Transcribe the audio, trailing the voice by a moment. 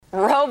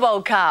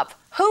RoboCop.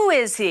 Who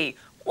is he?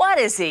 What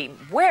is he?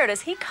 Where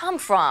does he come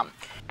from?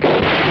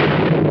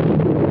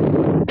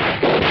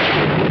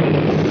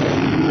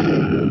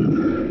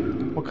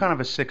 What kind of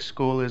a sick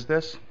school is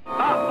this?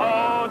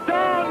 Uh-oh,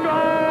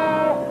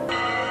 Dongo!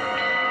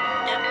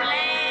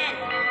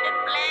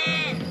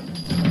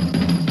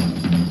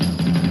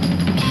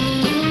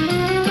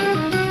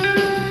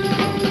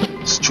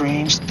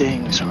 Strange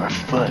things are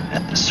afoot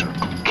at the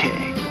Circle K.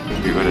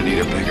 You're gonna need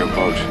a bigger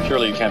boat.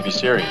 Surely you can't be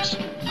serious.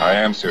 I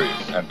am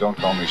serious, and don't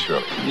call me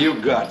Shirley. You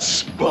got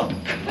spunk.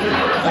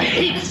 I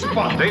hate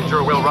spunk.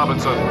 Danger, Will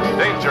Robinson.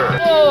 Danger.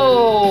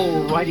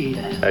 Oh, righty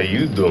then. How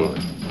you doing?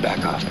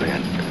 Back off,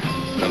 man.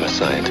 I'm a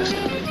scientist.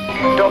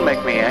 Don't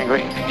make me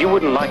angry. You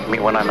wouldn't like me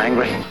when I'm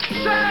angry. Say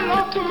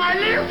hello to my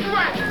little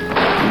friend!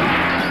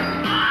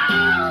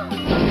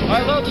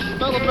 I love the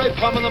smell of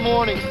napalm in the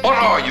morning. What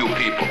are you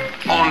people?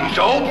 On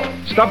dope?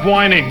 Stop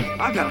whining.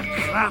 I got a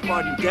crap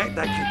on deck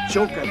that can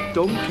choke a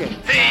donkey.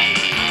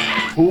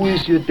 Who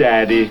is your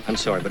daddy? I'm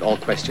sorry, but all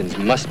questions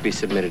must be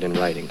submitted in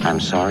writing.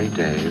 I'm sorry,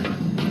 Dave.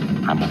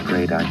 I'm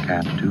afraid I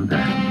can't do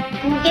that.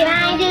 Can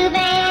I do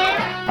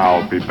that?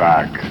 I'll be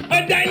back.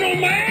 A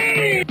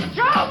dynamite!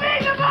 Show me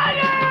the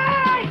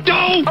money!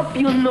 Don't! Up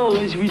your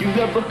nose with your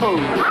rubber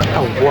hose.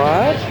 A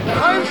what?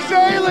 I'm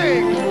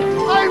sailing!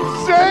 I'm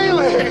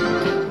sailing!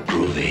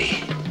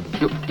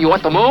 Groovy. You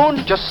want the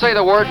moon? Just say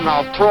the word and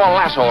I'll throw a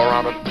lasso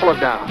around it and pull it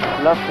down.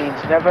 Love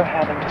means never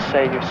having to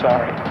say you're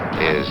sorry.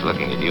 Is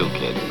looking at you,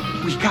 kid.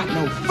 We got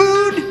no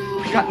food.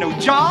 We got no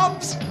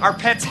jobs. Our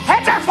pets'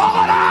 heads are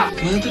falling off.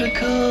 Come to the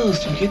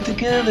coast and get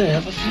together,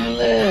 have a few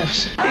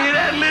laughs. Hear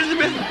that,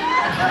 Elizabeth?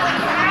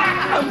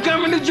 I'm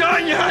coming to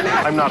join you, honey.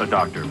 I'm not a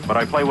doctor, but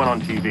I play one on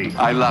TV.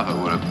 I love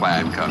it when a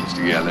plan comes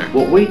together.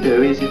 What we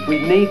do is if we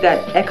need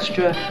that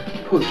extra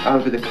push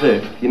over the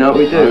cliff, you know what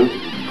we do?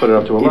 Put it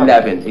up to 11.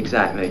 11,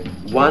 exactly.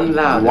 One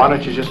louder. Why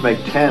don't you just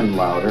make 10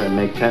 louder and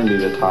make 10 be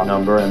the top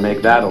number and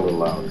make that a little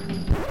louder?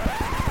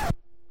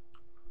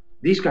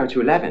 These go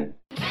to 11.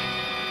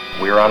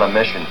 We're on a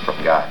mission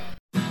from God.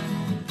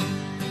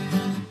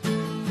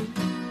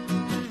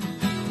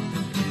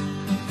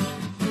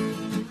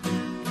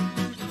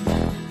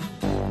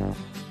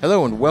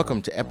 Hello and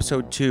welcome to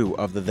episode 2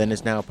 of the Then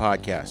Is Now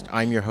podcast.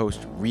 I'm your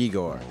host,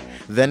 Rigor.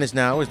 Then Is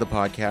Now is the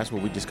podcast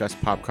where we discuss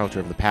pop culture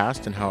of the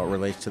past and how it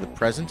relates to the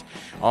present.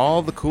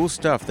 All the cool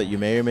stuff that you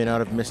may or may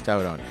not have missed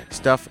out on.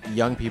 Stuff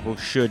young people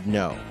should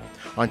know.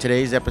 On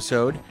today's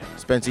episode,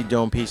 Spency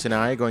Domepiece and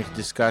I are going to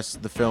discuss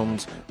the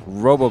films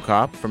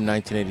RoboCop from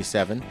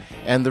 1987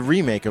 and the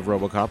remake of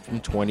RoboCop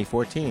from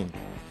 2014.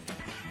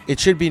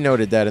 It should be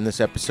noted that in this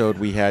episode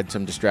we had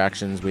some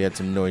distractions, we had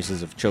some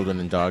noises of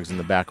children and dogs in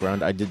the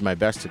background. I did my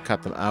best to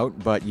cut them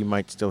out, but you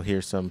might still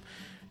hear some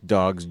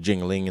dogs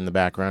jingling in the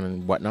background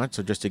and whatnot,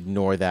 so just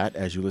ignore that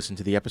as you listen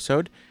to the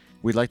episode.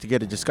 We'd like to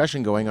get a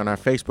discussion going on our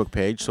Facebook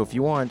page, so if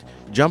you want,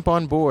 jump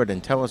on board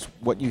and tell us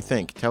what you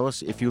think. Tell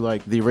us if you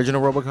like the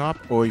original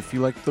RoboCop or if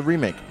you like the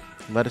remake.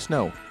 Let us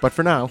know. But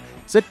for now,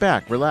 sit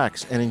back,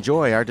 relax, and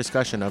enjoy our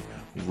discussion of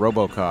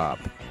RoboCop.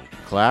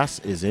 Class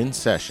is in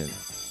session.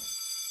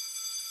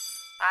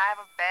 I have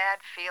a bad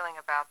feeling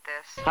about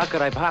this. How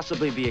could I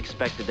possibly be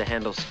expected to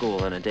handle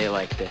school on a day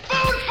like this?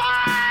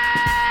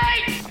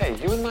 Hey,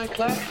 you in my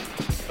class?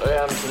 I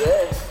am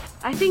today.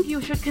 I think you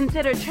should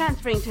consider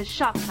transferring to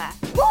shop class.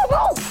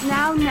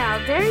 Now,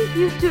 very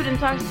few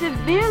students are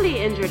severely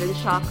injured in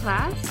shop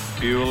class.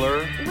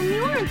 Bueller. When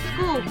you were in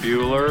school,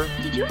 Bueller.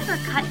 Did you ever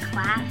cut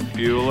class?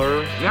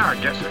 Bueller. Yeah,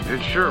 I guess I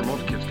did. Sure,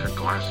 most kids cut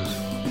classes.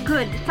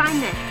 Good,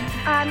 sign this.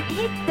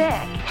 He's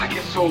sick. I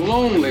get so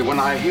lonely when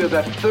I hear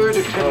that third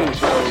attendance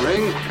bell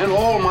ring and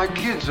all my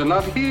kids are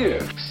not here.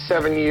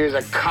 7 years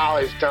of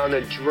college down the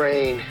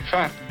drain.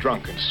 Fat,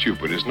 drunk, and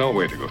stupid is no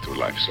way to go through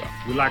life, son.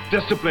 You lack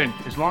discipline.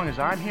 As long as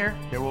I'm here,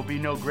 there will be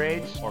no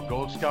grades or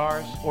gold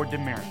stars or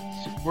demerits.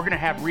 We're gonna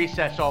have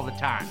recess all the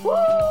time. Woo!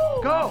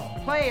 Go,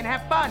 play and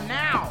have fun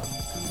now!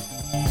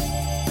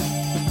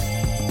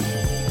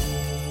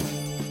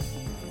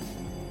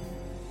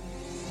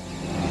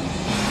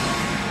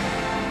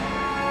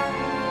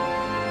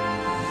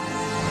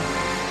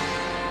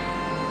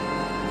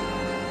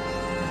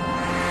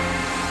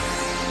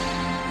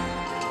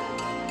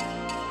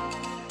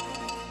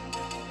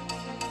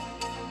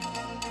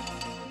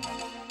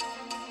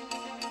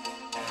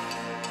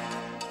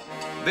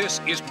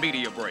 This is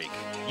Media Break.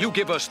 You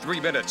give us 3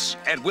 minutes,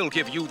 and we'll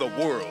give you the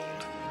world.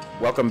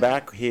 Welcome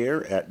back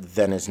here at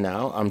Then Is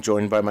Now. I'm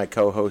joined by my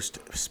co-host,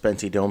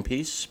 Spency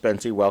Domepiece.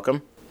 Spency,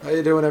 welcome. How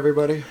you doing,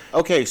 everybody?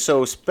 Okay,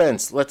 so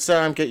Spence, let's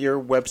get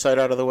your website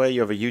out of the way.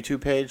 You have a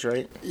YouTube page,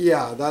 right?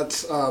 Yeah,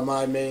 that's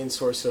my main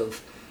source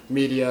of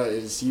media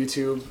is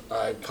YouTube.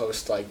 I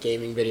post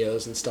gaming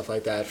videos and stuff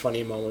like that,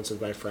 funny moments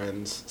with my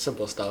friends,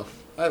 simple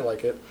stuff. I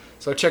like it.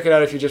 So check it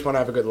out if you just want to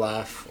have a good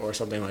laugh or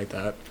something like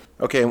that.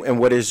 Okay, and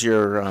what is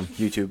your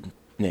YouTube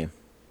name?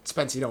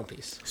 Spency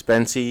Domepiece.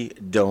 Spency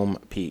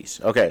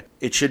Domepiece. Okay,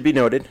 it should be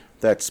noted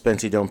that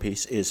Spency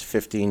Domepiece is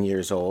 15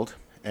 years old,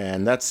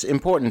 And that's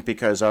important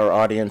because our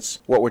audience,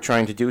 what we're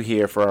trying to do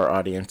here for our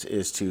audience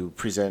is to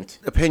present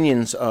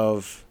opinions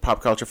of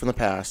pop culture from the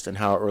past and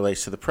how it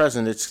relates to the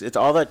present. It's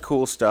all that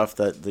cool stuff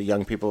that the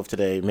young people of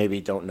today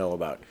maybe don't know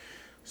about.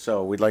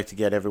 So we'd like to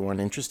get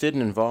everyone interested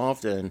and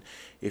involved. And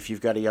if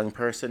you've got a young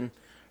person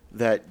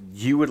that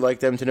you would like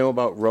them to know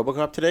about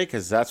RoboCop today,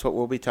 because that's what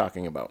we'll be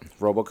talking about.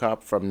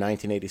 RoboCop from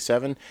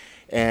 1987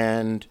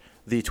 and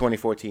the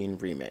 2014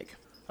 remake.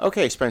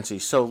 Okay,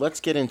 Spency, so let's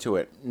get into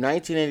it.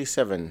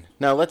 1987.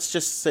 Now, let's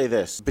just say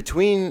this.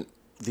 Between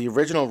the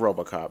original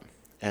RoboCop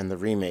and the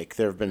remake,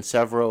 there have been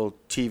several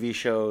TV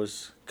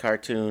shows,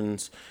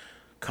 cartoons,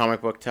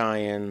 comic book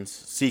tie-ins,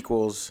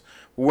 sequels.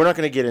 We're not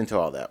going to get into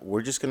all that.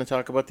 We're just going to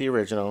talk about the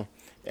original,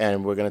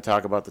 and we're going to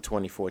talk about the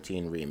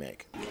 2014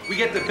 remake. We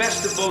get the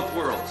best of both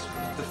worlds.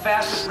 The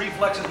fastest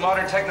reflexes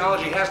modern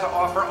technology has to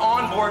offer,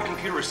 onboard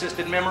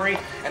computer-assisted memory,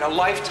 and a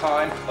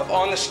lifetime of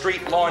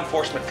on-the-street law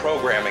enforcement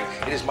programming.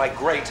 It is my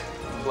great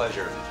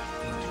pleasure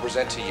to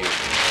present to you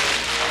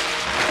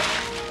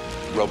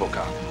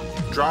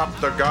RoboCop. Drop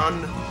the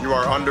gun. You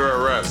are under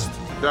arrest.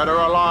 Dead or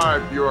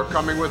alive, you are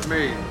coming with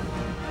me.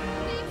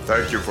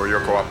 Thank you for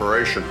your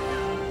cooperation.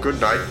 Good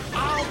night.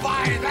 I'll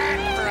buy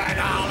that for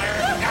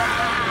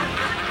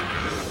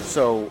 $1.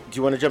 So, do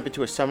you want to jump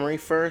into a summary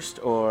first,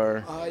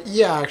 or...?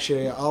 Yeah,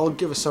 actually, I'll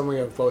give a summary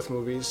of both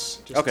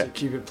movies, just to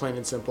keep it plain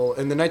and simple.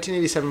 In the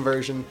 1987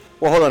 version...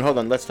 Well, hold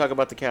on. Let's talk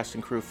about the cast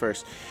and crew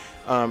first.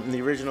 In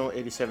the original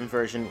 87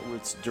 version,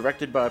 it's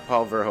directed by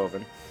Paul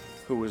Verhoeven,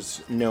 who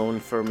was known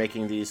for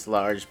making these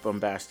large,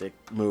 bombastic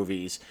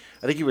movies.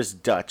 I think he was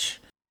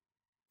Dutch.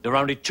 There are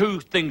only two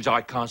things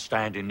I can't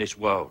stand in this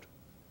world.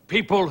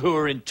 People who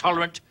are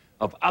intolerant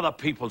of other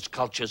people's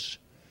cultures,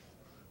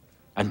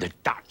 and the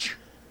Dutch.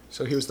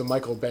 So he was the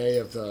Michael Bay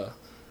of the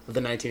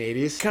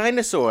 1980s?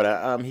 Kinda,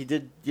 sorta. He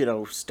did,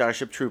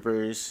 Starship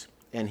Troopers,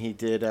 and he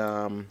did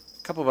a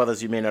couple of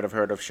others you may not have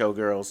heard of,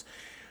 Showgirls.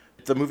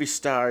 The movie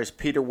stars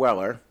Peter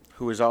Weller,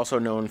 who is also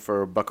known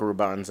for Buckaroo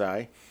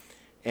Banzai,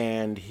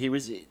 and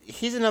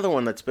he's another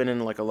one that's been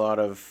in like a lot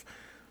of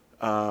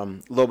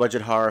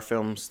low-budget horror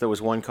films. There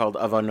was one called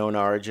Of Unknown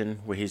Origin,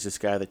 where he's this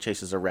guy that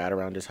chases a rat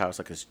around his house,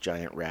 like this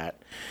giant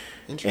rat.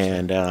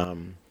 Interesting.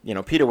 And,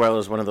 Peter Weller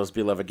is one of those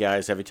beloved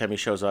guys every time he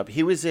shows up.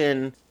 He was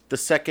in the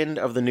second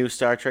of the new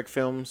Star Trek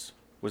films.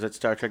 Was it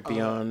Star Trek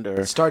Beyond?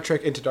 Or Star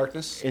Trek Into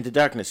Darkness? Into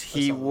Darkness.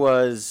 He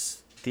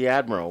was the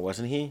Admiral,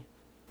 wasn't he?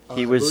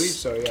 He I was believe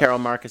so, yeah. Carol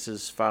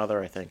Marcus's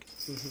father, I think.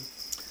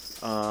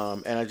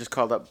 Mm-hmm. And I just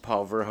called up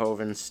Paul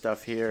Verhoeven's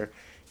stuff here.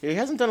 He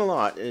hasn't done a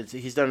lot.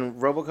 He's done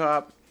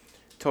RoboCop,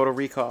 Total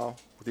Recall,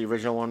 the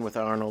original one with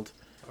Arnold,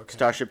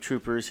 Starship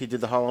Troopers. He did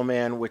The Hollow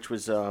Man, which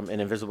was an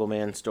Invisible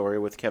Man story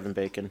with Kevin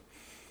Bacon.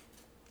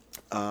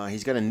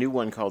 He's got a new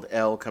one called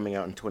Elle coming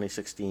out in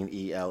 2016,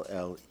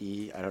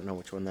 E-L-L-E. I don't know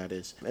which one that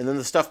is. And then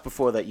the stuff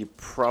before that you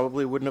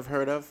probably wouldn't have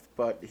heard of,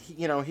 but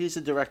he's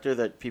a director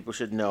that people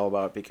should know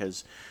about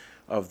because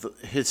of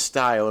his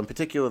style, in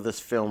particular this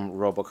film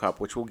RoboCop,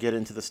 which we'll get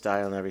into the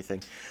style and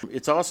everything.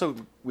 It's also,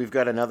 we've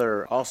got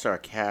another all-star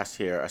cast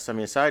here. I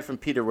mean, aside from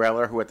Peter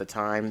Weller, who at the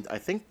time, I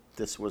think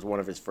this was one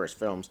of his first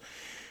films,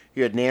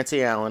 you had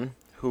Nancy Allen,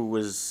 who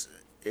was,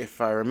 if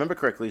I remember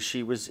correctly,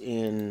 she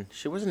wasn't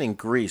in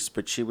Grease,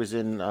 but she was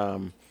in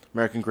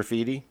American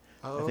Graffiti,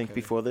 I think,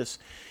 before this.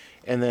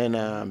 And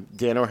then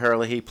Dan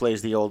O'Herlihy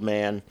plays the old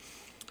man.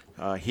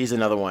 He's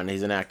another one.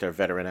 He's an actor, a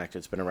veteran actor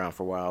that's been around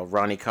for a while.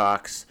 Ronnie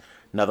Cox,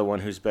 another one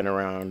who's been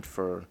around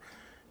for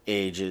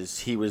ages.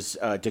 He was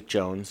Dick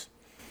Jones.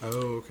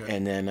 Oh, okay.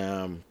 And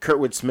then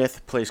Kurtwood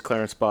Smith plays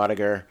Clarence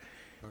Bodiger.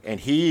 Okay. And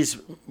he's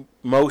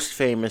most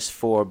famous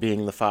for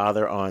being the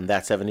father on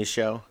That 70s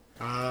Show.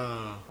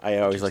 Ah. I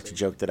always like to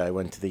joke that I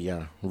went to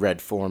the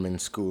Red Foreman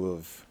School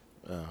of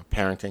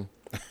Parenting.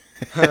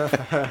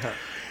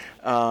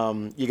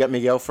 You got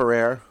Miguel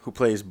Ferrer, who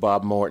plays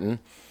Bob Morton.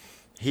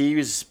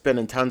 He's been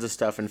in tons of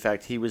stuff. In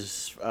fact, he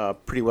was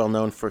pretty well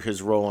known for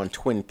his role on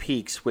Twin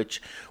Peaks,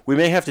 which we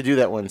may have to do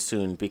that one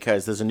soon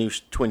because there's a new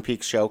Twin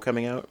Peaks show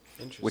coming out,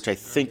 which I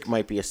think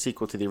might be a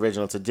sequel to the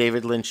original. It's a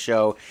David Lynch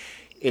show.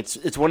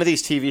 It's one of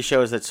these TV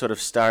shows that sort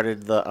of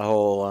started the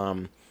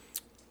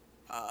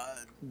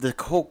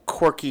whole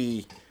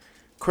quirky,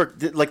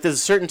 like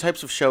there's certain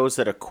types of shows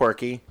that are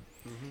quirky.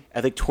 I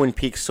think Twin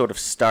Peaks sort of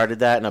started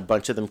that, and a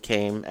bunch of them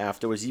came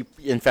afterwards.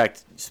 In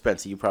fact,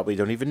 Spencer, you probably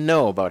don't even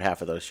know about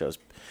half of those shows.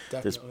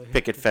 Definitely. There's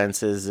Picket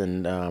Fences,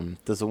 and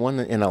there's the one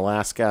in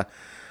Alaska.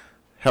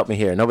 Help me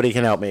here. Nobody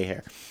can help me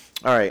here.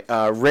 All right.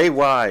 Ray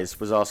Wise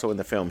was also in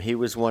the film. He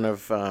was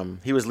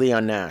he was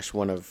Leon Nash,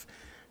 one of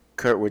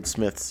Kurtwood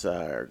Smith's,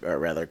 or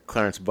rather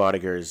Clarence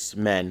Bodiger's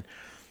men.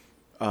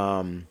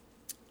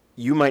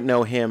 You might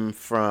know him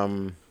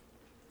from.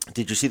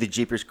 Did you see the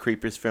Jeepers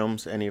Creepers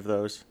films? Any of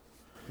those?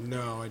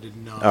 No, I did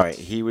not. All right,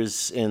 he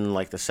was in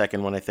like the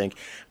second one, I think,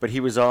 but he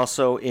was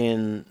also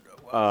in.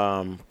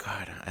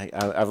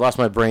 I've lost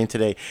my brain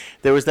today.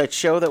 There was that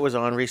show that was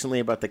on recently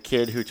about the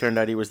kid who turned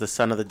out he was the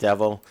son of the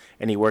devil,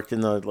 and he worked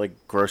in the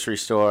grocery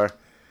store.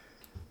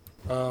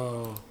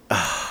 Oh.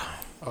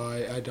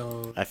 I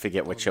don't. I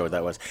forget what show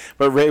that was,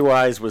 but Ray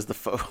Wise was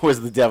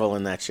the devil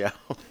in that show.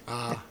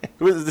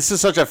 This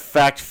is such a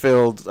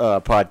fact-filled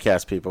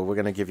podcast, people. We're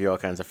going to give you all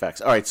kinds of facts.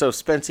 All right, so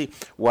Spency,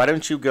 why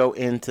don't you go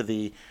into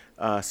the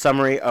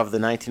summary of the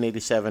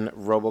 1987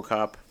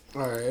 RoboCop?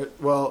 All right.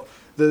 Well,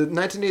 the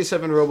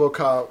 1987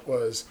 RoboCop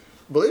was,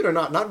 believe it or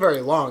not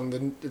very long.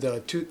 The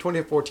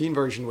 2014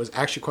 version was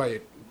actually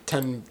quite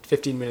 10,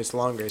 15 minutes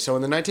longer. So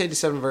in the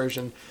 1987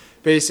 version,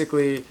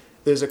 basically,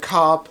 there's a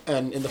cop,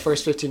 and in the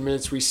first 15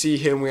 minutes, we see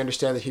him. We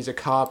understand that he's a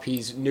cop.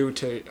 He's new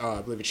to,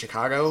 I believe it's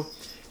Chicago.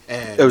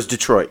 And it was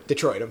Detroit.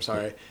 Detroit, I'm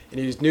sorry. And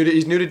he's new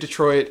to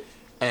Detroit,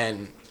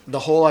 and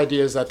the whole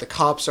idea is that the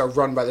cops are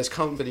run by this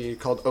company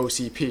called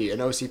OCP, and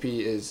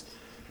OCP is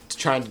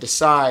trying to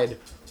decide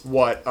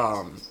what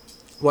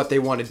they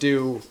want to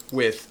do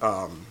with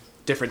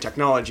different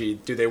technology.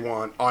 Do they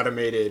want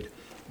automated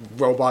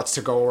robots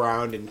to go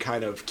around and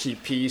kind of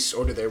keep peace,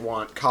 or do they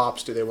want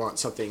cops? Do they want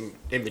something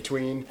in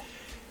between?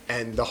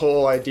 And the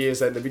whole idea is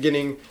that in the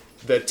beginning,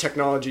 the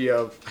technology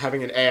of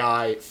having an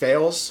AI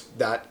fails.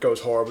 That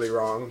goes horribly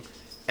wrong.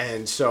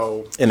 And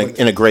so... In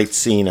a great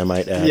scene, I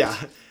might add. Yeah.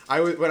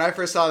 When I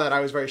first saw that,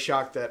 I was very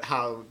shocked at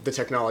how the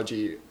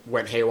technology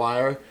went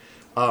haywire.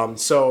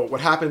 So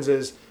what happens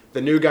is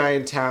the new guy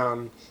in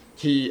town,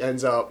 he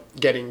ends up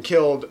getting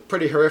killed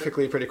pretty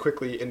horrifically, pretty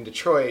quickly in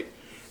Detroit.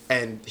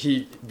 And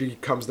he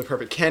becomes the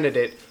perfect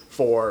candidate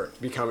for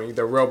becoming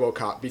the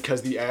RoboCop.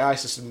 Because the AI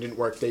system didn't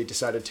work, they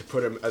decided to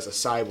put him as a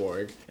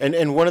cyborg.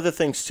 And one of the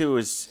things, too,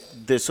 is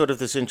there's sort of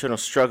this internal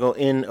struggle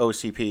in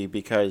OCP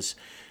because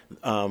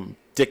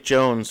Dick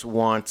Jones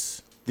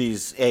wants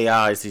these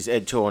AIs, these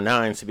Ed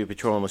 209s, to be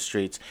patrolling the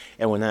streets.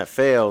 And when that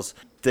fails,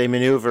 they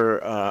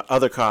maneuver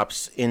other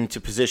cops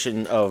into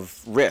position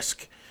of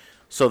risk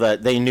so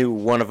that they knew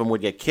one of them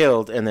would get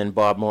killed, and then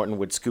Bob Morton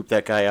would scoop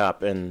that guy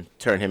up and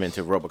turn him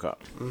into RoboCop.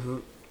 Mm-hmm.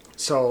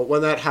 So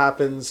when that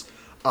happens...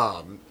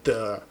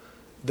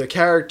 the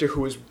character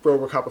who was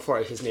RoboCop before,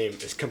 his name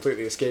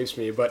completely escapes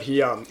me, but he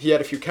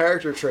had a few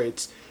character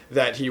traits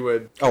that he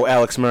would... Oh,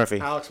 Alex Murphy.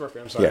 Alex Murphy,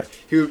 I'm sorry.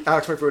 Yeah.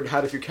 Alex Murphy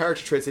had a few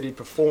character traits that he'd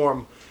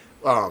perform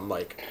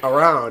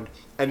around,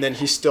 and then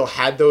he still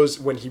had those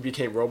when he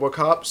became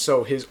RoboCop,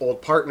 so his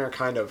old partner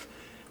kind of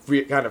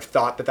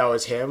thought that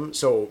was him,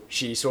 so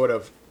she sort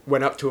of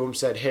went up to him,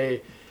 said,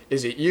 "Hey,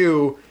 is it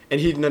you?"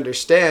 And he didn't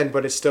understand,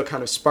 but it still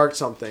kind of sparked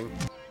something.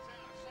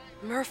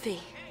 Murphy.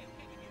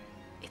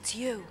 It's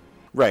you.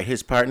 Right.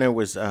 His partner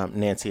was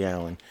Nancy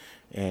Allen,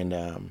 and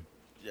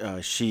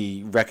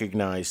she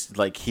recognized,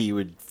 like, he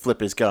would flip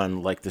his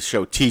gun, like the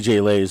show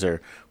TJ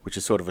Laser, which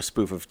is sort of a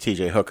spoof of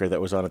TJ Hooker that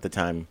was on at the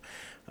time,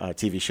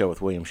 TV show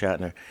with William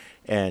Shatner.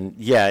 And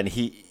yeah, and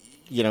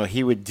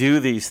he would do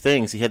these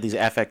things. He had these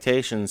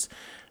affectations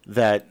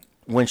that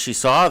when she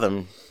saw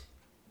them,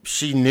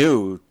 she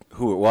knew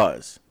who it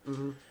was.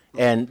 Mm-hmm.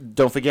 And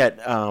don't forget,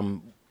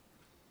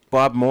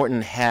 Bob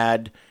Morton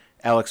had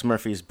Alex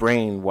Murphy's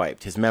brain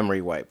wiped, his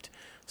memory wiped,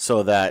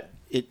 so that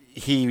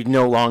he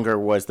no longer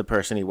was the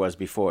person he was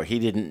before. He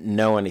didn't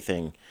know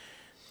anything.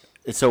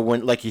 So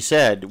when, like you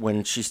said,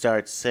 when she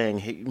starts saying,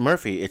 "Hey,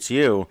 Murphy, it's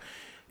you,"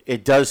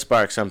 it does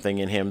spark something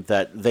in him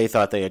that they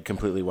thought they had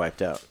completely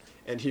wiped out.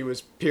 And he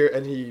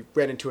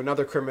ran into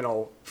another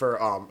criminal for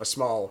a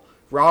small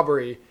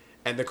robbery,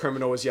 and the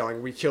criminal was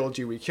yelling, we killed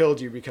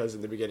you," because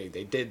in the beginning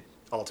they did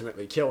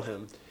ultimately kill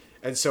him.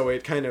 And so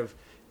it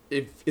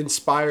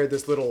inspired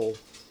this little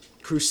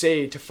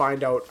crusade to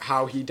find out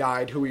how he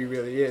died, who he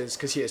really is,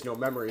 because he has no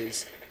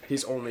memories.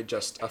 He's only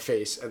just a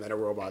face and then a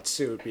robot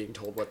suit being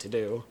told what to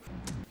do.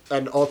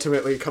 And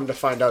ultimately come to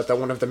find out that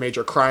one of the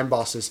major crime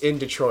bosses in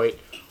Detroit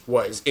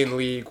was in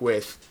league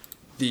with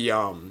the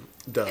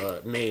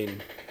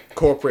main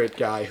corporate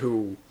guy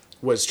who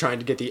was trying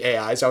to get the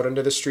AIs out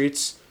into the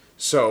streets.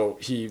 So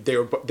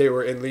they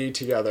were in league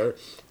together,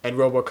 and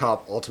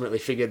RoboCop ultimately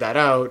figured that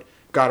out,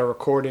 got a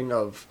recording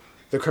of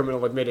the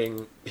criminal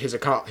admitting his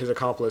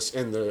accomplice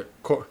in the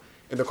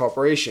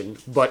corporation,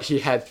 but he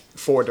had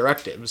 4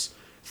 directives.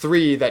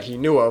 3 that he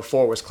knew of,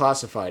 4 was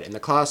classified, and the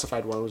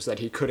classified one was that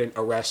he couldn't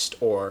arrest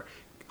or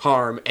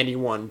harm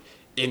anyone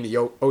in the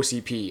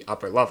OCP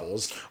upper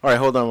levels. All right,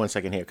 hold on one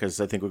second here,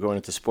 because I think we're going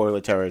into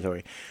spoiler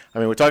territory. I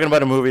mean, we're talking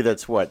about a movie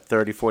that's,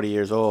 30, 40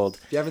 years old.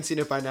 If you haven't seen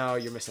it by now,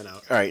 you're missing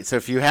out. All right, so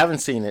if you haven't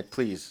seen it,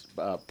 please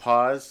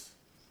pause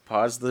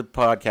the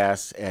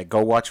podcast, and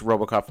go watch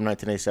RoboCop from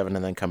 1987,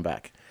 and then come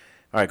back.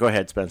 All right, go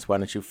ahead, Spence. Why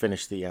don't you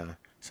finish the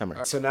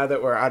summary? So now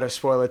that we're out of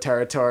spoiler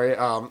territory,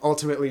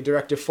 ultimately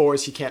Directive 4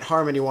 is he can't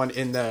harm anyone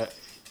in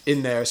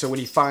there. So when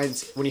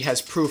he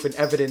has proof and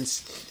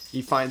evidence,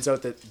 he finds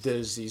out that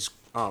there's these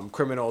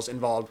criminals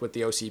involved with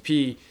the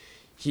OCP.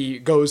 He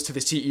goes to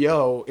the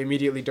CEO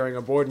immediately during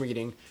a board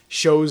meeting,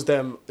 shows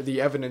them the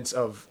evidence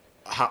of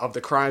the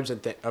crimes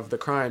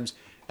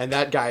and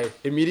that guy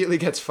immediately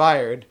gets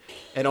fired,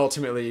 and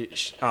ultimately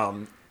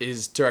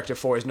is Directive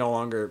 4 is no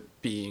longer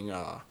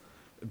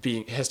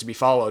has to be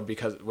followed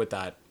because with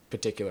that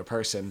particular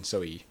person, so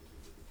he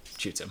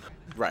shoots him.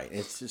 Right.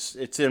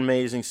 It's an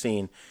amazing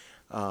scene.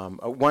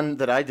 One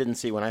that I didn't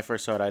see when I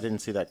first saw it. I didn't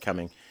see that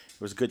coming.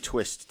 was a good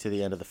twist to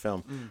the end of the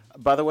film.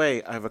 By the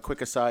way, I have a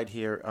quick aside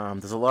here.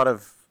 There's a lot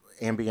of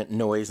ambient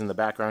noise in the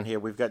background here.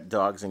 We've got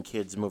dogs and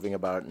kids moving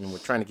about, and we're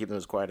trying to keep them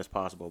as quiet as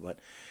possible. But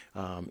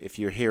if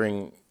you're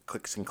hearing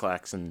clicks and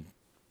clacks and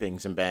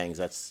bings and bangs,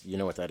 that's, you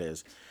know what that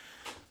is.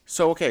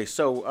 So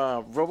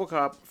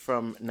RoboCop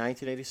from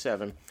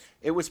 1987.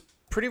 It was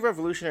pretty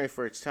revolutionary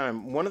for its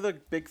time. One of the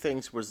big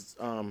things was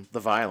the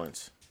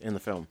violence in the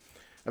film.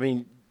 I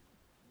mean,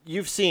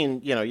 you've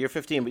seen, you're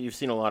 15, but you've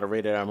seen a lot of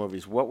rated R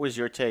movies. What was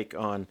your take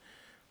on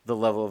the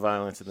level of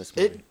violence in this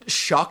movie? It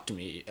shocked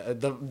me,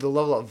 the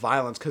level of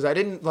violence, because I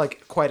didn't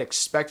quite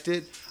expect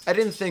it. I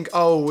didn't think,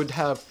 it would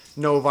have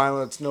no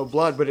violence, no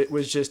blood, but it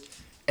was just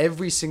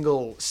every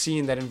single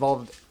scene that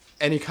involved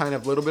any kind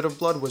of little bit of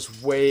blood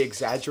was way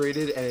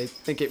exaggerated, and I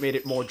think it made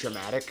it more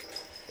dramatic.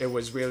 It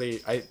was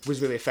really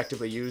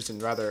effectively used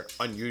and rather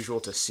unusual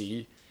to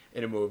see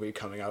in a movie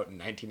coming out in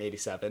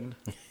 1987.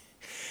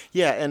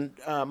 Yeah, and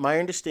my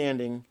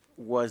understanding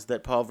was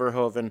that Paul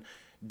Verhoeven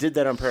did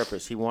that on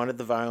purpose. He wanted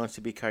the violence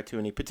to be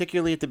cartoony,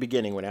 particularly at the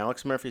beginning when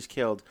Alex Murphy's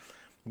killed.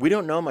 We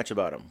don't know much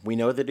about him. We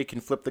know that he can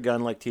flip the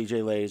gun like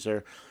TJ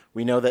Laser.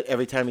 We know that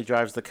every time he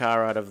drives the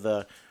car out of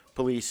the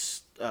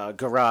police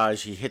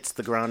garage, he hits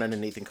the ground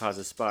underneath and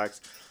causes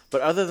sparks. But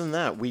other than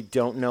that, we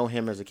don't know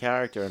him as a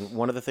character. And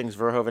one of the things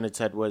Verhoeven had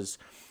said was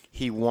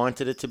he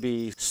wanted it to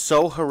be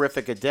so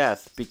horrific a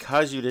death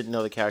because you didn't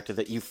know the character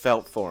that you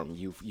felt for him.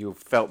 You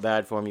felt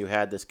bad for him. You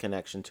had this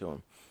connection to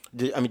him.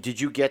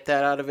 Did you get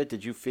that out of it?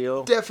 Did you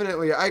feel?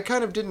 Definitely. I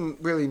kind of didn't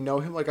really know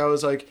him.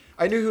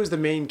 I knew he was the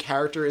main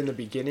character in the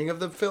beginning of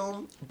the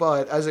film,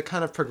 but as it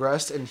kind of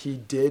progressed and he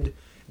did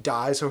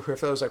die so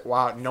horrifically, I was like,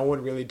 wow, no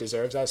one really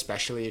deserves that,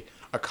 especially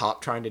a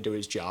cop trying to do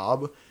his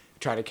job,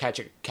 trying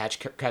to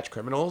catch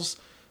criminals.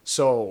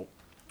 So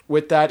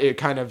with that, it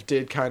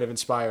did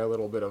inspire a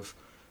little bit of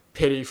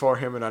pity for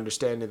him and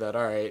understanding that,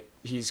 all right,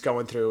 he's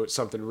going through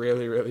something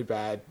really, really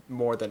bad,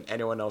 more than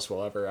anyone else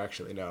will ever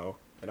actually know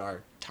in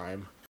our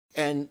time.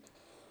 And,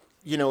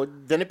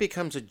 then it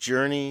becomes a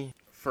journey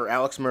for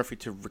Alex Murphy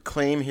to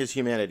reclaim his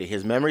humanity.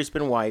 His memory's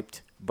been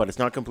wiped, but it's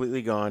not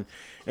completely gone.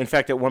 In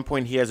fact, at one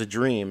point he has a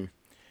dream,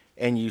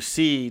 and you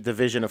see the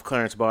vision of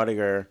Clarence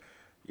Bodiger,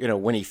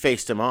 when he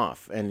faced him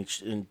off, and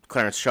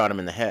Clarence shot him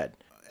in the head.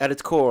 At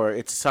its core,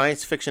 it's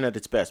science fiction at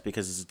its best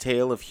because it's a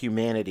tale of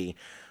humanity,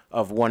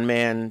 of one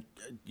man,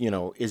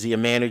 is he a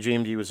man who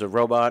dreamed he was a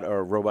robot, or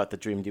a robot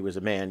that dreamed he was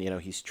a man?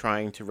 He's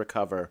trying to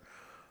recover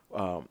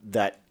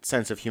that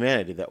sense of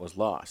humanity that was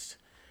lost.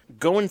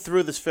 Going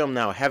through this film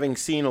now, having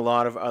seen a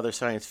lot of other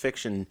science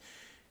fiction,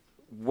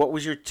 what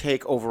was your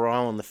take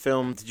overall on the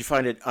film? Did you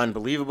find it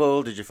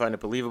unbelievable? Did you find it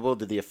believable?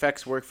 Did the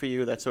effects work for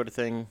you? That sort of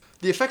thing?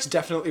 The effects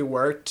definitely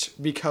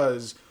worked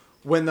because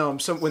when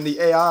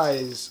the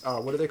AIs,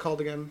 what are they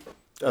called again?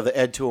 The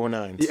Ed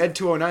 209s. The Ed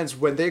 209s,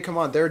 when they come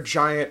on, they're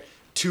giant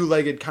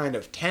two-legged kind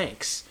of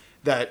tanks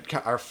that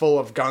are full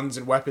of guns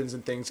and weapons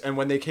and things. And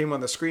when they came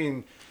on the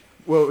screen,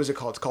 what was it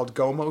called? It's called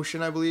Go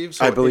Motion, I believe.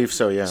 So I believe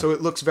so, yeah. So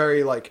it looks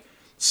very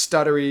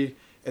stuttery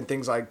and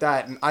things like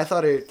that. And I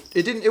thought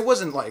it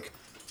wasn't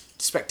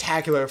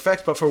spectacular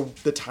effects, but for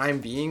the time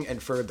being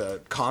and for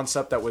the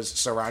concept that was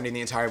surrounding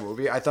the entire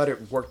movie, I thought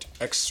it worked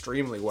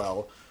extremely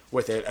well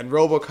with it. And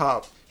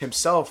RoboCop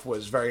himself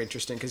was very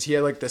interesting because he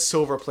had the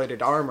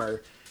silver-plated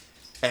armor,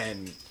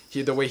 and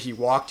the way he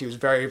walked, he was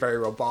very, very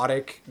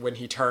robotic. When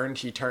he turned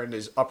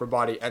his upper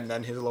body and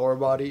then his lower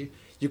body.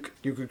 You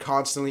could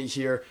constantly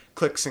hear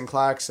clicks and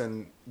clacks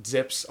and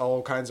zips,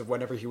 all kinds of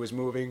whenever he was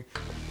moving.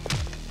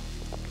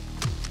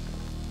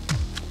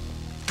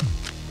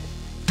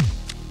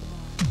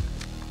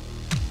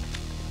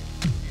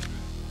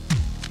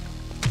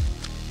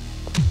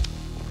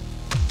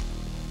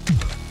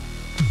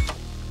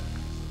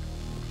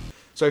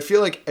 So I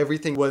feel like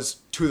everything was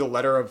to the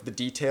letter of the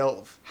detail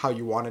of how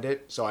you wanted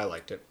it, so I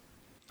liked it,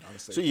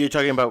 honestly. So you're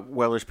talking about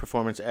Weller's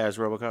performance as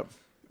RoboCop?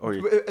 Or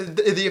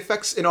the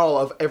effects in all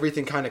of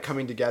everything kind of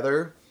coming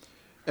together,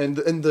 and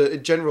the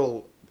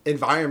general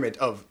environment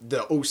of the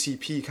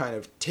OCP kind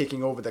of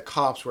taking over the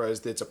cops,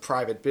 whereas it's a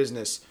private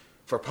business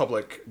for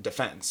public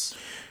defense.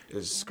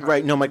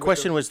 Right. No, my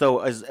question was,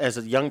 though, as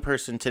a young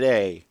person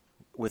today,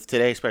 with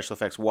today's special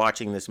effects,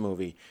 watching this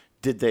movie,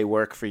 did they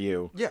work for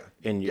you? Yeah.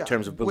 In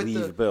terms of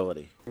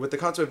believability? With the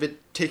concept of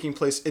it taking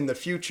place in the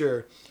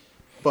future,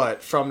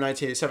 but from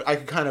 1987, I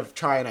could kind of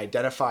try and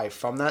identify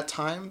from that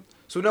time.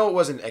 So no, it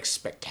wasn't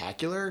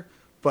spectacular,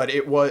 but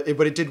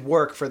it did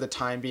work for the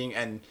time being,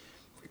 and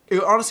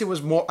it honestly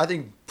was more, I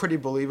think, pretty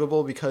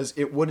believable because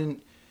it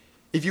wouldn't,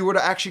 if you were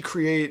to actually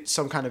create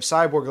some kind of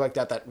cyborg like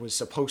that was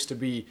supposed to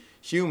be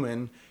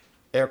human,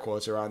 air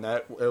quotes around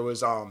that,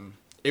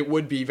 it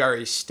would be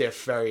very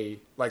stiff,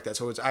 very like that.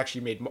 So it's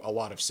actually made a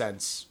lot of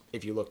sense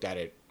if you looked at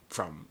it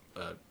from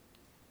I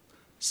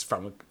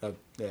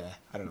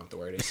don't know what the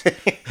word is.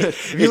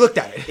 If you looked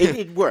at it.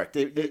 It worked.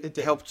 It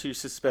helped to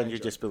suspend your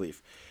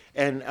disbelief.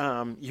 And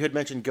you had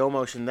mentioned Go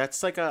Motion. That's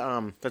that's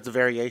a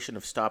variation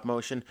of stop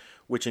motion,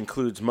 which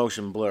includes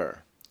motion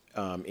blur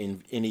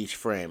in each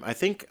frame. I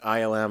think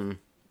ILM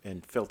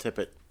and Phil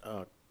Tippett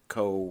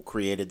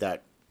co-created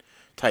that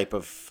type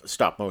of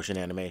stop motion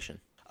animation.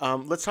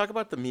 Let's talk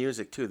about the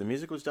music too. The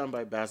music was done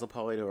by Basil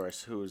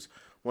Poledouris, who's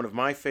one of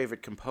my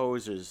favorite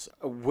composers.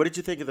 What did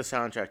you think of the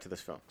soundtrack to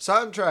this film?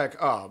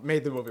 Soundtrack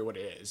made the movie what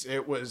it is.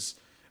 It was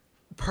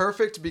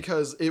perfect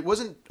because it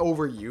wasn't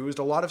overused.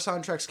 A lot of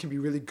soundtracks can be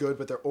really good,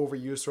 but they're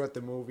overused throughout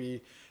the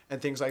movie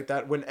and things like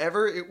that.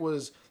 Whenever it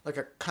was like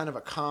a kind of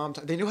a calm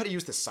time, they knew how to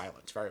use the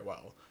silence very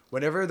well.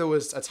 Whenever there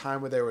was a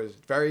time where there was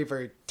very,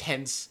 very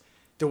tense,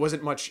 there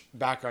wasn't much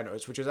background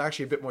noise, which was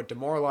actually a bit more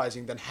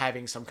demoralizing than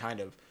having some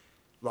kind of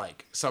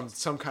like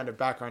some kind of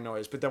background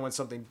noise. But then when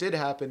something did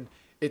happen,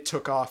 it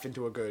took off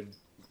into a good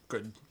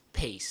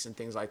pace and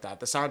things like that.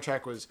 The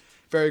soundtrack was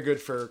very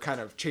good for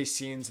kind of chase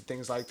scenes and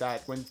things like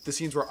that. When the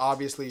scenes were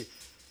obviously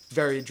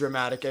very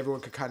dramatic,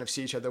 everyone could kind of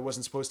see each other. There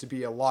wasn't supposed to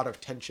be a lot of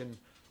tension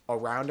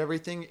around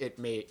everything. It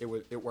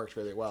worked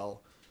really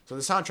well. So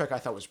the soundtrack I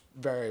thought was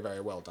very,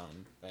 very well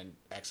done and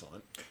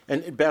excellent.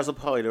 And Basil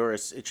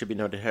Poledouris, it should be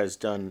noted,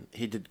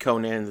 he did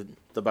Conan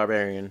the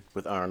Barbarian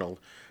with Arnold,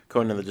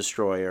 Conan the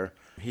Destroyer.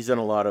 He's done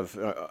a lot of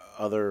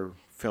other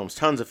films,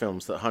 tons of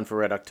films, The Hunt for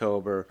Red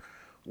October,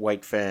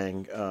 White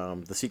Fang,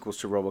 the sequels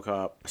to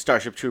RoboCop,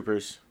 Starship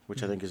Troopers,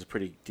 which I think is a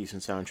pretty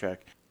decent soundtrack.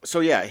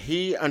 So yeah,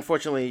 he,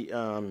 unfortunately,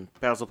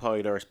 Basil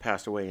Poledouris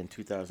passed away in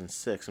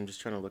 2006. I'm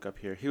just trying to look up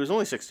here. He was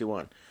only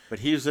 61, but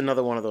he was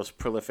another one of those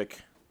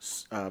prolific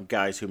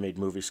guys who made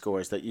movie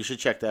scores that you should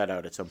check that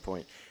out at some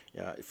point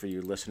for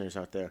you listeners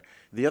out there.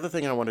 The other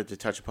thing I wanted to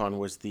touch upon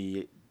was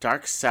the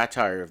dark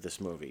satire of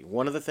this movie.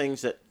 One of the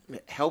things that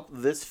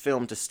helped this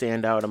film to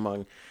stand out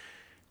among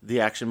the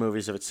action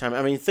movies of its time.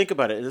 I mean, think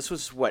about it. This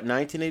was,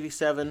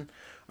 1987?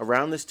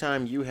 Around this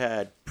time, you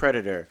had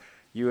Predator,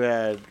 you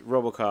had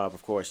RoboCop,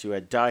 of course, you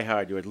had Die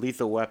Hard, you had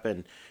Lethal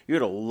Weapon. You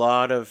had a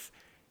lot of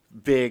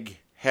big,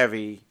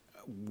 heavy,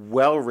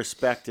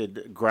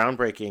 well-respected,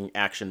 groundbreaking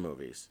action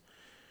movies.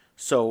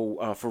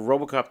 So for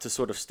RoboCop to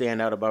sort of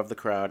stand out above the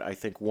crowd, I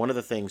think one of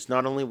the things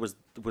not only was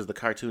the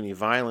cartoony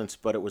violence,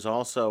 but it was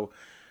also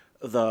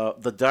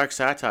the dark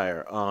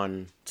satire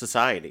on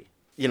society.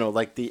 You know,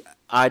 like the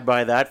 "I'd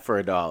buy that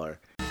for $1."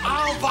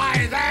 I'll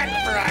buy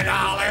that for $1.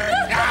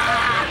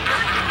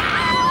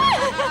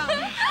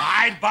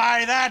 I'd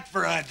buy that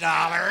for $1.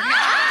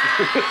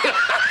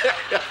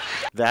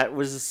 That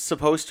was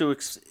supposed to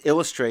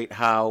illustrate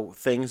how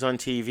things on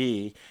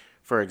TV,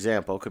 for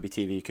example, could be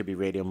TV, could be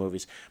radio,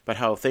 movies, but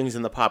how things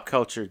in the pop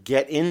culture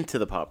get into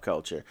the pop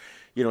culture.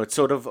 You know, it's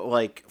sort of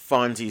like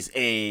Fonzie's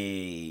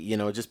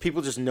just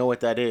people just know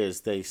what that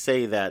is. They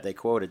say that, they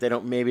quote it. They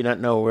may not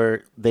know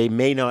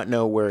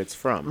where it's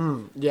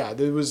from. Yeah,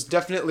 there was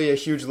definitely a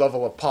huge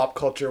level of pop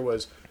culture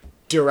was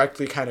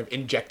directly kind of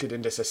injected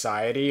into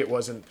society. It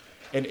wasn't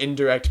an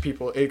indirect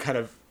it kind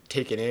of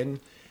taken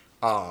in.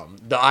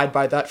 The "I'd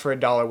buy that for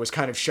 $1" was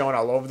kind of shown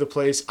all over the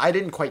place. I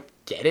didn't quite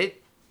get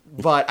it.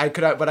 But I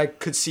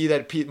could see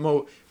that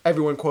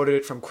everyone quoted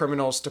it, from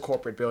criminals to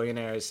corporate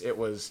billionaires. It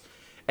was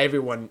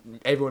everyone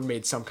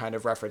made some kind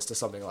of reference to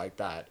something like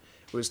that.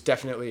 It was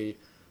definitely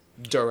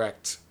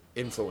direct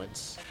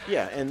influence.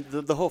 Yeah, and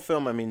the whole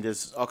film, I mean,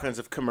 there's all kinds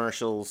of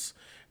commercials.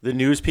 The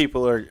news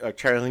people are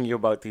telling you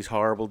about these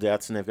horrible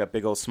deaths, and they've got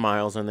big old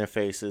smiles on their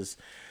faces.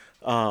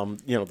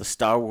 The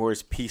Star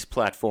Wars peace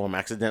platform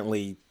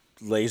accidentally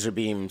laser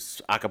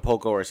beams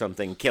Acapulco or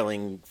something,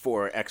 killing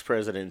 4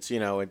 ex-presidents. You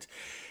know, it's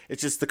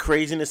just the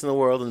craziness in the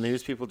world, and the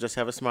news people just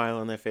have a smile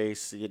on their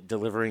face,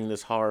 delivering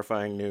this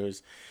horrifying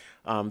news.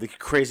 The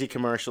crazy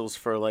commercials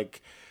for,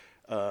 like,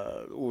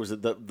 what was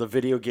it, the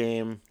video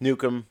game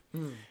Nukem,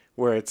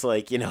 where it's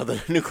like,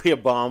 the nuclear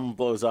bomb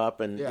blows up,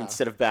 and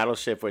instead of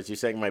Battleship, where you're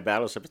saying my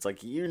Battleship, it's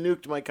like, you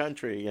nuked my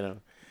country,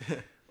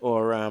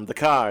 Or the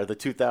car, the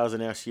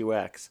 2000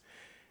 SUX.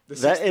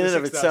 That in and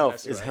of itself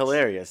SUX is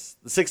hilarious.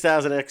 The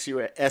 6000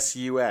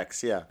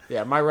 SUX, yeah.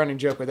 Yeah, my running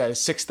joke with that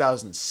is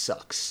 6000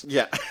 sucks.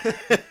 Yeah.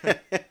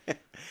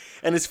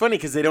 And it's funny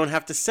because they don't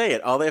have to say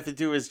it. All they have to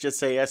do is just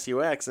say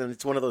SUX, and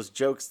it's one of those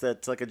jokes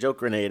that's like a joke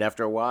grenade.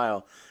 After a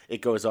while,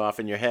 it goes off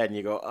in your head, and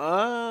you go,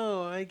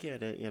 oh, I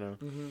get it,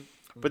 Mm-hmm.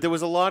 But there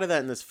was a lot of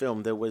that in this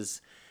film.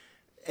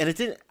 I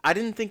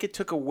didn't think it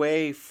took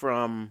away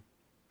from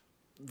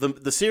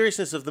the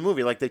seriousness of the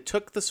movie. Like, they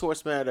took the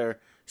source matter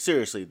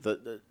seriously.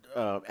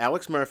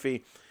 Alex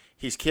Murphy,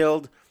 he's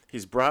killed.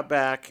 He's brought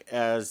back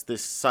as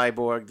this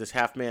cyborg, this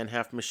half-man,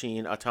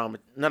 half-machine, not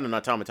an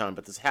automaton,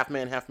 but this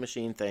half-man,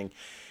 half-machine thing,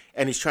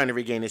 and he's trying to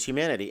regain his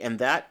humanity. And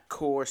that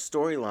core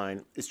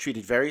storyline is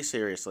treated very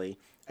seriously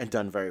and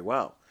done very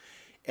well.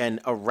 And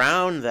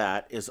around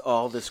that is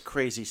all this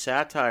crazy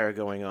satire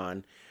going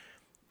on.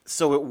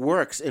 So it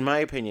works, in my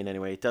opinion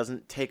anyway. It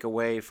doesn't take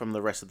away from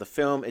the rest of the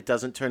film. It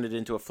doesn't turn it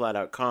into a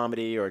flat-out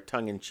comedy or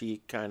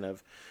tongue-in-cheek kind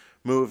of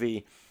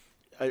movie.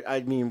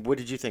 I mean, what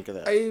did you think of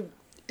that?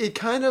 It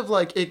kind of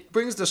like, it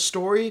brings the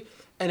story,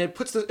 and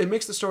it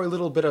makes the story a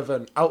little bit of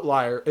an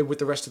outlier with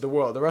the rest of the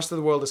world. The rest of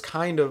the world is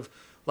kind of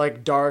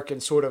like dark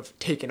and sort of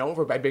taken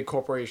over by big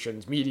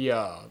corporations,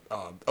 media,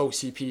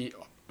 OCP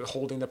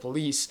holding the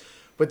police.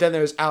 But then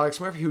there's Alex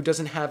Murphy, who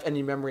doesn't have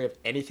any memory of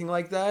anything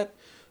like that.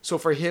 So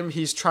for him,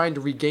 he's trying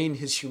to regain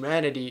his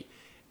humanity,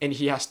 and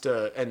he has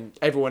to, and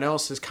everyone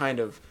else is kind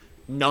of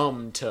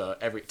numb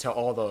to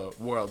all the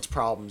world's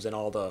problems and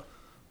all the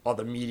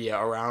media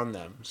around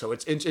them. So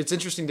it's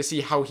interesting to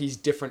see how he's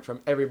different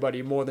from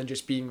everybody. More than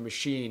just being a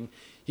machine,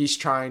 he's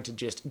trying to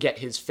just get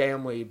his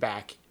family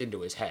back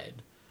into his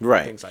head,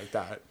 right? Things like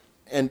that.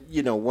 And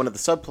one of the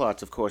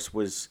subplots, of course,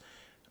 was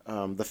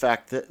the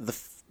fact that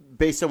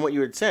based on what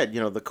you had said,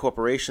 the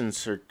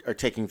corporations are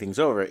taking things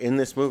over. In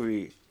this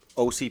movie,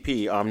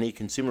 OCP, Omni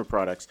Consumer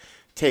Products,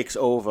 takes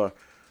over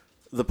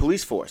the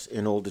police force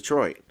in Old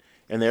Detroit.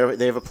 And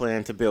they have a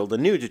plan to build a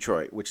new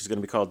Detroit, which is going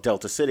to be called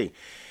Delta City.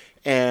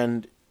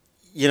 And,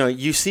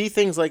 you see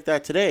things like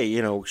that today.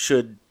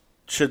 Should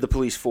the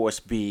police force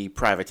be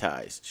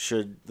privatized?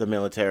 Should the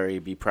military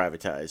be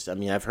privatized? I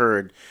mean, I've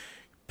heard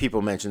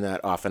people mention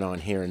that off and on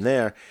here and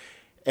there.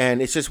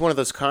 And it's just one of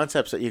those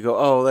concepts that you go,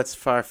 oh, that's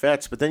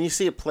far-fetched. But then you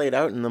see it played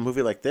out in a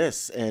movie like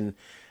this, and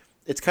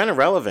it's kind of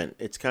relevant.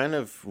 It's kind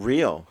of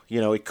real.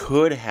 It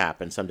could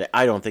happen someday.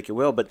 I don't think it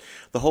will, but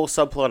the whole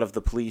subplot of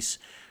the police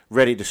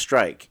ready to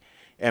strike,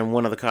 and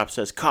one of the cops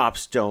says,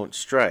 cops don't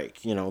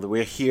strike.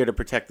 We're here to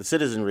protect the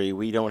citizenry.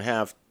 We don't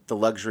have the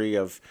luxury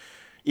of,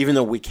 even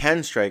though we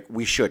can strike,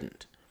 we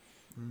shouldn't.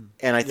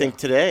 And I think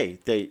today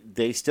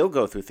they still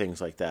go through things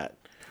like that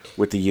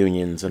with the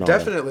unions and all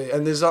Definitely. that.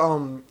 And there's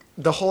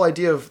the whole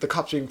idea of the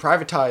cops being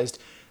privatized.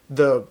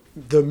 The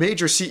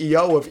major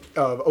CEO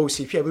of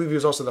OCP, I believe he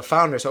was also the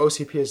founder, so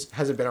OCP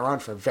hasn't been around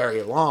for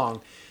very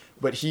long,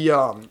 but he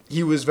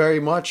was very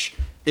much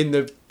in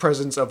the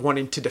presence of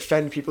wanting to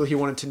defend people. He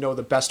wanted to know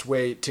the best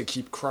way to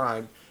keep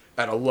crime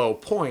at a low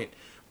point.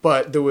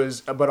 But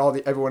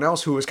everyone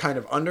else who was kind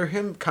of under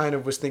him kind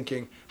of was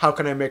thinking, how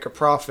can I make a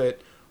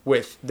profit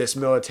with this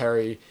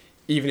military,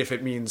 even if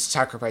it means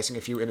sacrificing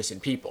a few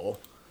innocent people,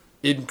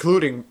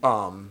 including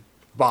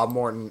Bob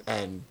Morton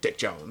and Dick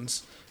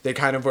Jones. They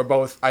kind of were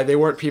both. They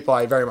weren't people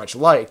I very much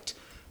liked,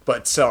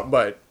 but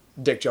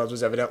Dick Jones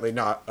was evidently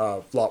not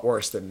a lot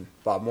worse than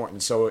Bob Morton.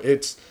 So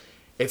it's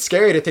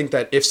scary to think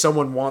that if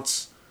someone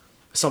wants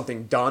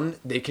something done,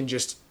 they can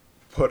just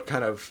put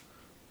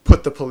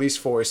the police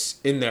force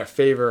in their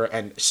favor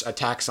and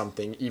attack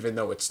something, even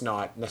though it's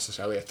not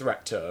necessarily a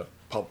threat to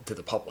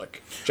the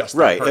public. Just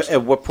right.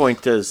 At what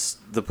point does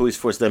the police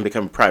force then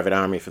become a private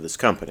army for this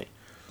company?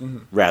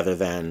 Mm-hmm. Rather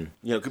than,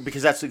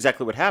 because that's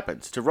exactly what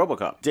happens to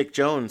RoboCop. Dick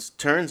Jones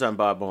turns on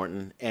Bob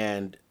Morton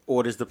and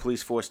orders the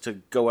police force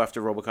to go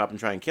after RoboCop and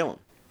try and kill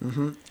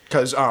him.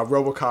 Because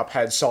RoboCop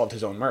had solved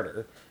his own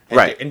murder. And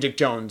right. And Dick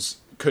Jones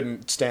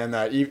couldn't stand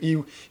that.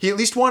 He at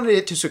least wanted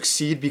it to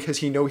succeed because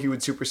he knew he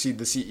would supersede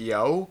the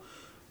CEO,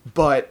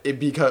 but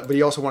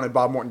he also wanted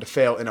Bob Morton to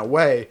fail in a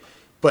way.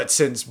 But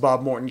since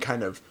Bob Morton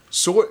kind of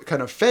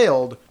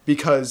failed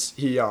because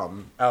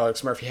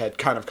Alex Murphy had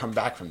kind of come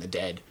back from the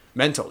dead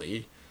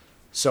mentally.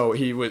 So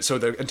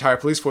the entire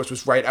police force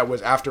was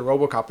after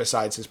RoboCop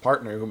besides his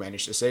partner who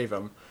managed to save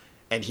him,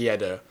 and he had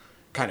to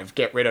kind of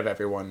get rid of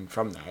everyone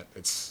from that.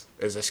 It's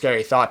a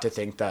scary thought to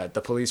think that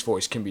the police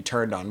force can be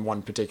turned on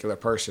one particular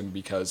person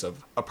because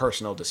of a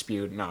personal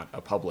dispute, not a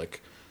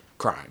public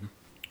crime.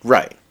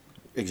 Right.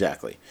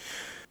 Exactly.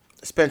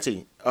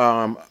 Spency,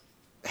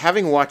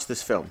 having watched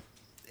this film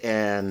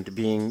and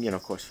being,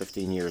 of course,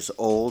 15 years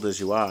old as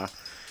you are,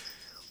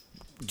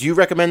 do you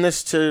recommend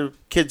this to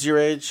kids your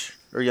age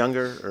or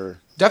younger? Or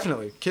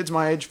Definitely. Kids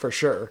my age, for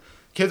sure.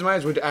 Kids my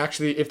age would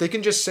actually, if they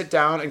can just sit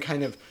down and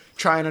kind of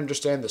try and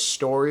understand the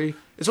story.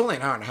 It's only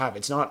an hour and a half.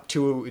 It's not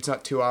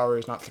 2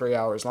 hours, not 3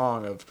 hours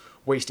long of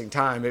wasting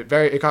time. It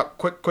got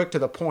quick to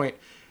the point.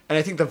 And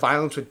I think the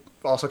violence would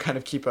also kind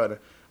of keep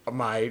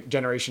my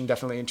generation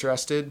definitely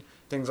interested.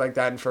 Things like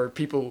that. And for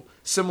people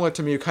similar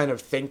to me who kind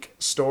of think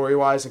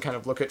story-wise and kind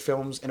of look at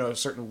films in a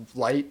certain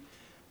light,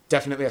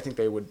 definitely I think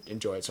they would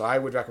enjoy it. So I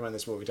would recommend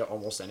this movie to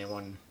almost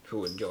anyone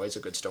who enjoys a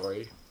good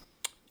story.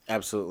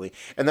 Absolutely.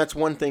 And that's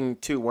one thing,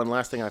 too. One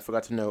last thing I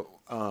forgot to note.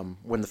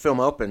 When the film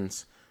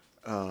opens,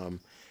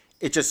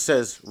 it just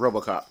says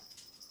RoboCop,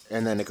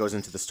 and then it goes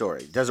into the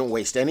story. It doesn't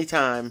waste any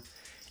time.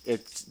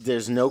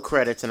 There's no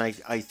credits, and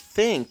I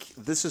think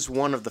this is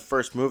one of the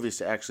first movies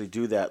to actually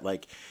do that.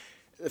 Like,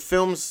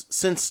 films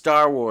since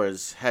Star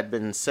Wars had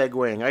been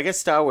segueing. I guess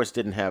Star Wars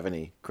didn't have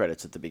any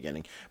credits at the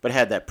beginning, but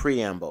had that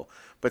preamble.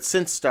 But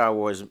since Star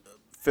Wars,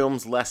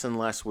 films less and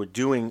less were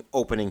doing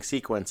opening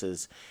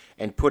sequences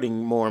and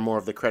putting more and more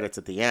of the credits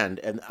at the end.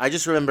 And I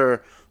just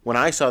remember when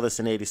I saw this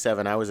in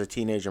 '87, I was a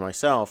teenager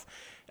myself,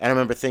 and I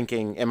remember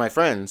thinking, and my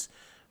friends,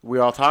 we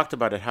all talked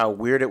about it, how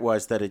weird it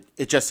was that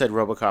it just said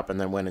RoboCop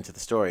and then went into the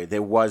story.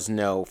 There was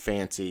no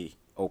fancy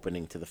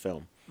opening to the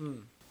film.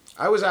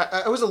 I was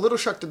a little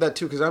shocked at that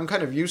too, because I'm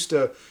kind of used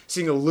to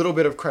seeing a little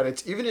bit of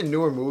credits, even in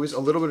newer movies, a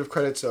little bit of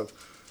credits of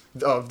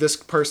this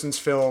person's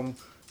film,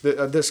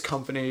 this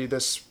company,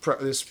 this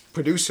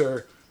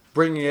producer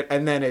bringing it,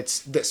 and then it's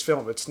this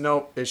film. It's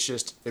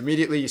just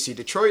immediately you see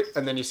Detroit,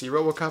 and then you see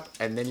RoboCop,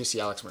 and then you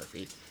see Alex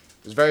Murphy.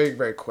 It was very,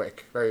 very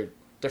quick, very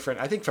different,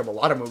 I think, from a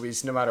lot of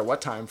movies, no matter what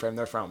time frame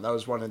they're from. That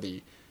was one of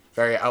the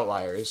very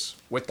outliers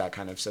with that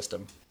kind of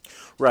system.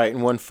 Right,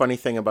 and one funny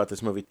thing about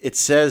this movie, it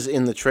says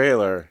in the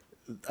trailer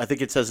I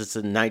think it says it's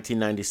in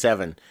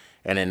 1997,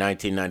 and in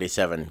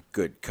 1997,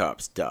 good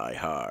cops die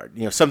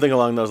hard. Something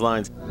along those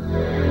lines.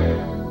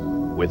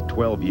 With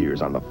 12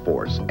 years on the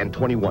force and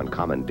 21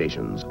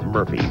 commendations,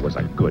 Murphy was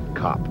a good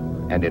cop.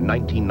 And in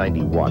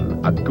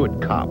 1991, a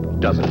good cop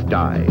doesn't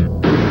die.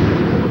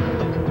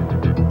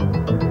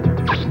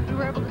 You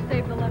were able to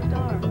save the left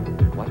arm.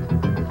 What?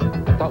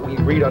 I thought we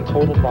agreed on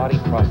total body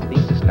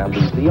prosthesis. Now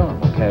lose the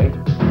arm, okay?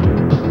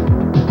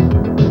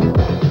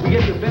 We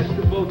get the best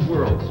of both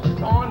worlds.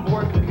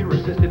 Onboard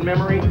computer-assisted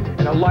memory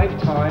and a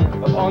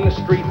lifetime of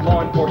on-the-street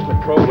law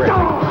enforcement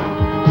programming.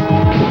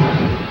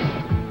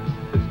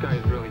 This guy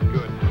is really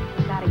good.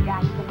 Got a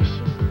guy for the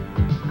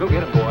shoot. Go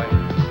get him, boy.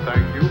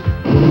 Thank you.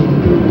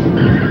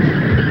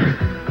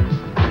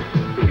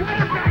 You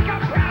better back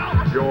up,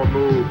 pal! Your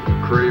move,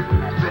 creep. He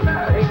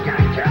got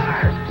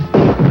killers!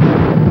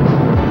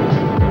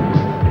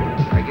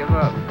 I give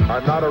up.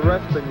 I'm not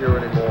arresting you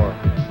anymore.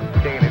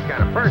 Taking it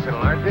kind of personal,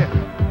 aren't you?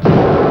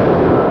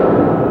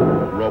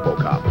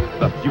 RoboCop,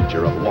 the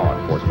future of law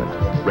enforcement.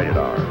 Rated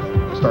R.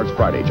 Starts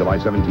Friday, July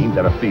 17th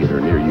at a theater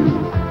near you.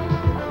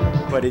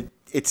 But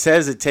it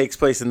says it takes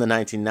place in the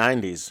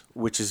 1990s,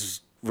 which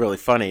is really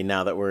funny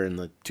now that we're in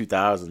the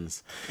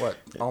 2000s. What,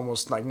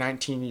 almost like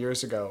 19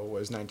 years ago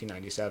was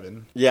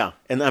 1997. Yeah,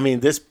 and I mean,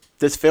 this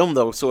film,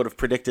 though, sort of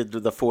predicted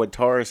the Ford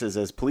Tauruses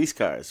as police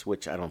cars,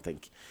 which I don't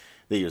think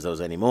they use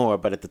those anymore.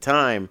 But at the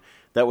time,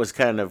 that was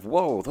kind of,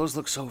 whoa, those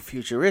look so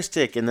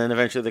futuristic. And then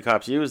eventually the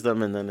cops use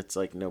them, and then it's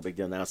like, no big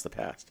deal, now it's the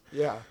past.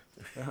 Yeah.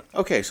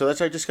 Okay, so that's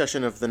our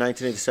discussion of the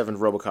 1987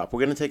 RoboCop. We're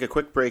going to take a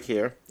quick break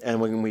here, and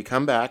when we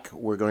come back,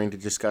 we're going to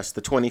discuss the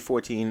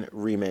 2014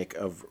 remake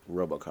of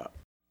RoboCop.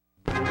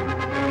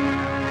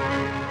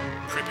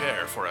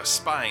 Prepare for a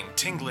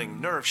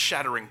spine-tingling,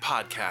 nerve-shattering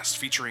podcast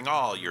featuring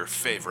all your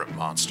favorite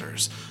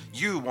monsters.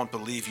 You won't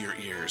believe your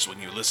ears when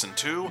you listen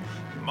to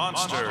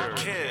Monster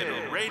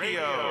Kid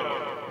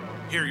Radio.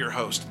 Hear your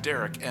host,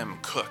 Derek M.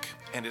 Cook,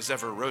 and his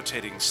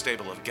ever-rotating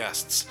stable of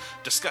guests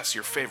discuss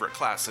your favorite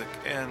classic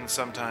and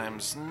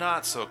sometimes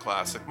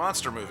not-so-classic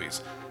monster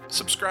movies.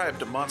 Subscribe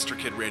to Monster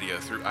Kid Radio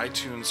through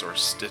iTunes or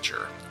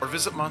Stitcher, or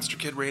visit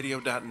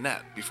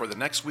monsterkidradio.net before the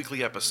next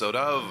weekly episode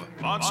of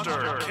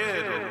Monster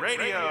Kid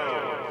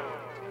Radio.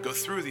 Go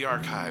through the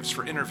archives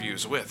for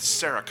interviews with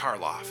Sarah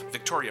Karloff,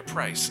 Victoria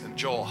Price, and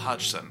Joel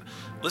Hodgson.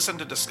 Listen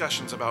to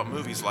discussions about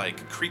movies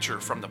like Creature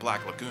from the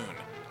Black Lagoon,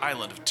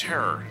 Island of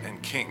Terror,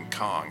 and King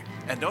Kong.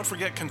 And don't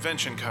forget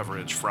convention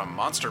coverage from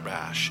Monster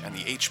Bash and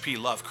the H.P.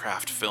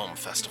 Lovecraft Film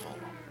Festival.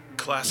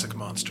 Classic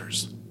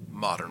monsters,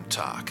 modern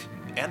talk,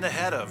 and the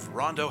head of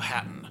Rondo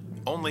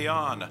Hatton, only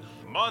on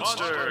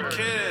Monster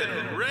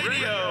Kid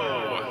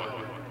Radio!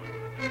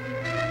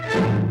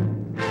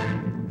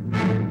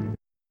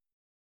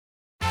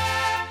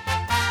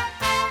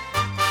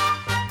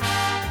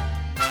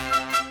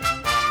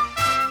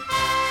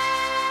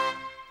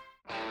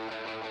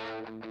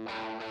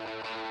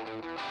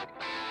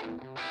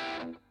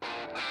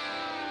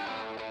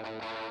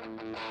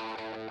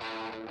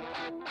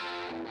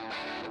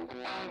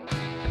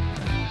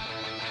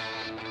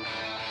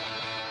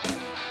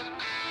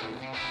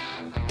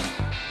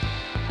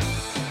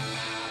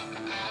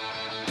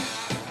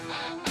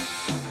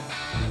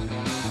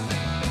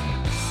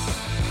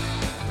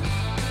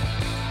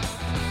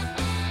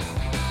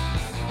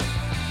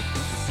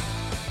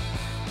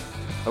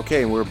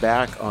 Okay, we're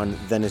back on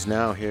Then Is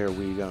Now here.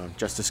 We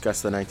just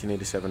discussed the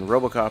 1987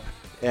 RoboCop.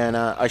 And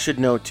I should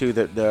note, too,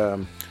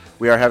 that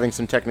we are having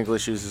some technical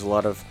issues. There's a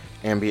lot of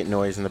ambient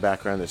noise in the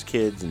background. There's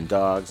kids and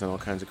dogs and all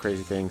kinds of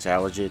crazy things,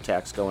 allergy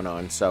attacks going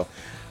on. So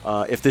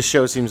if this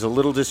show seems a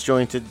little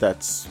disjointed,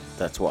 that's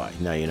why.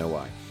 Now you know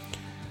why.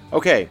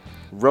 Okay,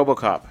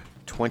 RoboCop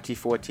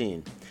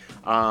 2014.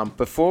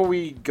 Before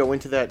we go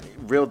into that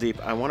real deep,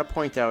 I want to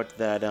point out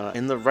that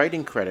in the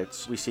writing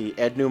credits, we see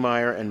Ed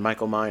Neumeier and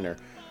Michael Miner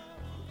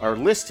are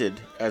listed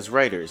as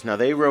writers. Now,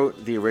 they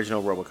wrote the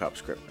original RoboCop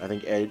script. I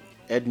think Ed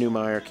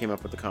Neumeier came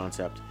up with the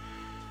concept.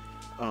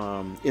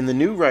 In the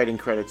new writing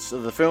credits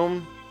of the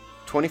film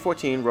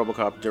 2014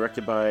 RoboCop,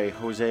 directed by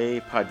Jose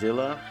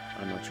Padilla.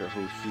 I'm not sure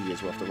who he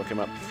is. We'll have to look him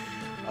up.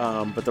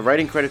 But the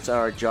writing credits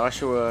are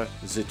Joshua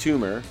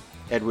Zetumer,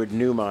 Edward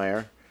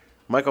Neumeier,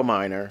 Michael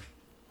Miner,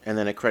 and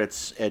then it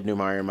credits Ed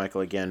Neumeier and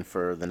Michael again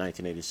for the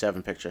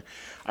 1987 picture.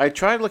 I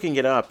tried looking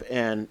it up,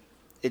 and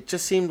it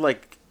just seemed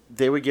like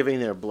they were giving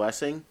their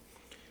blessing.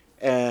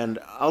 And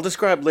I'll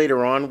describe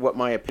later on what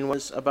my opinion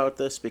was about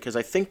this, because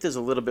I think there's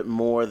a little bit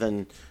more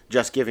than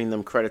just giving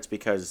them credits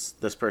because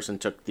this person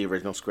took the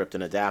original script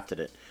and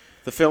adapted it.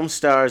 The film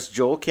stars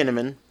Joel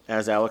Kinnaman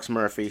as Alex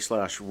Murphy /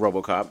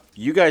 RoboCop.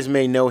 You guys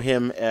may know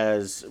him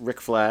as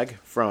Rick Flag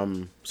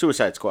from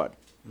Suicide Squad.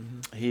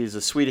 Mm-hmm. He's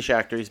a Swedish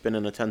actor. He's been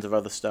in a tons of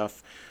other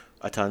stuff.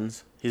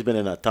 He's been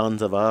in a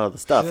tons of other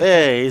stuff.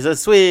 Hey, he's a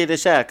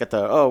Swedish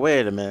actor. Oh,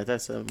 wait a minute.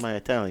 That's my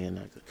Italian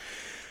actor.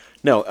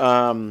 No,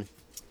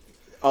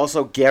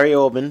 also Gary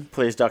Oldman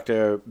plays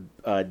Dr.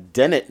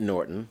 Dennett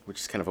Norton,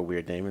 which is kind of a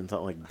weird name. It's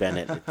not like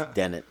Bennett, it's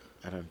Dennett.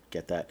 I don't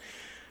get that.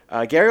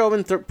 Gary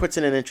Oldman puts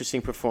in an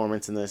interesting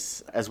performance in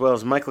this, as well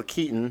as Michael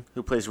Keaton,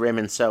 who plays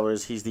Raymond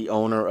Sellers. He's the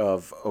owner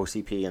of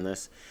OCP in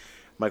this.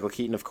 Michael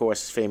Keaton, of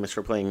course, is famous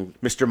for playing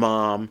Mr.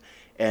 Mom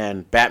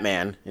and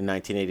Batman in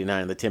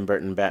 1989, the Tim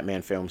Burton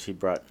Batman films. He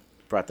brought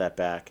that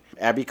back.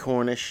 Abby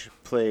Cornish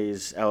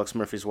plays Alex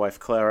Murphy's wife,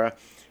 Clara.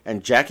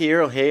 And Jackie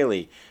Earle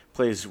Haley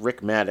plays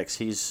Rick Maddox.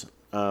 He's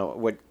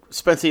what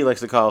Spencer likes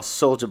to call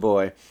Soldier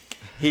Boy.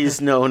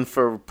 He's known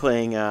for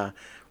playing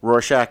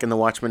Rorschach in the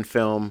Watchmen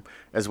film,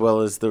 as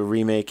well as the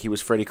remake. He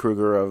was Freddy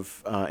Krueger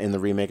in the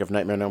remake of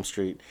Nightmare on Elm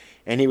Street.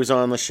 And he was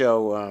on the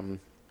show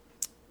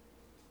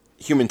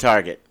Human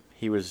Target.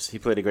 He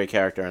played a great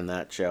character on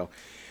that show.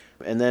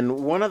 And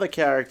then one other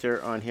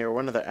character on here,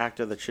 one other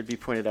actor that should be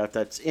pointed out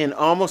that's in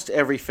almost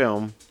every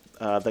film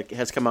that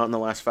has come out in the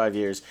last 5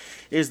 years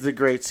is the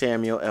great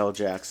Samuel L.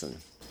 Jackson.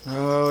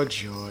 Oh,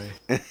 joy.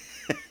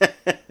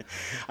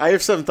 I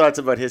have some thoughts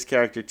about his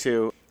character,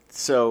 too.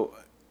 So,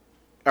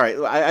 all right,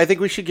 I think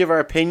we should give our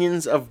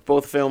opinions of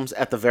both films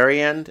at the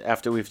very end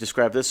after we've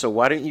described this. So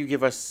why don't you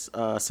give us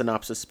a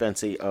synopsis,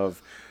 Spency,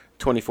 of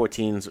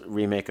 2014's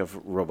remake of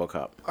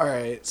RoboCop. All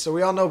right, so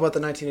we all know about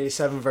the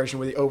 1987 version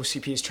where the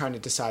OCP is trying to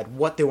decide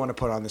what they want to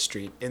put on the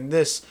street. In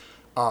this,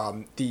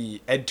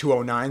 the Ed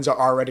 209s are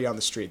already on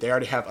the street. They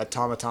already have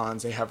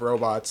automatons, they have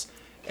robots,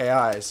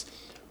 AIs.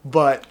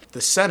 But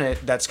the Senate,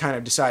 that's kind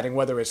of deciding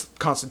whether it's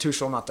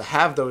constitutional not to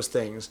have those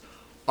things,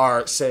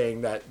 are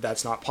saying that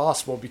that's not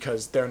possible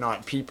because they're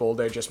not people,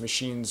 they're just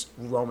machines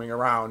roaming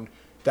around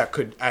that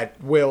could,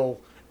 at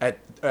will, at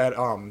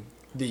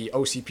the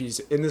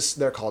OCPs, in this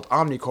they're called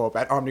Omnicorp,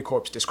 at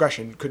Omnicorp's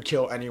discretion, could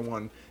kill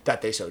anyone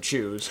that they so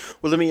choose.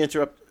 Well, let me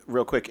interrupt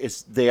real quick.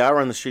 They are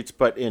on the streets,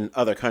 but in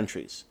other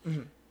countries.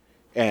 Mm-hmm.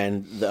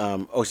 And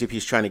the OCP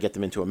is trying to get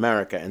them into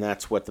America, and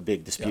that's what the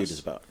big dispute is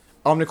about.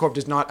 Omnicorp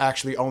does not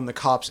actually own the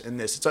cops in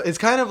this. It's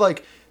kind of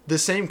like the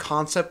same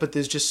concept, but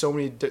there's just so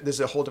many. There's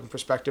a whole different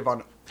perspective on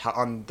the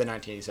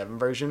 1987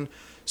 version.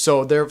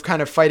 So they're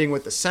kind of fighting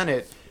with the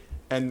Senate,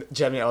 and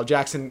Samuel L.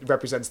 Jackson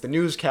represents the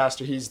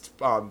newscaster. He's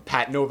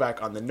Pat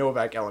Novak on the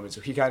Novak element,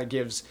 so he kind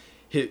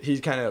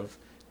of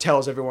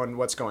tells everyone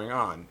what's going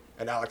on.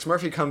 And Alex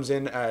Murphy comes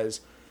in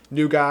as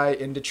new guy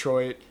in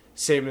Detroit,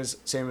 same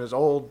as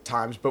old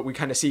times, but we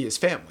kind of see his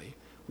family.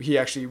 We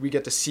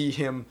get to see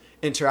him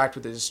interact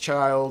with his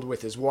child,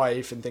 with his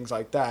wife, and things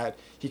like that.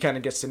 He kind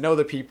of gets to know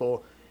the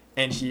people,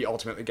 and he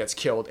ultimately gets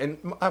killed.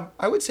 And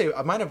I would say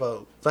I might have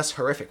a less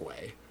horrific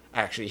way.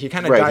 Actually, he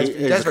kind of dies.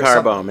 He has a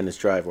car bomb in his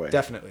driveway.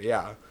 Definitely,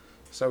 yeah.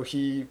 So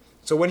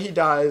when he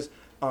dies,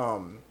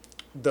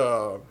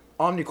 the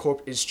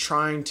Omnicorp is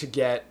trying to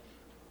get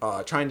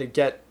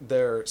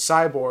their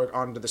cyborg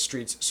onto the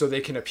streets so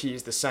they can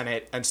appease the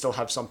Senate and still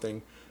have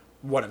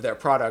one of their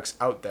products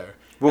out there.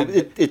 Well,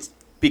 it's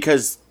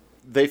because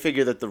they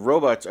figure that the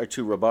robots are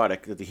too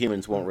robotic, that the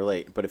humans won't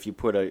relate. But if you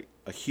put a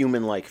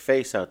human-like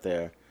face out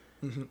there,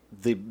 mm-hmm.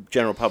 the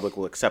general public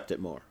will accept it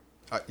more.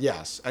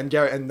 Yes, and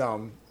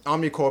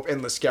Omnicorp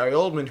enlists Gary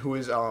Oldman, who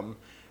is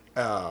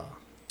a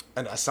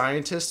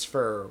scientist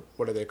for,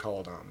 what are they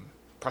called,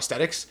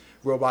 prosthetics,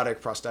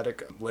 robotic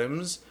prosthetic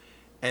limbs,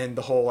 and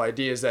the whole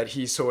idea is that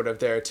he's sort of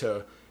there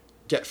to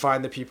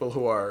find the people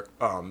who are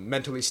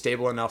mentally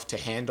stable enough to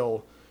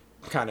handle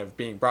kind of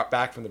being brought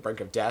back from the brink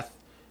of death,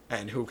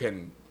 and who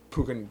can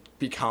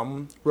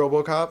become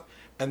RoboCop,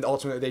 and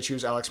ultimately they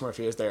choose Alex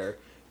Murphy as their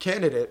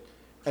candidate,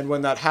 and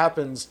when that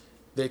happens,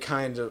 they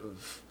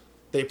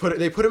put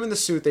him in the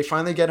suit. They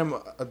finally get him.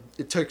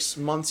 It took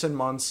months and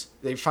months.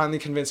 They finally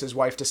convince his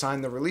wife to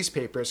sign the release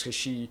papers because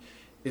she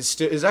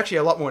is actually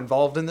a lot more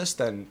involved in this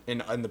than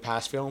in the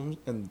past film,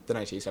 in the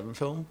 1987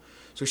 film.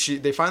 So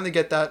they finally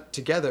get that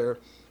together,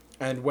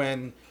 and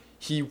when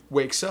he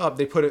wakes up,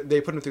 they put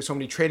him through so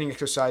many training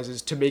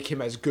exercises to make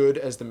him as good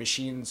as the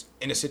machines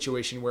in a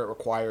situation where it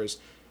requires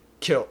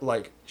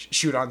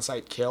shoot on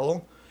sight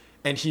kill,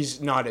 and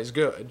he's not as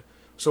good.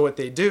 So what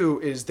they do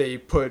is they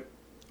put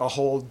a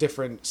whole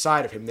different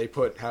side of him. They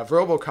have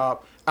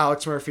RoboCop.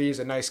 Alex Murphy's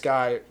a nice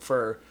guy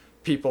for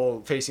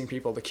facing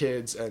people, the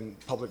kids, and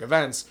public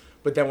events.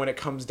 But then when it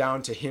comes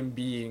down to him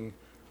being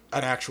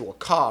an actual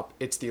cop,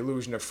 it's the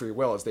illusion of free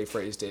will, as they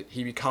phrased it.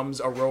 He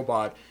becomes a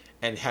robot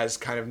and has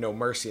kind of no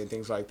mercy and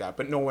things like that.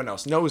 But no one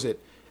else knows it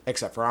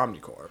except for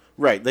Omnicorp.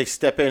 Right. They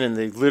step in and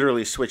they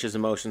literally switch his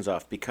emotions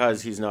off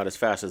because he's not as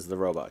fast as the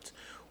robots.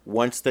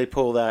 Once they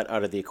pull that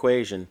out of the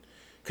equation,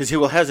 because he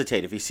will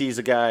hesitate. If he sees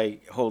a guy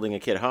holding a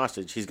kid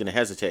hostage, he's going to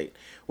hesitate,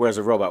 whereas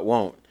a robot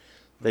won't.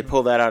 They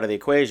pull that out of the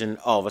equation,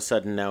 all of a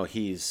sudden now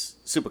he's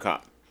Super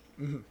Cop.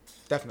 Mm-hmm.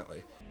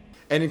 Definitely.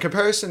 And in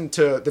comparison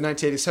to the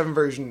 1987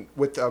 version,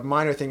 with a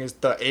minor thing is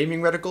the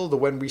aiming reticle,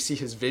 when we see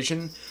his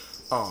vision.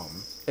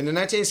 In the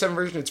 1987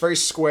 version, it's very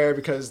square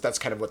because that's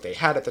kind of what they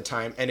had at the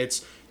time, and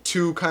it's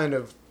two kind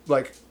of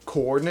like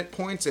coordinate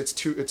points. It's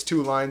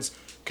two lines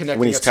connecting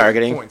when he's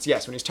targeting points.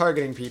 Yes, when he's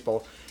targeting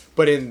people.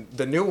 But in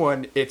the new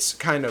one, it's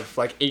kind of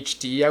like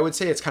HD, I would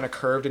say. It's kind of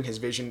curved in his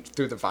vision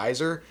through the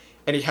visor.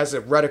 And he has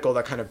a reticle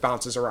that kind of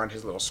bounces around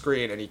his little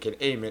screen, and he can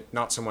aim it,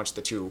 not so much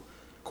the two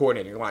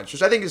coordinating lines,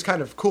 which I think is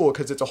kind of cool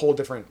because it's a whole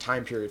different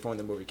time period from when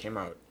the movie came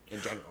out.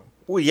 in general.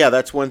 Well, yeah,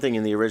 that's one thing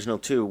in the original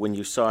too. When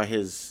you saw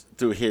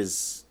through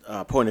his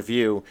point of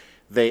view,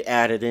 they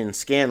added in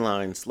scan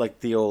lines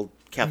like the old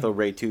cathode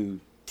ray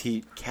tube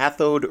TV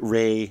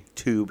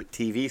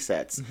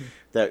sets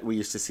that we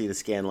used to see the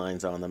scan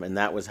lines on them, and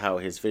that was how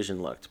his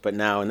vision looked. But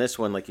now in this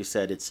one, like you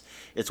said, it's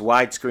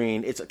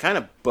widescreen. It's kind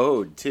of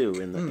bowed too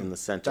in the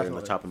center, definitely.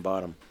 in the top and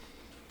bottom.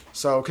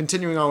 So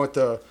continuing on with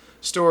the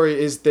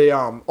story is they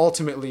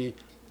ultimately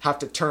have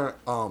to turn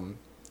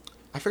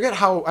I forget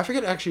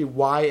actually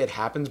why it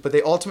happens, but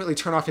they ultimately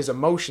turn off his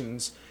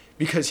emotions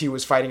because he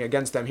was fighting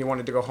against them. He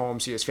wanted to go home,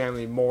 see his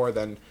family more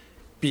than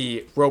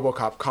be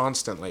RoboCop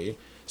constantly.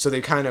 So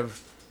they kind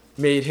of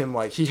made him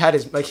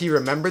he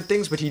remembered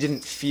things, but he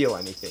didn't feel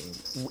anything,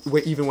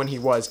 even when he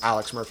was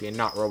Alex Murphy and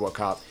not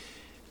RoboCop.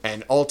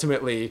 And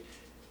ultimately,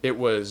 it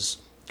was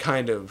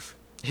kind of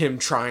him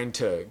trying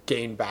to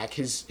gain back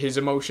his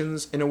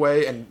emotions in a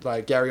way, and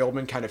like Gary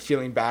Oldman kind of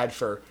feeling bad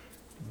for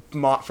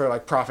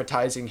like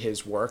profitizing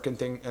his work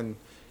and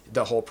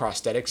the whole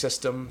prosthetic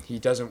system. He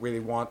doesn't really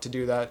want to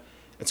do that.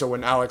 And so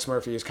when Alex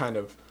Murphy is kind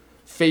of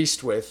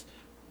faced with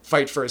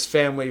fight for his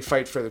family,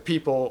 fight for the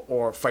people,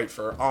 or fight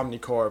for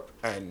Omnicorp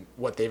and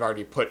what they've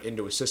already put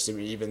into a system,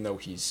 even though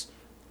he's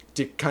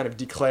kind of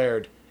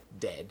declared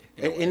dead.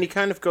 And he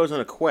kind of goes on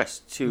a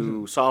quest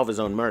to solve his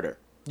own murder.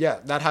 Yeah,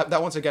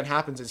 that once again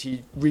happens as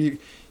he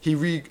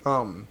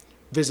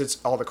visits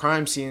all the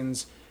crime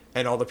scenes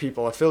and all the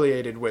people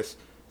affiliated with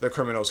the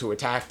criminals who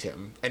attacked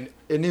him. And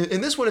in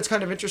this one, it's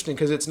kind of interesting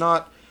because it's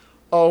not,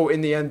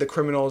 in the end, the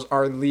criminals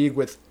are in league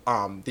with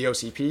the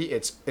OCP.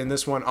 It's, in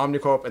this one,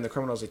 Omnicorp and the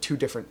criminals are two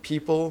different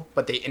people,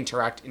 but they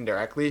interact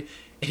indirectly.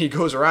 And he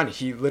goes around,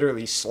 he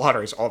literally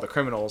slaughters all the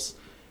criminals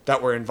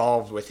that were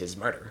involved with his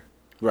murder.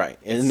 Right,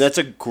 and that's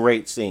a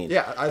great scene.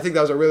 Yeah, I think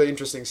that was a really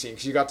interesting scene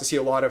because you got to see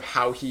a lot of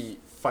how he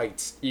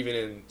fights, even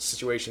in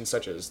situations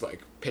such as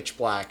like pitch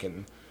black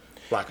and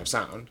lack of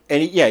sound.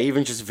 And yeah,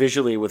 even just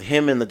visually with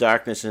him in the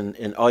darkness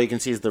and all you can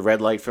see is the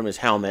red light from his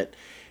helmet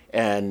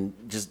and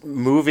just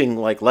moving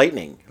like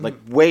lightning, like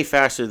way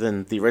faster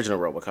than the original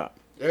RoboCop.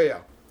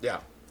 Yeah.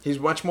 He's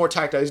much more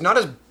tactile. He's not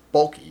as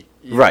bulky.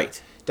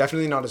 Right.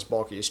 Definitely not as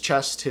bulky. His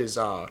chest, his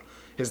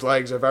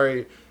legs are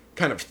very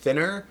kind of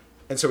thinner,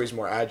 and so he's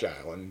more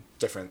agile and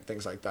different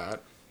things like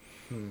that.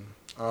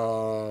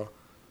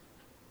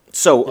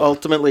 So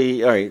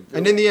ultimately, all right.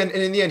 And in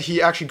the end,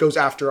 he actually goes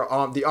after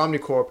the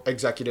Omnicorp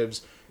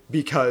executives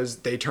because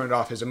they turned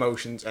off his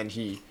emotions, and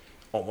he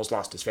almost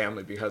lost his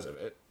family because of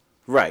it.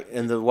 Right,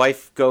 and the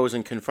wife goes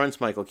and confronts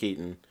Michael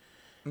Keaton,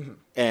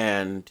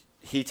 and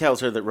he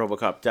tells her that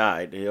RoboCop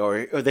died,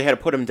 or they had to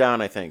put him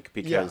down, I think,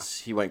 because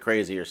he went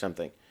crazy or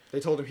something. They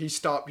told him he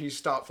stopped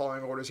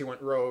following orders, he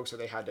went rogue, so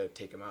they had to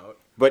take him out.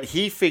 But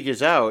he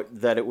figures out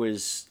that it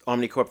was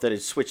Omnicorp that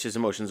had switched his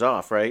emotions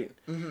off, right?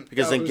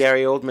 Because then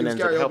Gary Oldman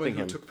ends up helping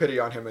him. Took pity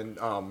on him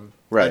and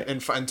right.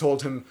 and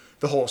told him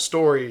the whole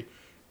story,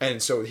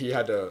 and so he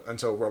had to,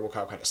 until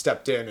RoboCop kind of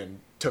stepped in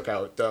and took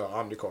out the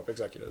Omnicorp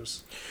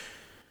executives.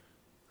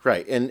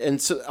 Right,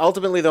 and so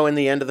ultimately, though, in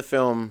the end of the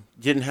film,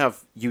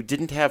 you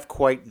didn't have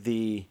quite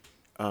the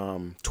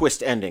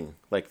twist ending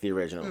like the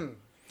original.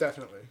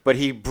 Definitely. But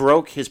he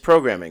broke his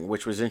programming,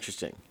 which was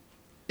interesting.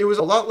 It was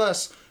a lot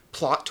less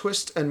plot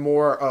twist and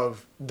more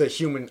of the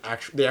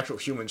actual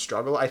human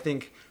struggle, I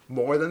think,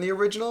 more than the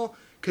original.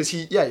 Because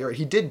you're right,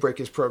 he did break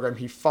his program.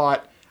 He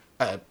fought,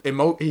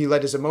 he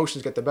let his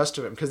emotions get the best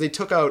of him. Because they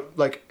took out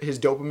like his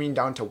dopamine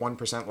down to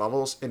 1%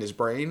 levels in his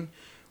brain,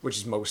 which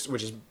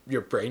is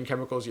your brain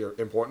chemicals, your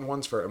important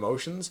ones for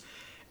emotions.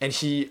 And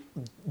he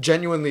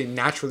genuinely,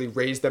 naturally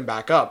raised them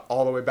back up,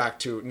 all the way back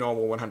to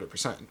normal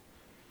 100%.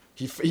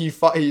 He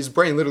fought, his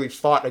brain literally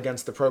fought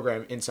against the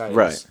program inside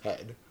his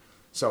head.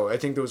 So I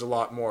think there was a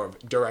lot more of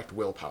direct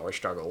willpower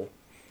struggle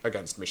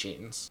against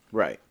machines.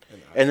 Right.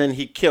 And then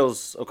he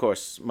kills, of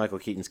course, Michael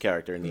Keaton's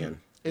character in the end.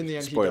 In the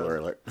end, spoiler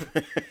alert.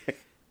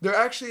 They're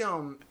actually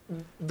in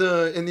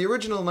the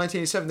original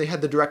 1987 they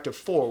had the Directive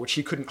 4, which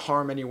he couldn't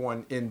harm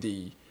anyone in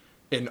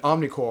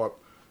Omnicorp.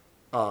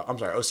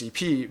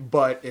 OCP.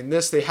 But in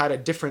this they had a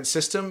different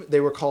system.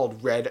 They were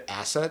called Red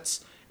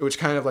Assets. It was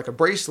kind of like a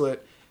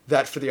bracelet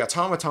that for the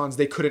automatons,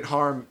 they couldn't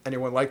harm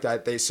anyone like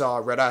that. They saw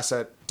Red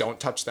Asset, don't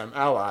touch them,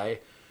 ally.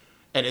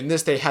 And in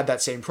this, they had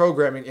that same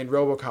programming in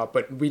RoboCop,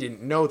 but we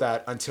didn't know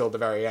that until the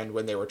very end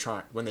when they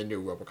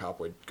knew RoboCop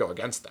would go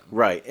against them.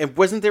 Right. And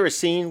wasn't there a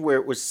scene where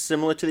it was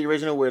similar to the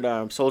original,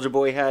 where Soldier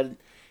Boy had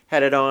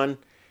it on,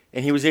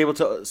 and he was able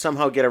to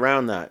somehow get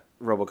around that,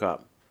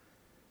 RoboCop?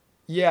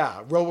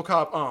 Yeah,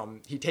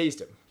 RoboCop, he tased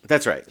him.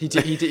 That's right. He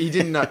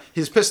didn't,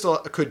 his pistol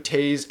could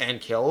tase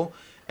and kill,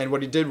 and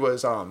what he did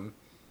was,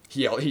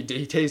 he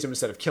tased him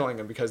instead of killing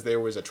him because there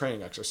was a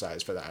training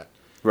exercise for that.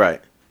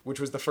 Right. Which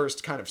was the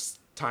first kind of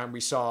time we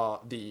saw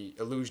the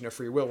illusion of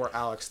free will where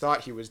Alex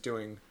thought he was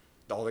doing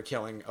all the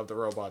killing of the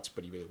robots,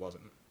 but he really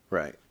wasn't.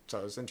 Right. So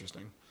it was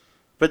interesting.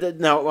 But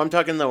now I'm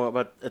talking, though,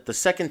 about at the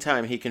second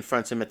time he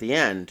confronts him at the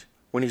end,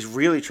 when he's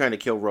really trying to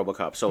kill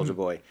RoboCop, Soldier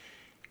Boy.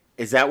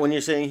 Is that when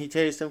you're saying he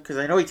tased him? Because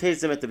I know he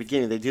tased him at the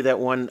beginning. They do that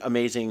one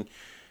amazing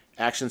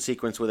action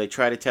sequence where they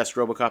try to test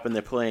RoboCop and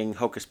they're playing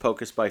Hocus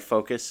Pocus by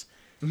Focus.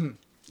 Mm-hmm.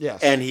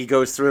 Yes. And he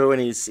goes through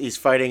and he's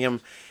fighting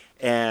him,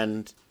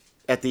 and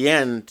at the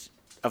end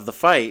of the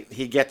fight,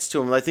 he gets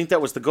to him. I think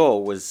that was the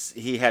goal, was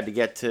he had to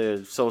get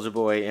to Soldier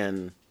Boy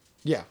and...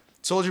 Yeah.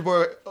 Soldier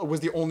Boy was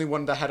the only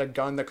one that had a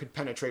gun that could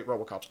penetrate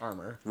RoboCop's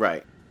armor.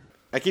 Right.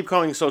 I keep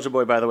calling Soldier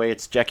Boy, by the way.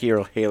 It's Jackie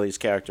Earle Haley's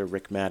character,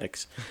 Rick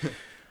Maddox.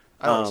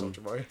 I like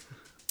Soldier Boy.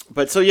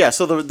 But so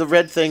the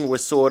red thing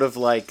was sort of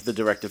like the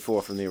Directive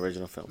 4 from the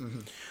original film. Mm-hmm.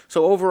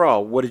 So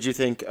overall, what did you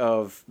think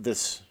of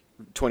this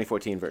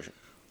 2014 version?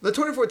 The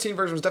 2014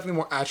 version was definitely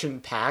more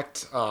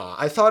action-packed.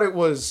 I thought it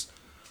was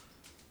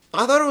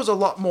a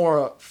lot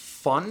more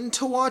fun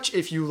to watch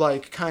if you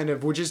kind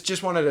of would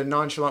just wanted a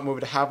nonchalant movie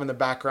to have in the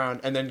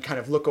background and then kind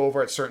of look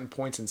over at certain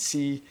points and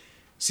see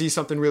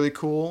something really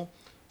cool.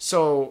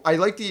 So I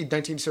like the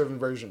 1987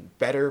 version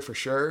better for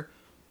sure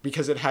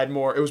because it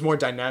was more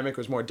dynamic, it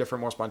was more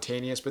different, more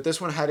spontaneous. But this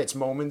one had its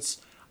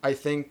moments. I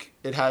think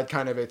it had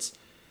kind of its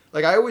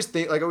I always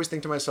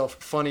think to myself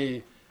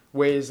funny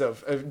ways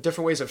of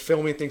different ways of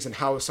filming things and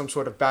how some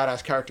sort of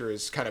badass character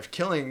is kind of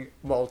killing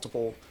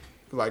multiple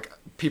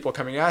people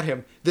coming at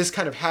him. This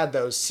kind of had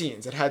those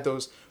scenes. It had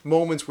those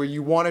moments where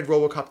you wanted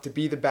RoboCop to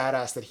be the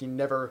badass that he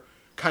never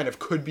kind of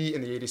could be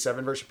in the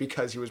 87 version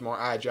because he was more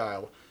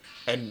agile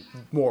and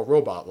more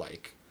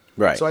robot-like.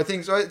 Right. So I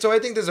think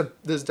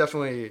there's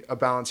definitely a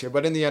balance here.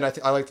 But in the end, I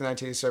like the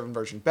 1987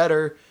 version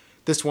better.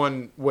 This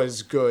one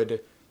was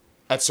good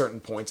at certain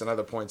points, and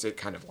other points it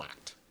kind of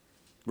lacked.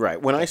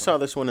 Right. When I saw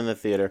this one in the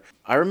theater,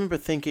 I remember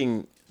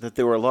thinking that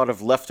there were a lot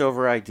of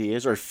leftover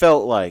ideas, or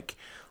felt like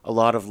a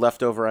lot of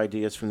leftover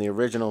ideas from the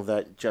original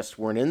that just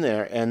weren't in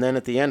there. And then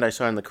at the end, I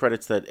saw in the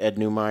credits that Ed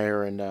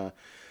Neumeyer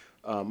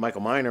and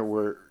Michael Miner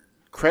were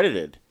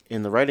credited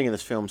in the writing of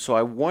this film. So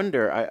I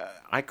wonder,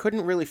 I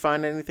couldn't really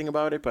find anything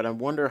about it, but I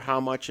wonder how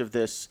much of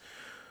this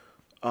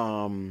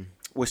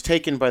was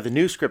taken by the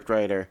new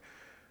scriptwriter,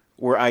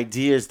 were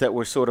ideas that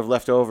were sort of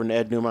left over, and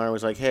Ed Neumeyer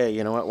was like, hey,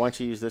 you know what, why don't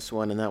you use this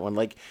one and that one?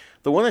 Like,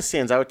 the one that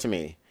stands out to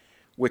me,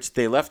 which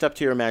they left up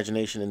to your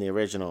imagination in the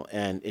original,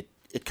 and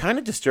it kind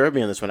of disturbed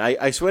me in this one.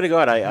 I swear to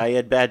God, I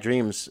had bad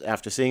dreams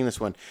after seeing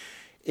this one.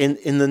 In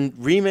the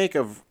remake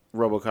of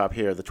RoboCop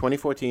here, the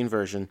 2014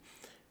 version,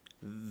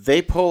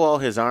 they pull all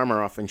his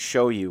armor off and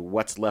show you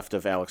what's left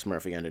of Alex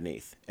Murphy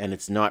underneath, and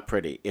it's not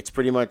pretty. It's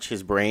pretty much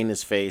his brain,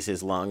 his face,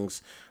 his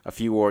lungs, a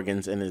few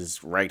organs, and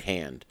his right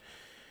hand.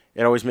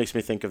 It always makes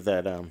me think of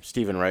that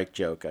Stephen Reich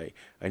joke.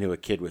 I knew a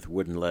kid with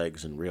wooden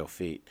legs and real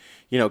feet.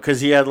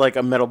 Because he had like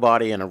a metal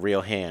body and a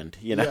real hand.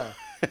 Yeah.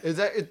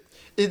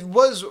 It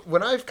was,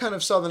 when I kind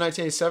of saw the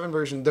 1987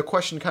 version, the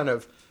question kind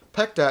of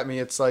pecked at me.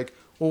 It's like,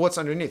 well, what's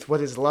underneath?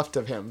 What is left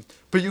of him?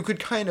 But you could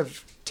kind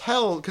of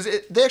tell, because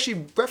they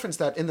actually referenced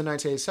that in the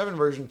 1987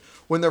 version.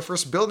 When they're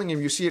first building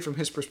him, you see it from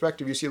his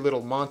perspective. You see a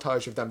little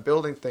montage of them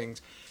building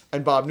things.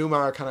 And Bob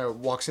Newmeyer kind of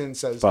walks in and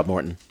says... Bob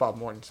Morton,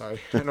 sorry.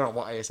 I don't know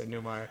why I said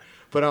Newmeyer.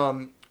 But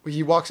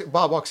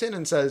Bob walks in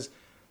and says,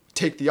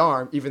 take the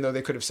arm, even though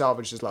they could have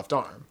salvaged his left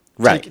arm.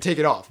 Right. Take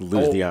it off.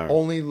 Lose the arm.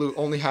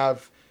 Only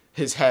have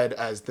his head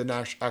as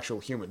the actual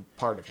human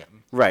part of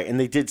him. Right, and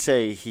they did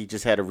say he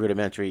just had a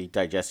rudimentary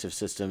digestive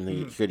system.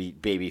 He could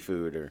eat baby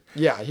food or...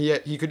 Yeah,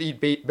 he could eat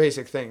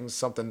basic things,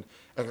 something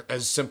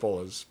as simple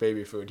as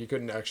baby food. He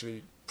couldn't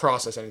actually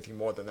process anything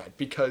more than that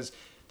because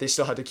they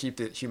still had to keep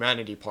the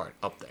humanity part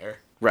up there.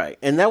 Right,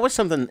 and that was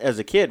something, as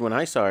a kid, when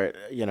I saw it,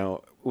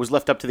 it was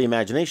left up to the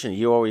imagination.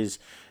 You always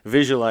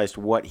visualized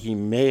what he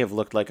may have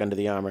looked like under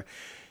the armor.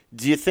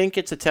 Do you think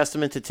it's a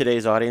testament to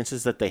today's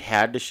audiences that they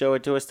had to show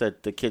it to us,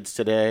 that the kids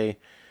today...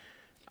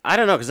 I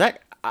don't know, because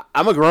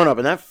I'm a grown-up,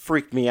 and that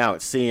freaked me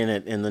out, seeing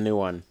it in the new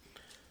one.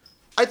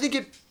 I think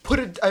it put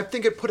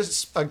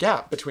a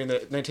gap between the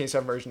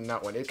 1987 version and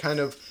that one.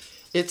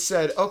 It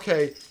said,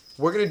 okay,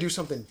 we're going to do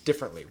something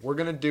differently. We're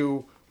going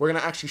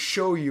to actually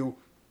show you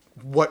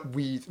what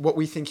we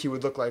think he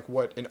would look like,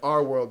 what in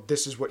our world,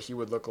 this is what he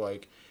would look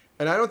like.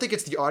 And I don't think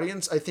it's the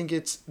audience. I think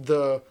it's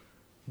the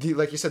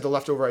like you said, the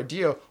leftover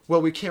idea.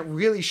 Well, we can't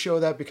really show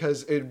that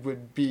because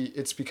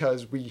it's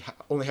because we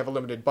only have a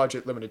limited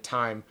budget, limited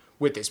time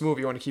with this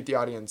movie. We want to keep the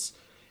audience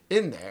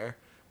in there.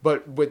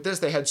 But with this,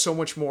 they had so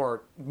much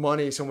more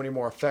money, so many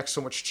more effects,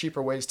 so much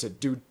cheaper ways to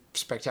do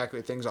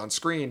spectacular things on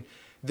screen.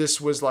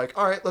 This was like,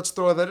 all right, let's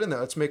throw that in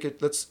there.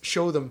 Let's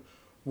show them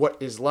what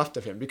is left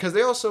of him. Because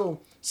they also,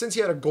 since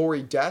he had a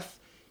gory death,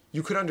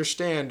 you could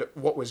understand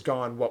what was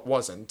gone, what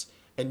wasn't.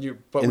 In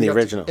the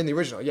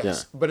original, yes.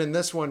 Yeah. But in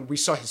this one, we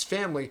saw his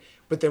family,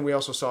 but then we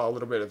also saw a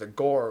little bit of the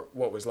gore,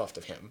 what was left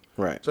of him.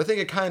 Right. So I think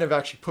it kind of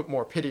actually put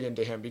more pity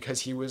into him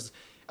because he was,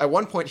 at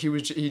one point,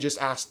 he just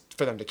asked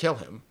for them to kill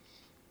him,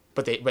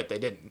 but they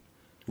didn't.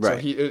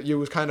 Right. So it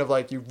was kind of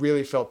like you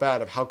really felt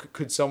bad of how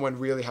could someone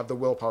really have the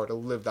willpower to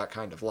live that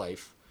kind of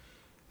life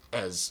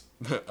as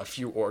a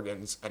few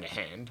organs and a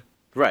hand.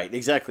 Right,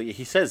 exactly.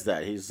 He says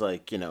that. He's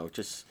like,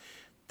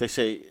 they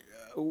say...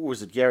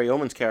 was it Gary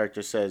Oldman's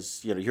character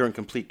says, you're in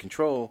complete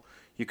control,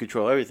 you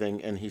control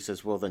everything, and he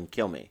says, well, then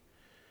kill me.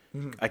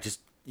 Mm-hmm.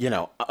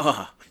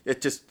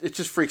 it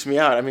just freaks me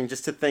out. I mean,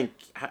 just to think,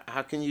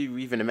 how can you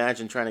even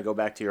imagine trying to go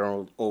back to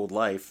your old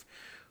life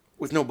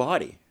with no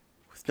body,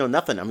 with no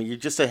nothing? I mean, you're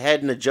just a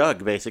head and a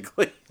jug,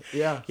 basically.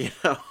 Yeah.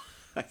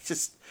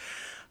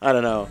 I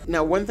don't know.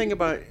 Now, one thing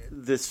about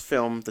this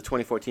film, the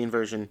 2014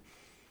 version,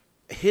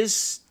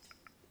 his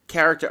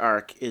character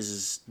arc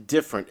is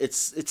different.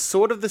 It's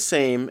sort of the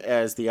same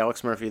as the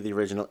Alex Murphy of the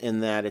original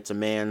in that it's a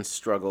man's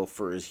struggle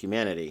for his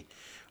humanity,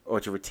 or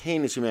to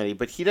retain his humanity,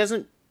 but he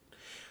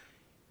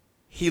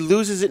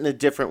loses it in a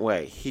different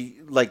way.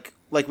 He, like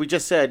we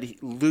just said, he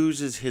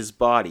loses his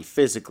body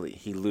physically.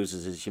 He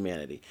loses his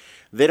humanity.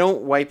 They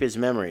don't wipe his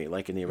memory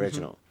like in the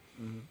original.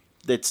 Mm-hmm.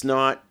 It's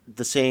not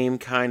the same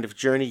kind of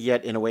journey,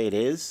 yet in a way it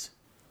is.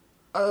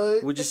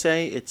 Would you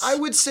say it's? I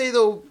would say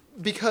though,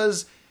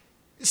 because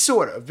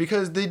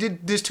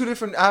there's two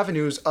different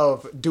avenues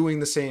of doing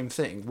the same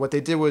thing. What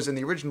they did was in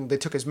the original they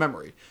took his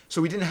memory,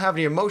 so he didn't have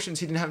any emotions.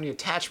 He didn't have any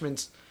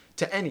attachments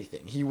to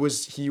anything. He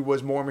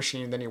was more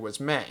machine than he was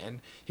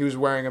man. He was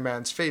wearing a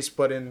man's face,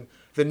 but in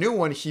the new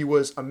one, he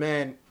was a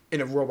man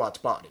in a robot's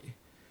body,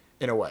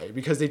 in a way,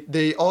 because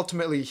they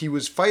ultimately, he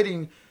was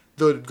fighting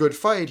the good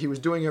fight. He was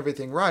doing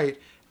everything right,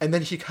 and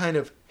then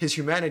his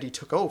humanity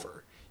took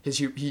over.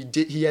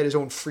 He had his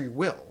own free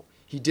will.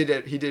 He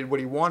did what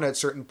he wanted at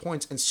certain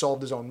points and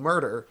solved his own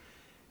murder,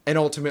 and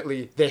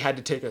ultimately they had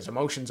to take his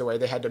emotions away.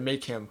 They had to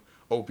make him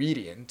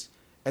obedient,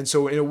 and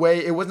so in a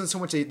way, it wasn't so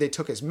much they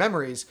took his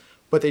memories,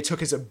 but they took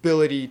his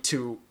ability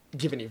to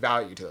give any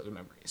value to those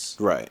memories.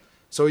 Right.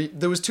 So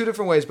there was two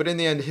different ways, but in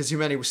the end, his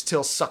humanity was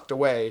still sucked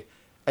away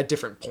at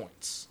different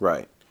points.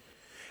 Right.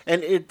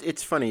 And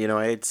it's funny,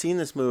 I had seen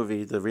this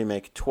movie, the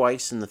remake,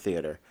 twice in the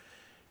theater,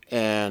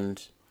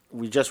 and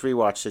we just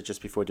rewatched it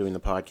just before doing the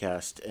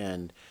podcast,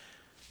 and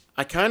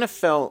I kind of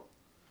felt,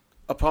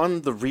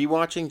 upon the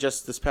rewatching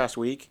just this past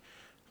week,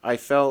 I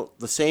felt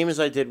the same as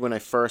I did when I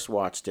first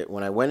watched it.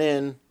 When I went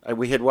in,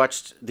 we had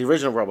watched the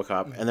original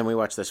RoboCop, and then we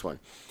watched this one.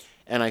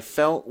 And I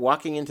felt,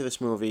 walking into this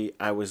movie,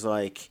 I was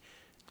like,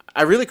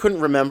 I really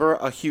couldn't remember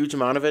a huge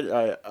amount of it.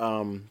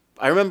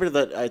 I remember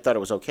that I thought it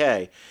was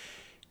okay.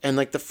 And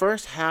like the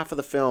first half of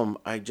the film,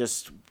 I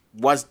just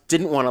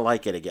didn't want to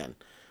like it again.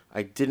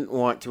 I didn't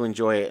want to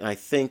enjoy it. And I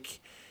think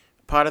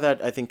part of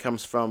that,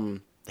 comes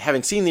from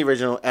having seen the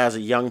original as a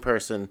young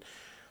person.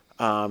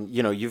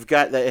 You've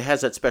got that, it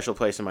has that special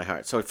place in my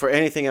heart. So for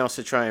anything else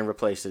to try and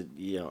replace it,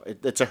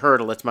 it's a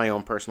hurdle. It's my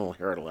own personal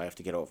hurdle I have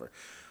to get over.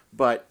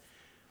 But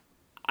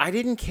I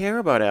didn't care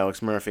about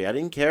Alex Murphy. I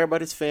didn't care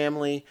about his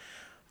family.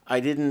 I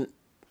didn't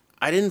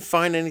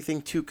find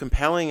anything too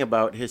compelling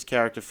about his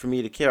character for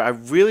me to care. I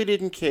really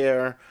didn't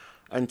care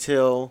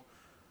until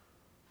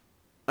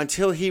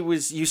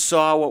you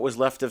saw what was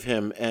left of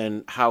him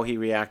and how he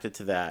reacted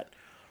to that.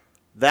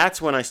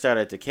 That's when I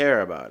started to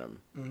care about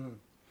him. Mm-hmm.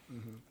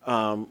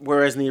 Mm-hmm.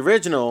 Whereas in the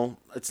original,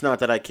 it's not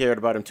that I cared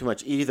about him too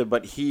much either,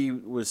 but he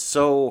was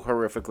so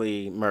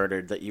horrifically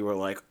murdered that you were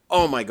like,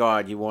 oh my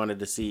God, you wanted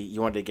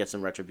to get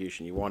some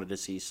retribution. You wanted to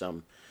see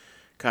some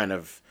kind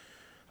of,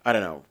 I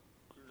don't know,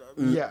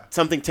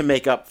 something to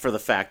make up for the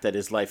fact that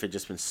his life had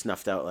just been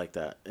snuffed out like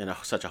that in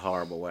such a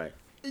horrible way.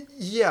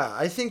 Yeah,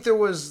 I think there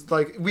was,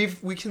 like,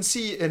 we can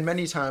see in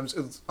many times,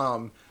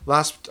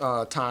 last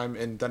time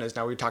in Then Is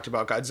Now we talked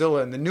about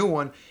Godzilla, and the new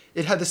one,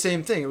 it had the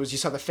same thing. It was, you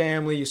saw the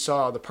family, you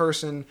saw the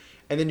person,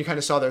 and then you kind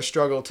of saw their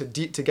struggle to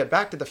get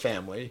back to the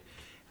family.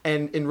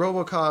 And in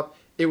RoboCop,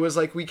 it was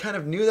like, we kind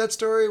of knew that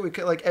story. We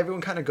could, like,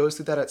 everyone kind of goes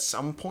through that at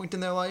some point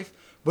in their life,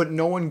 but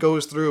no one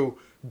goes through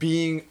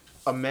being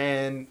a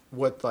man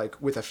with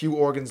a few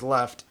organs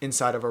left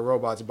inside of a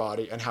robot's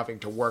body and having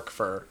to work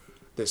for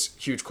this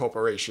huge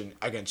corporation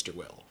against your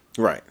will.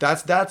 Right.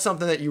 That's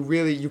something that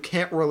you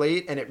can't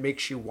relate, and it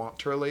makes you want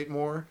to relate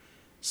more.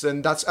 So,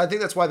 and I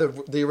think that's why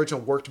the original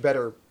worked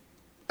better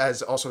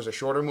as a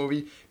shorter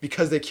movie,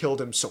 because they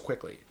killed him so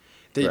quickly.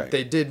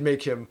 They did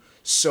make him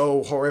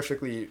so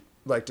horrifically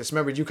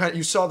dismembered.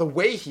 You saw the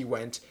way he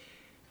went,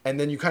 and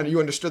then you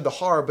understood the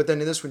horror. But then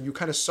in this one, you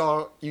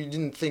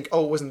didn't think,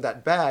 oh, it wasn't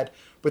that bad.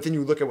 But then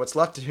you look at what's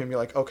left of him, you're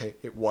like, okay,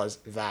 it was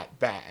that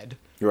bad.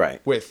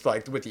 Right. With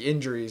the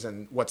injuries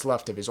and what's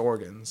left of his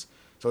organs.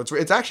 So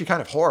it's actually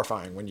kind of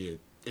horrifying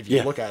if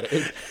you look at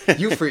it.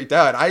 You freaked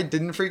out. I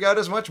didn't freak out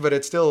as much, but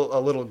it's still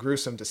a little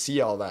gruesome to see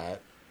all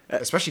that.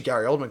 Especially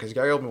Gary Oldman, because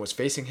Gary Oldman was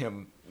facing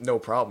him no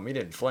problem. He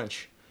didn't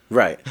flinch.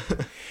 Right.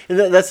 And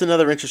that's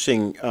another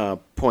interesting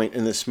point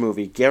in this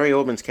movie. Gary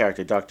Oldman's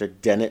character, Dr.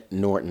 Dennett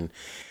Norton.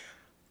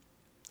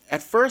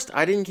 At first,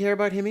 I didn't care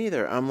about him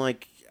either.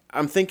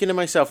 I'm thinking to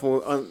myself,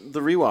 on the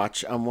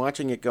rewatch, I'm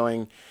watching it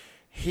going,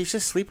 he's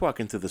just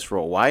sleepwalking through this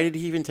role. Why did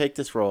he even take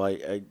this role?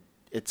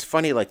 It's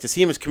funny, to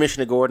see him as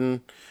Commissioner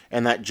Gordon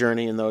and that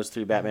journey in those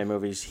 3 Batman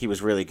movies, he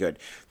was really good.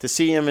 To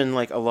see him in,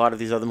 a lot of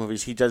these other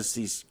movies, he does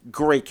these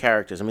great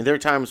characters. I mean, there are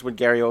times when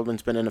Gary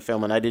Oldman's been in a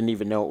film and I didn't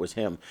even know it was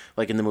him.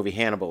 Like in the movie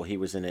Hannibal, he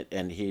was in it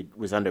and he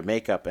was under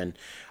makeup, and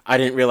I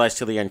didn't realize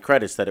till the end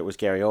credits that it was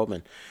Gary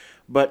Oldman.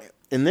 But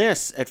in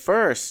this, at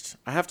first,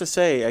 I have to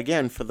say,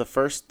 again, for the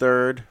first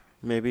third,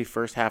 maybe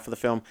first half of the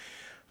film,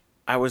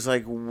 I was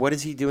like, what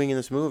is he doing in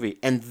this movie?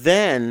 And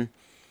then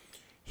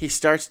he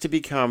starts to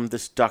become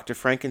this Dr.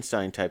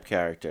 Frankenstein type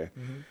character.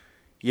 Mm-hmm.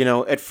 You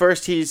know, at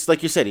first he's,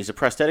 like you said, he's a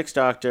prosthetics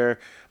doctor.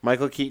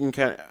 Michael Keaton,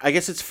 I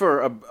guess it's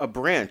for a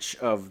branch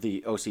of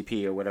the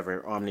OCP or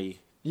whatever, Omni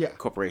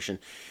Corporation.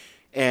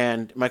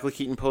 And Michael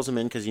Keaton pulls him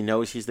in because he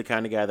knows he's the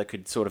kind of guy that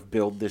could sort of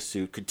build this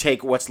suit, could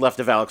take what's left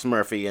of Alex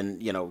Murphy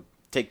and, you know,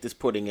 take this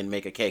pudding and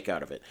make a cake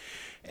out of it.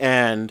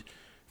 And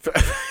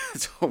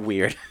it's a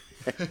weird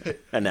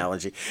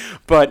analogy.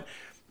 But,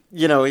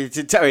 you know, you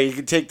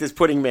could take this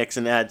pudding mix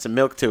and add some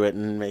milk to it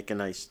and make a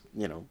nice,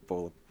 you know,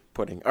 bowl of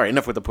pudding. All right,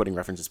 enough with the pudding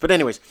references. But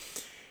anyways.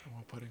 I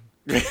want pudding.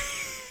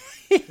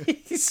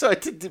 So,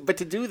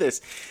 to do this,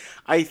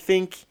 I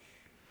think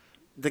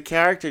the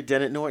character,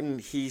 Dennis Norton,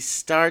 he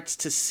starts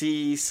to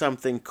see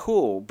something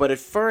cool. But at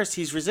first,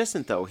 he's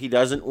resistant, though. He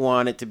doesn't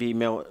want it to be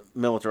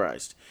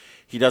militarized.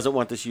 He doesn't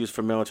want this used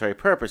for military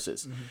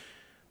purposes. Mm-hmm.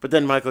 But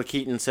then Michael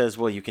Keaton says,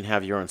 well, you can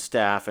have your own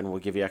staff, and we'll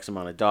give you X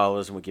amount of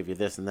dollars, and we'll give you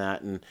this and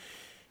that. And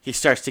he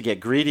starts to get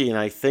greedy, and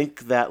I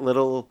think that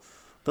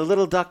the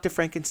little Dr.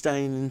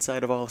 Frankenstein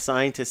inside of all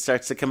scientists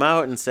starts to come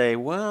out and say,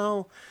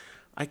 well,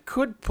 I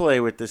could play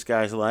with this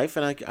guy's life,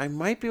 and I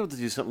might be able to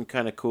do something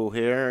kind of cool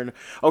here. And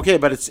okay,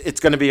 but it's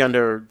going to be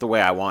under the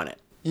way I want it.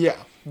 Yeah.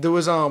 There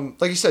was,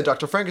 like you said,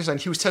 Dr. Frankenstein,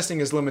 he was testing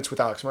his limits with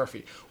Alex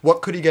Murphy.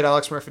 What could he get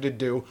Alex Murphy to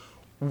do?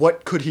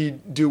 What could he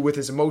do with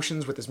his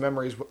emotions, with his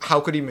memories? How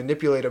could he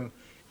manipulate him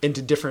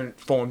into different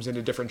forms,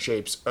 into different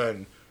shapes,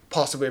 and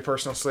possibly a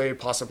personal slave,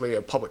 possibly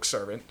a public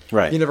servant?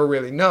 Right. You never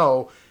really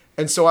know.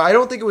 And so I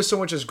don't think it was so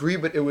much as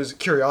greed, but it was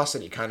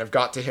curiosity kind of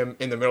got to him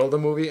in the middle of the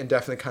movie and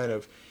definitely kind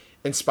of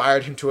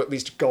inspired him to at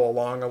least go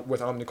along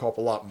with Omnicorp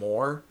a lot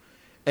more.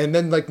 And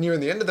then, like, near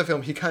the end of the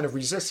film, he kind of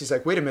resists. He's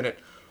like, wait a minute,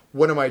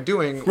 what am I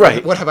doing?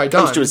 Right. What have I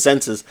done? Comes to his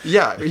senses.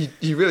 Yeah,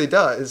 he really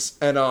does.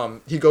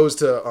 And he goes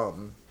to,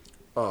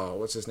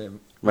 what's his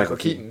name? Michael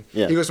Keaton.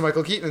 Yeah. He goes to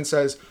Michael Keaton and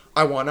says,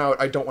 I want out.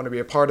 I don't want to be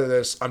a part of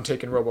this. I'm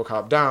taking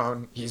RoboCop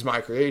down. He's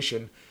my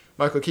creation.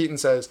 Michael Keaton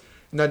says,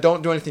 now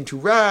don't do anything too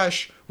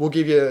rash. We'll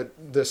give you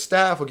the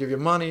staff. We'll give you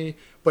money.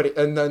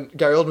 And then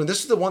Gary Oldman,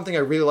 this is the one thing I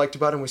really liked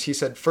about him, was he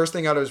said, first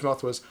thing out of his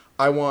mouth was,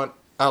 I want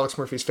Alex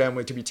Murphy's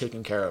family to be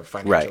taken care of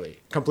financially.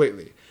 Right.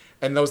 Completely.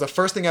 And that was the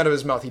first thing out of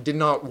his mouth. He did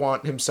not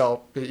want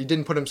himself, he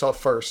didn't put himself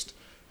first.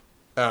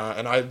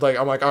 And I'm like,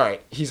 all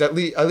right, he's at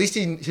least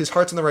his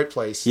heart's in the right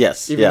place.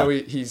 Yes. Even though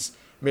he's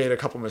made a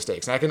couple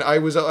mistakes. And I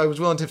was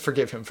willing to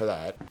forgive him for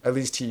that. At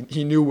least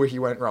he knew where he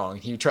went wrong.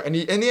 He tried, and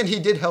in the end, he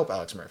did help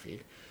Alex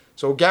Murphy.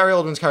 So Gary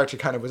Oldman's character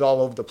kind of was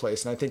all over the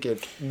place, and I think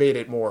it made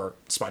it more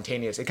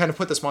spontaneous. It kind of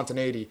put the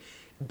spontaneity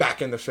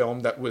back in the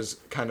film that was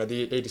kind of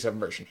the 87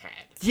 version had.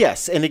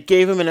 Yes, and it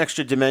gave him an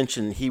extra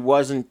dimension. He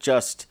wasn't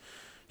just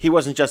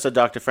a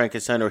Dr.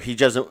 Frankenstein, or he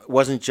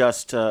wasn't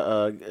just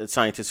a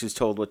scientist who's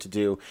told what to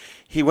do.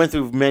 He went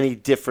through many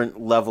different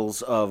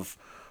levels of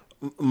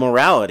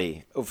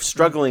morality, of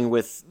struggling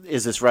with,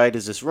 is this right,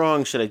 is this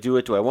wrong, should I do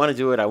it, do I want to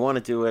do it, I want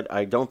to do it,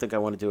 I don't think I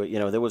want to do it. You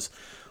know, there was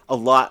a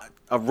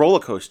roller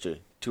coaster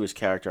to his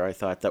character, I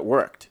thought, that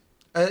worked.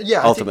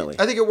 Ultimately.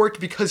 I think it worked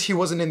because he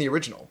wasn't in the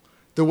original.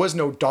 There was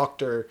no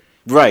doctor.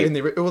 Right.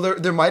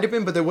 There might have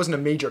been, but there wasn't a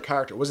major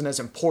character. It wasn't as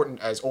important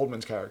as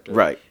Oldman's character.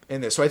 Right. In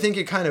this. So I think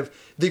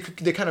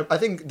I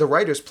think the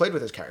writers played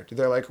with his character.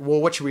 They're like, well,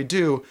 what should we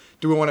do?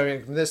 Do we want to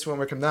make him this? Do we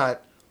want to make him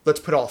that?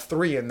 Let's put all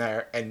three in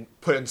there and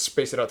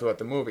space it out throughout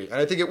the movie. And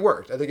I think it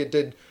worked. I think it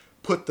did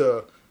put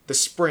the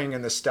spring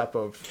in the step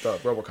of the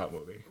RoboCop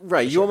movie.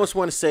 Right. You almost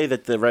want to say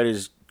that the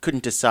writers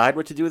couldn't decide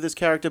what to do with this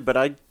character, but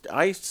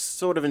I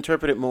sort of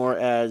interpret it more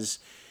as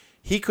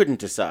he couldn't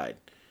decide.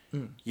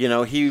 You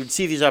know, he would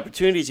see these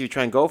opportunities, he would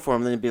try and go for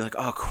them, and then he'd be like,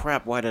 oh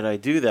crap, why did I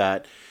do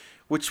that?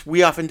 Which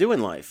we often do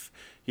in life.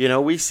 You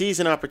know, we seize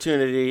an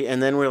opportunity,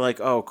 and then we're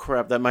like, oh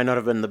crap, that might not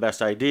have been the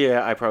best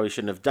idea, I probably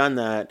shouldn't have done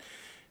that.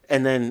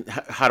 And then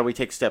how do we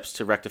take steps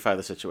to rectify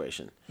the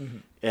situation? Mm-hmm.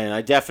 And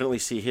I definitely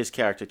see his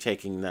character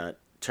taking that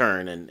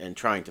turn and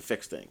trying to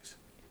fix things.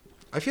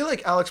 I feel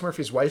like Alex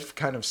Murphy's wife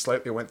kind of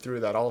slightly went through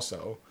that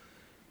also.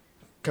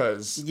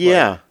 Because,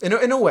 yeah.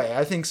 Like, in a way,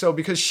 I think so,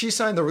 because she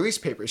signed the release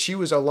papers. She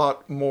was a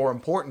lot more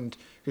important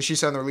because she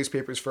signed the release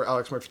papers for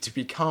Alex Murphy to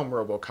become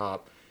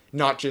RoboCop.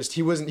 Not just,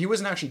 he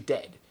wasn't actually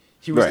dead.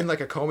 He was in like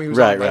a coma. He was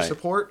on life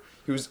support.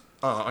 He was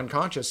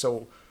unconscious.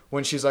 So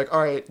when she's like,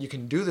 all right, you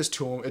can do this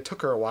to him, it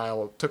took her a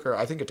while.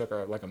 I think it took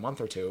her like a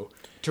month or two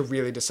to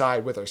really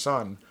decide with her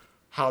son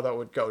how that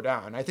would go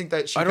down. I think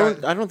that she... I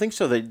don't think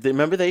so.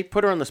 Remember they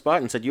put her on the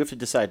spot and said, you have to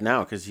decide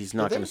now because he's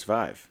not going to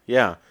survive.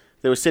 Yeah.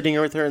 They were sitting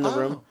with her in the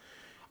room.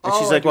 And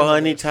she's like, well,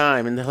 I need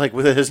time. And they're like,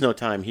 well, there's no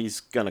time.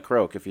 He's going to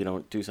croak if you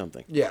don't do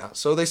something. Yeah.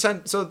 So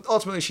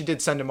ultimately she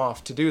did send him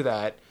off to do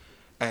that.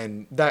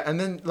 And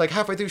then like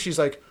halfway through, she's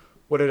like,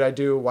 what did I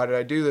do? Why did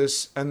I do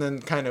this? And then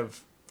kind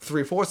of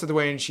 3/4 of the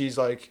way, and she's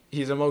like,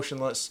 he's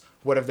emotionless.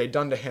 What have they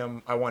done to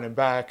him? I want him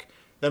back.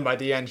 Then by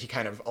the end, he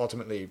kind of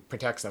ultimately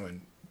protects them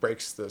and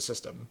breaks the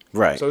system.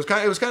 Right. So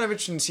it was kind of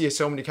interesting to see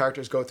so many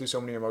characters go through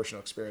so many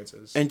emotional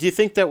experiences. And do you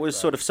think that was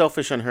sort of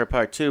selfish on her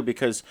part too?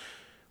 Because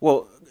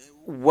Well,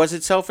 was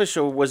it selfish,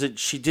 or was it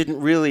she didn't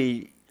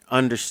really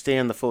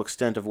understand the full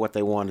extent of what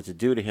they wanted to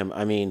do to him?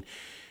 I mean,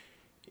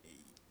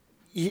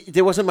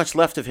 there wasn't much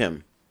left of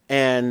him.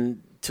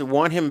 And to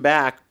want him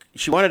back,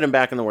 she wanted him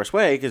back in the worst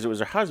way because it was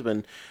her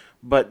husband,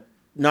 but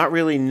not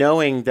really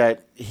knowing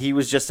that he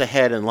was just a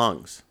head and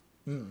lungs,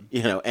 and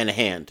a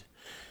hand.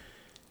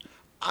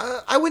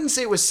 I wouldn't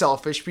say it was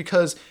selfish,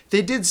 because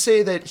they did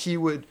say that he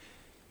would,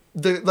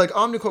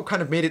 Omnicorp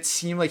kind of made it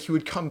seem like he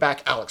would come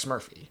back Alex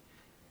Murphy.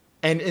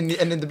 And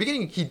in the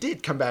beginning, he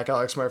did come back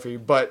Alex Murphy,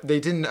 but they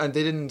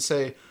didn't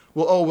say,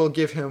 well, we'll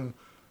give him,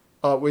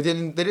 they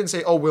didn't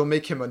say, we'll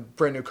make him a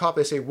brand new cop.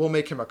 They say, we'll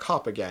make him a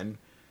cop again,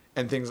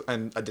 and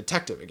a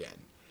detective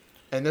again.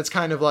 And that's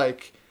kind of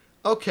like,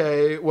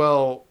 okay,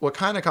 well, what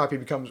kind of cop? He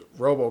becomes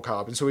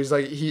RoboCop. And so he's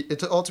like,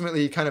 ultimately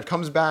he kind of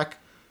comes back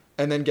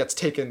and then gets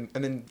taken,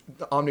 and then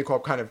the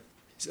Omnicorp kind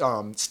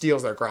of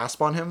steals their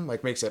grasp on him,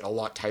 like makes it a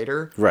lot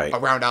tighter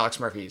around Alex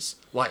Murphy's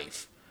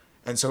life.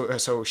 And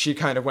so she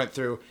kind of went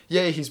through,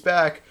 yay, he's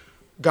back.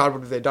 God,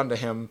 what have they done to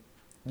him?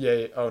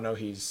 Yay, oh no,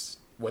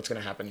 what's going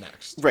to happen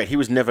next? Right, he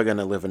was never going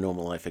to live a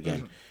normal life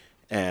again.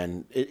 Mm-hmm.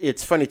 And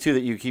it's funny, too,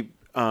 that you keep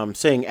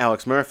saying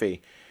Alex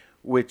Murphy,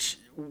 which,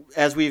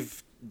 as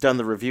we've done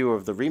the review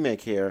of the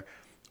remake here,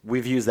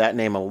 we've used that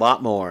name a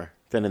lot more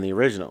than in the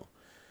original.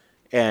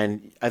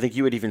 And I think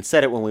you had even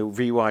said it when we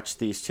rewatched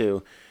these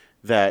two,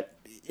 that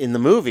in the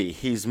movie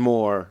he's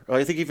more,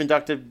 I think even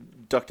Dr.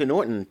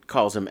 Norton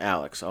calls him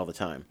Alex all the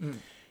time.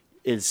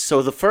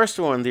 So the first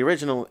one, the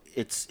original,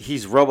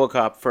 he's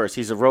RoboCop first.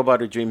 He's a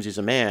robot who dreams he's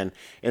a man.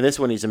 In this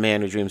one, he's a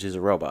man who dreams he's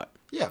a robot.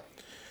 Yeah.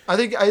 I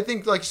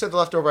think like you said, the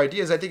leftover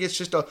ideas, I think it's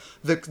just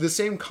the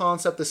same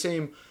concept, the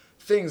same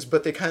things,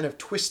 but they kind of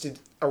twisted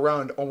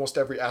around almost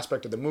every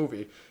aspect of the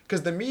movie.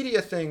 Because the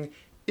media thing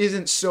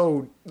isn't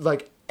so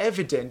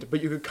evident,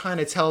 but you could kind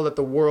of tell that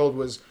the world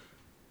was,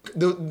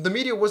 the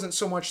media wasn't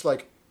so much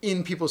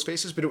in people's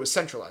faces, but it was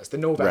centralized. The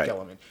Novak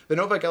element. The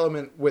Novak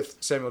element with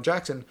Samuel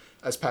Jackson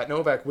as Pat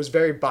Novak was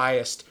very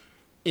biased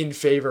in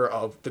favor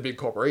of the big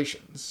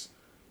corporations.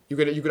 You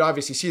could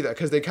obviously see that,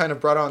 because they kind of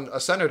brought on a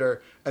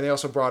senator, and they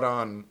also brought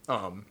on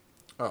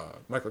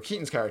Michael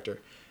Keaton's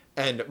character.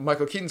 And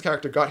Michael Keaton's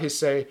character got his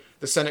say,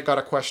 the Senate got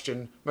a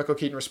question, Michael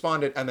Keaton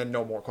responded, and then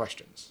no more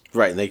questions.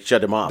 Right, and they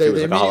shut him off.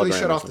 They immediately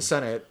shut off the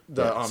Senate,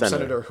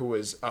 senator who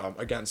was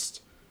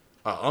against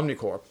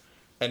Omnicorp.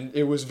 And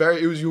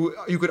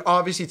you could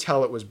obviously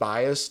tell it was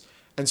biased,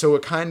 and so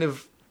it kind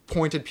of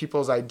pointed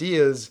people's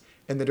ideas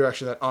in the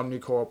direction that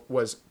Omnicorp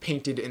was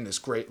painted in this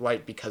great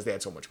light because they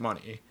had so much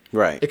money.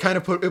 Right. It kind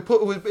of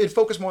it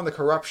focused more on the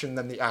corruption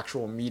than the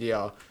actual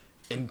media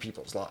in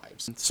people's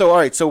lives. So, all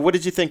right. So, what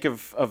did you think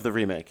of the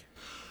remake?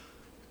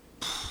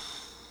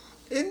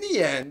 In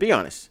the end, be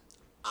honest.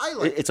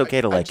 It's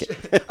okay to like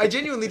it. I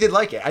genuinely did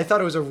like it. I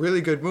thought it was a really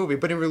good movie,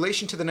 but in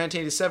relation to the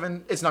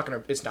 1987, it's not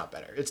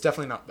better. It's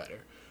definitely not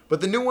better. But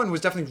the new one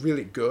was definitely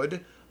really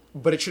good,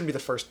 but it shouldn't be the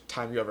first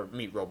time you ever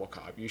meet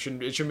RoboCop. It shouldn't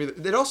be.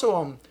 It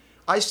also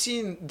I've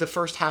seen the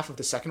first half of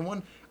the second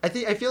one. I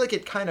feel like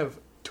it kind of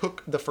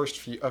took the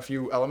first a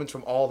few elements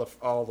from all the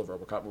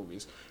RoboCop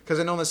movies, because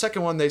I know in the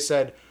second one they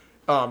said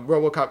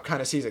RoboCop kind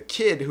of sees a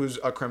kid who's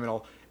a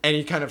criminal, and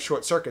he kind of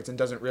short circuits and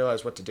doesn't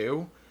realize what to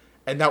do.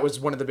 And that was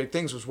one of the big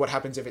things, was what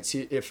happens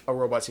if a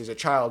robot sees a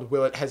child?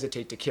 Will it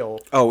hesitate to kill?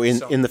 Oh,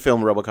 in the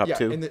film RoboCop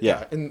 2? In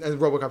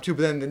RoboCop 2.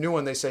 But then the new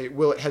one, they say,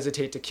 will it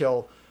hesitate to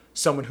kill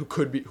someone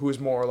who is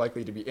more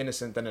likely to be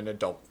innocent than an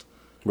adult?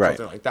 Right.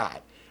 Something like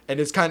that. And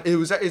it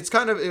was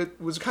kind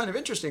of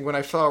interesting when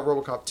I saw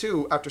RoboCop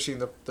 2 after seeing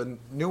the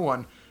new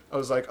one. I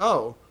was like,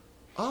 oh,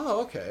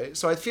 okay.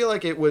 So I feel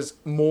like it was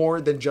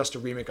more than just a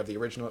remake of the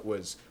original. It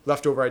was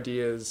leftover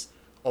ideas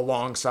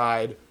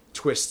alongside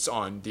twists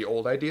on the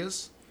old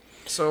ideas.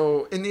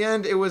 So in the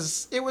end, it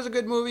was a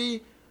good movie.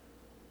 It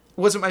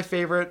wasn't my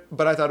favorite,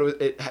 but I thought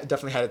it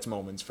definitely had its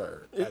moments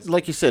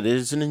like you said, it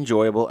is an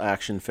enjoyable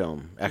action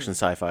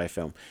sci-fi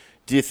film.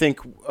 Do you think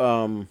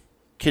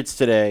kids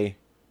today,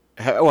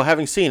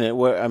 having seen it,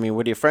 what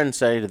do your friends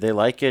say? Did they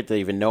like it? Do they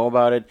even know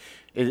about it?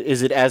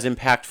 Is it as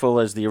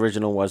impactful as the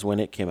original was when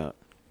it came out?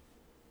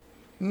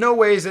 No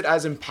way is it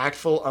as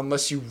impactful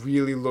unless you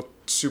really look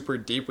super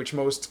deep, which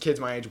most kids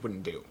my age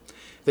wouldn't do.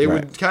 They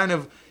would kind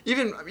of,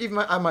 even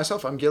I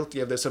myself, I'm guilty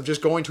of this, of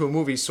just going to a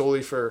movie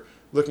solely for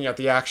looking at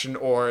the action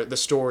or the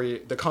story.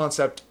 The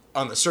concept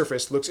on the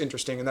surface looks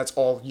interesting, and that's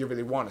all you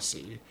really want to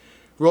see.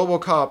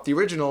 RoboCop, the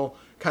original,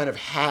 kind of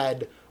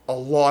had a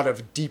lot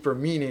of deeper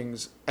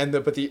meanings,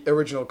 but the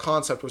original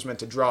concept was meant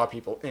to draw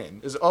people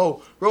in.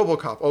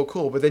 RoboCop, oh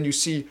cool, but then you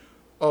see,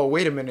 oh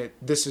wait a minute,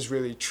 this is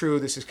really true,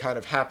 this is kind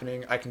of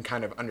happening, I can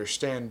kind of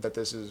understand that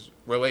this is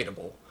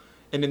relatable.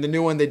 And in the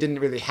new one, they didn't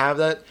really have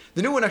that.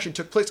 The new one actually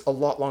took place a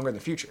lot longer in the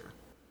future.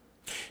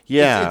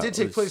 Yeah. It did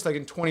take place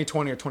in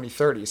 2020 or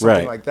 2030,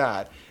 something like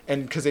that.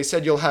 And because they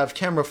said you'll have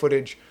camera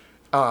footage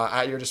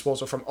at your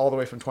disposal from all the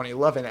way from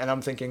 2011. And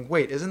I'm thinking,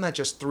 wait, isn't that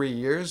just 3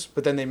 years?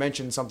 But then they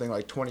mentioned something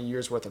like 20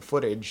 years worth of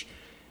footage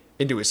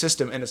into a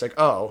system. And it's like,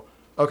 oh,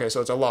 okay,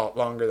 so it's a lot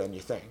longer than you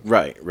think.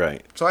 Right.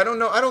 So I don't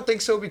know. I don't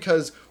think so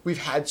because we've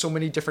had so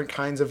many different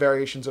kinds of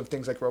variations of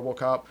things like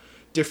RoboCop,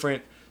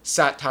 different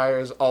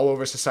satires all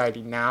over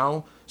society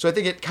now. So I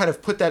think it kind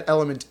of put that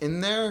element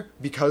in there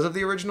because of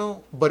the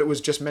original, but it was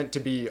just meant to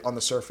be on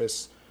the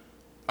surface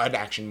an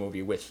action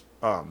movie with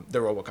the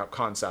RoboCop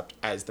concept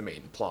as the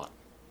main plot,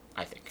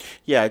 I think.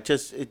 Yeah,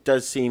 it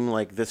does seem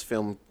like this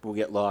film will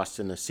get lost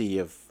in a sea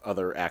of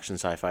other action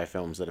sci-fi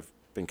films that have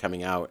been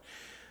coming out.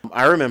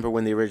 I remember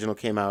when the original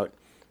came out,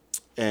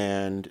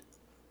 and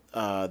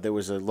there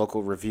was a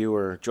local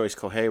reviewer, Joyce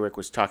Kohayrick,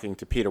 was talking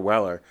to Peter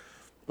Weller.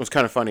 It was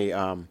kind of funny.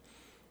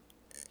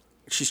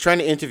 She's trying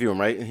to interview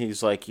him, right? And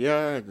he's like,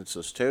 yeah, it's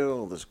this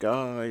tale, this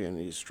guy, and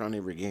he's trying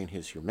to regain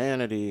his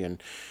humanity.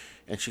 And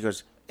she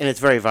goes, and it's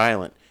very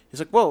violent. He's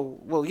like,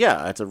 well,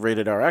 yeah, it's a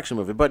rated R action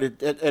movie, but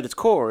at its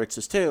core, it's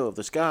this tale of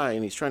this guy,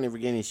 and he's trying to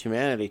regain his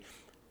humanity,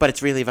 but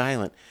it's really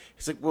violent.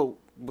 He's like, well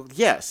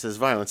yes, there's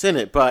violence in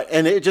it,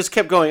 and it just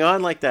kept going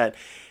on like that.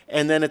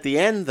 And then at the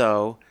end,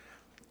 though,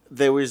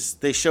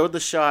 they showed the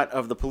shot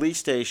of the police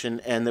station,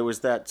 and there was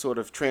that sort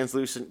of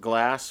translucent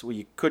glass where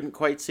you couldn't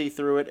quite see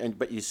through it,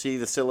 but you see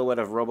the silhouette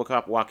of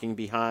RoboCop walking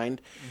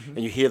behind,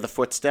 and you hear the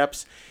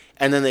footsteps,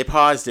 and then they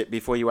paused it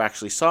before you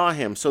actually saw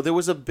him. So there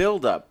was a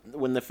build-up.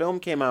 When the film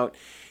came out,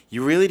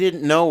 you really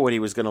didn't know what he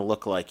was going to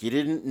look like. You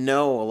didn't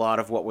know a lot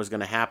of what was going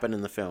to happen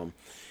in the film.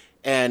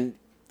 And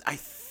I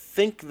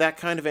think that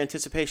kind of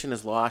anticipation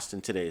is lost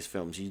in today's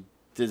films.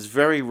 It's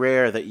very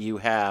rare that you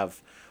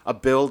have a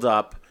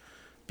build-up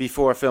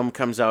before a film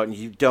comes out and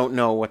you don't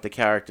know what the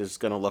character's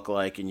going to look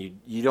like, and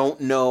you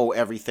don't know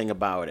everything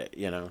about it,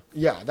 you know?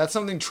 Yeah, that's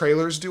something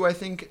trailers do, I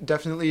think,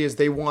 definitely, is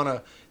they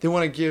want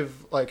to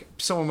give, like,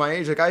 someone my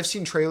age, like, I've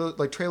seen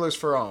trailers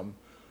for,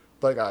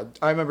 I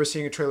remember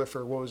seeing a trailer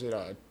for, what was it,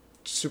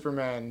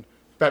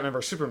 Batman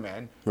vs.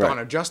 Superman, Dawn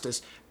of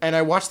Justice, and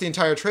I watched the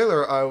entire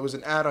trailer. It was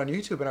an ad on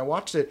YouTube, and I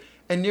watched it,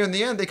 and near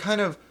the end, they kind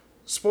of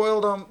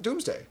spoiled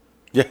Doomsday.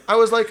 Yeah. I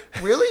was like,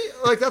 really?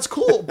 Like, that's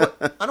cool,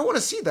 but I don't want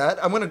to see that.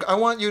 I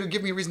want you to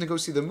give me a reason to go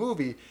see the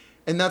movie.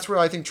 And that's where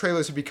I think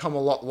trailers have become a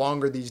lot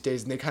longer these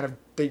days, and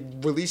they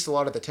release a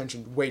lot of the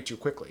tension way too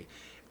quickly.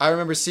 I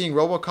remember seeing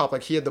RoboCop,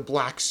 like, he had the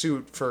black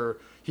suit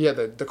he had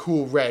the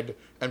cool red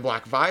and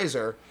black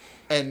visor,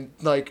 and,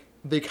 like,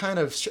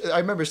 I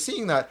remember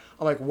seeing that,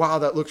 I'm like, wow,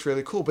 that looks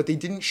really cool, but they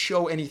didn't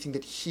show anything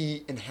that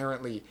he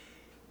inherently,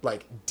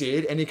 like,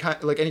 did, any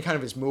kind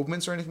of his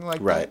movements or anything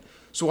like that.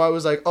 So I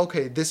was like,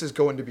 okay, this is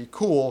going to be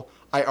cool.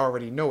 I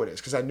already know it is,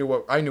 because I knew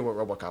what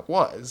RoboCop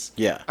was.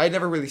 Yeah. I'd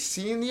never really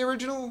seen the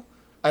original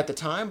at the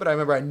time, but I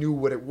remember I knew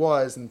what it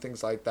was and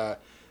things like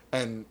that.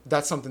 And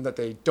that's something that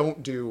they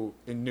don't do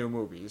in new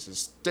movies.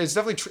 It's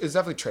definitely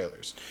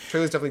trailers.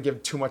 Trailers definitely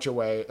give too much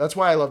away. That's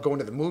why I love going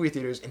to the movie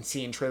theaters and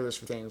seeing trailers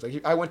for things.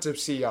 Like, I went to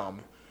see I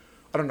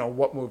don't know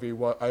what movie,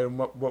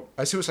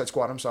 Suicide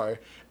Squad, I'm sorry.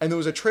 And there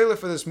was a trailer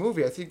for this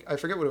movie. I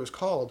forget what it was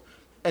called.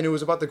 And it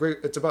was about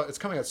it's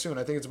coming out soon.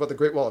 I think it's about the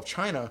Great Wall of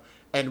China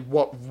and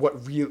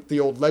the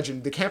old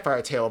legend, the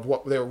campfire tale of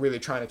what they were really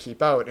trying to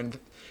keep out.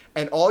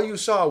 And all you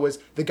saw was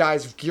the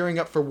guys gearing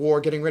up for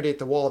war, getting ready at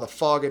the wall, the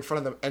fog in front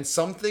of them, and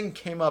something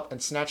came up and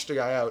snatched a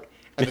guy out,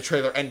 and the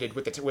trailer ended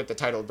with the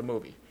title of the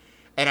movie.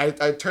 And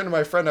I turned to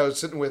my friend I was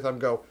sitting with and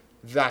go,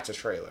 that's a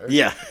trailer.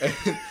 Yeah.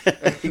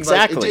 and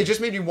exactly. Like, it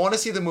just made me want to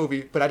see the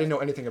movie, but I didn't know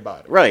anything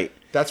about it. Right.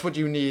 That's what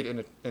you need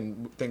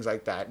in things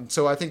like that. And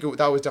so I think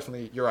that was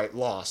definitely, you're right,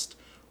 lost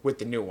with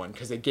the new one,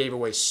 because they gave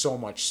away so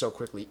much so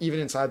quickly,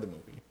 even inside the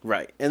movie.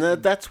 Right. And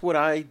that's what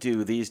I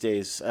do these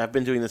days. I've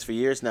been doing this for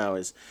years now,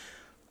 is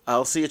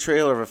I'll see a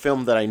trailer of a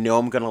film that I know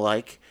I'm going to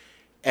like,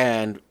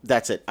 and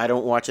that's it. I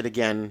don't watch it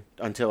again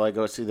until I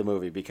go see the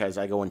movie, because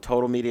I go in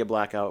total media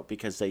blackout,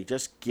 because they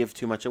just give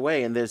too much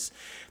away. And there's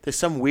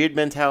some weird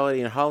mentality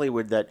in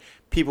Hollywood that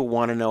people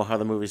want to know how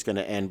the movie's going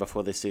to end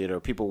before they see it, or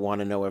people want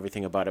to know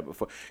everything about it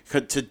before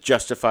to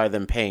justify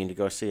them paying to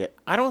go see it.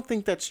 I don't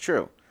think that's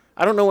true.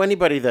 I don't know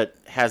anybody that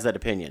has that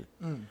opinion.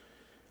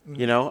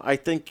 You know, I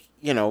think,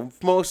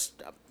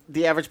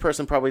 the average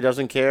person probably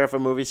doesn't care if a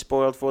movie's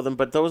spoiled for them,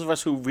 but those of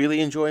us who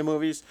really enjoy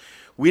movies,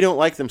 we don't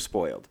like them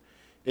spoiled.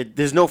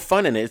 There's no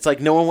fun in it. It's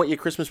like knowing what your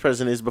Christmas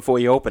present is before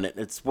you open it.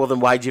 It's, well, then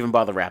why'd you even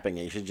bother wrapping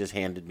it? You should have just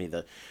handed me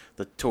the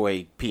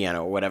toy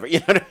piano or whatever. You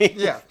know what I mean?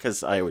 Yeah.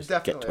 Because I always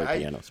get toy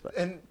pianos. But.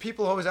 And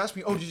people always ask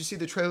me, oh, did you see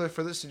the trailer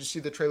for this? Did you see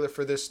the trailer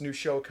for this new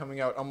show coming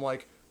out? I'm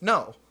like,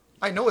 no.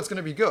 I know it's going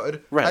to be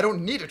good. Right. I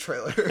don't need a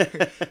trailer.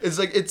 It's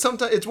like, it's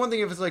one thing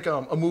if it's like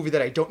a movie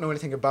that I don't know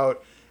anything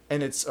about,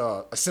 and it's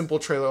a simple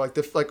trailer,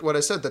 like what I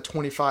said, the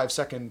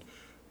 25-second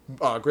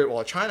Great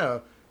Wall of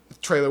China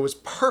trailer was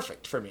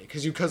perfect for me,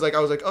 because I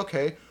was like,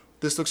 okay,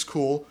 this looks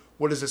cool.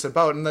 What is this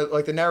about? And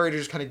the narrator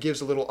just kind of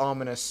gives a little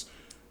ominous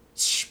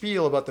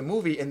spiel about the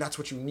movie, and that's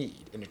what you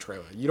need in a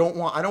trailer.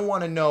 I don't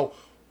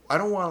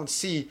want to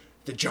see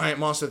the giant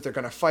monster that they're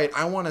going to fight.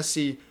 I want to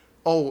see,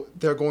 oh,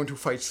 they're going to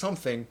fight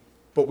something,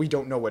 but we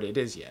don't know what it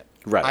is yet.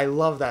 Right. I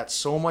love that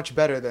so much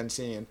better than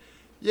seeing,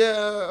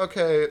 yeah,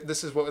 okay,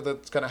 this is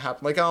that's gonna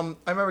happen. Like, I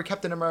remember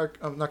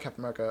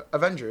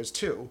Avengers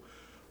 2.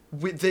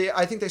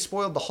 I think they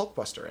spoiled the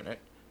Hulkbuster in it,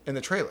 in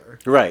the trailer.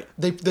 Right.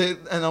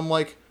 And I'm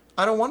like,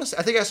 I don't want to see.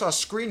 I think I saw a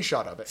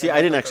screenshot of it. See,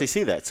 I didn't actually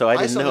see that, so I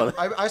didn't know.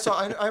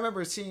 I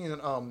remember seeing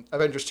an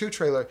Avengers 2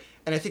 trailer,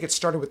 and I think it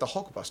started with the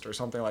Hulkbuster or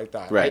something like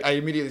that. Right. I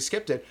immediately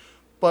skipped it,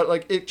 but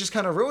like it just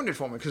kind of ruined it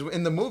for me because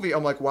in the movie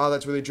I'm like, wow,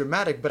 that's really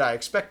dramatic, but I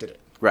expected it.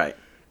 Right.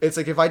 It's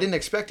like if I didn't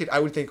expect it, I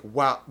would think,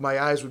 wow, my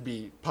eyes would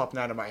be popping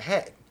out of my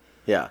head.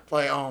 Yeah.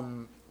 Like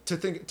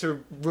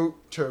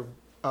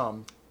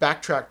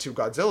backtrack to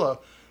Godzilla.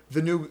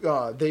 The new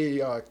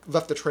they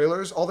left the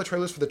trailers. All the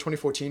trailers for the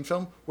 2014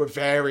 film were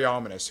very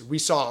ominous. We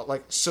saw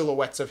like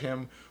silhouettes of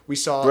him. We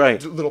saw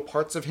little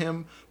parts of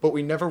him, but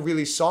we never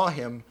really saw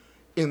him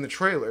in the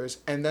trailers.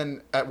 And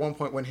then at one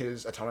point when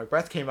his atomic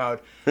breath came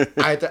out,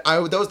 that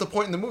was the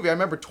point in the movie. I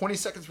remember 20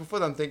 seconds before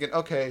that, I'm thinking,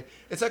 okay,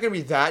 it's not going to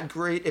be that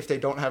great if they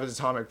don't have his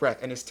atomic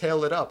breath. And his tail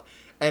lit up,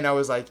 and I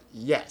was like,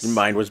 yes. Your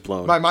mind was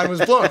blown. My mind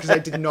was blown because I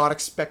did not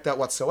expect that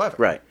whatsoever.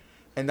 Right.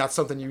 And that's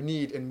something you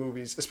need in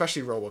movies,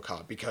 especially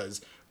RoboCop, because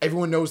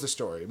everyone knows the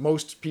story.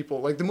 Most people,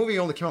 like the movie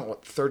only came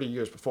out 30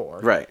 years before.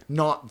 Right.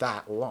 Not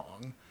that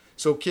long.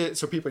 So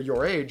people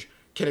your age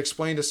can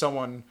explain to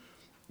someone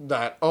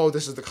that, oh,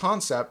 this is the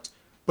concept,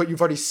 but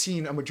you've already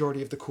seen a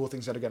majority of the cool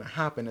things that are going to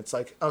happen. It's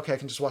like, okay, I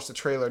can just watch the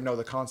trailer, know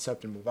the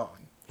concept, and move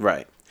on.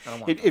 Right.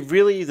 It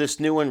really, this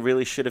new one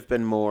really should have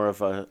been more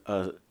of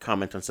a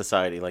comment on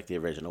society like the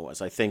original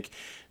was. I think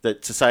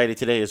that society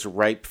today is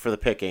ripe for the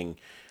picking,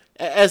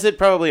 as it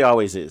probably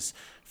always is,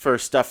 for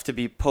stuff to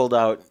be pulled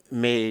out,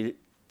 made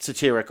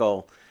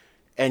satirical,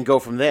 and go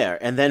from there,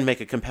 and then make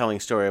a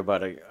compelling story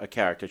about a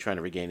character trying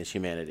to regain his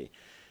humanity.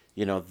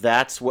 You know,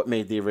 that's what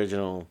made the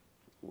original...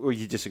 Or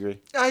you disagree?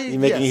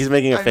 He's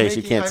making a face.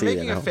 You can't see it. I'm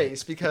making a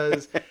face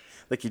because...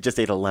 like you just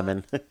ate a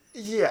lemon.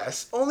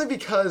 Yes, only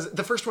because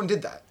the first one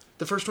did that.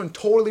 The first one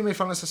totally made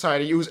fun of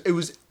society. It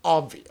was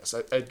obvious.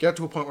 I get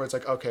to a point where it's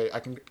like, okay, I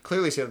can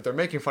clearly see that they're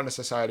making fun of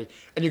society,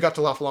 and you got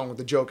to laugh along with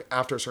the joke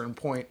after a certain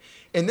point.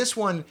 In this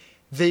one,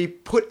 they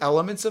put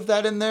elements of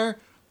that in there,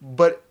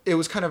 but it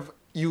was kind of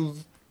you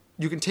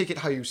can take it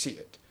how you see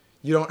it.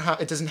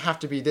 It doesn't have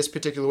to be this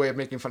particular way of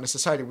making fun of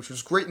society, which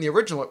was great in the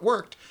original. It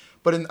worked,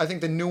 but I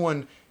think the new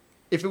one,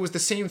 if it was the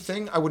same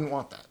thing, I wouldn't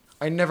want that.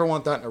 I never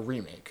want that in a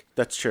remake.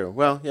 That's true.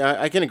 Well,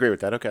 yeah, I can agree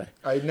with that. Okay.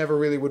 I never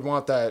really would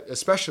want that,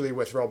 especially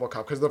with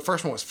RoboCop, because the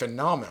first one was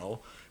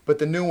phenomenal. But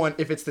the new one,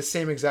 if it's the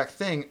same exact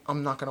thing,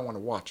 I'm not going to want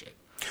to watch it.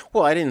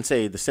 Well, I didn't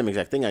say the same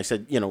exact thing. I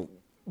said,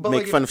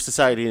 make fun of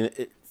society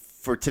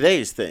for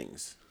today's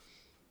things.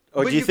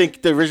 Or do you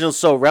think the original's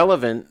so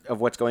relevant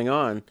of what's going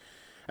on?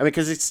 I mean,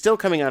 because it's still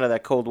coming out of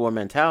that Cold War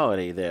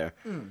mentality there,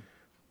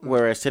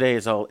 whereas today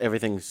is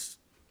everything's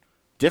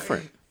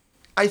different.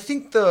 I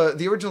think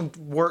the original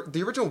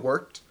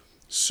worked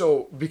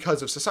so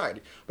because of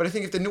society. But I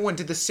think if the new one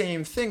did the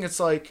same thing, it's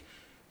like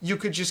you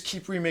could just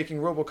keep remaking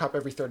RoboCop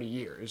every 30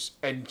 years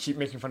and keep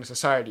making fun of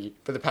society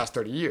for the past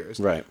 30 years.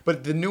 Right.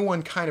 But the new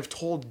one kind of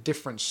told a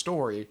different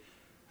story,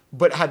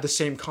 but had the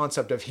same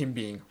concept of him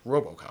being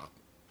RoboCop,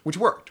 which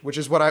worked, which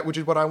is what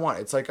I want.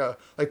 It's like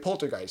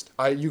Poltergeist.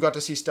 You got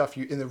to see stuff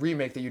in the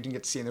remake that you didn't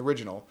get to see in the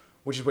original,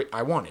 which is what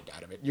I wanted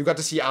out of it. You got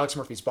to see Alex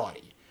Murphy's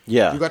body.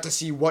 Yeah. You got to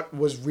see what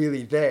was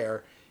really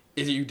there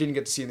that you didn't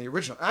get to see in the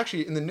original.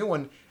 Actually, in the new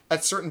one,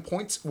 at certain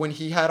points when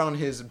he had on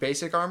his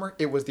basic armor,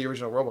 it was the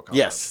original RoboCop.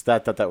 Yes,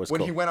 that was when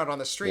cool. He went out on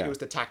the street, it was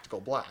the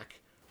tactical black,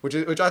 which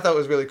I thought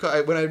was really cool.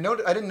 I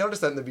didn't notice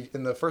that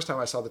in the first time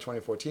I saw the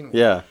 2014 one.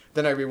 Yeah.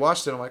 Then I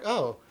rewatched it. I'm like,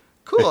 oh,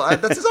 cool.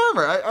 That's his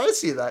armor. I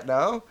see that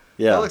now.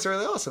 Yeah. That looks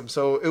really awesome.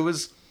 So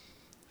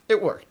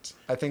it worked.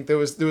 I think there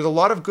was a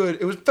lot of good.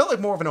 Felt like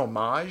more of an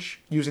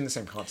homage using the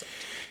same concept.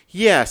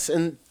 Yes,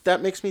 and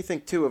that makes me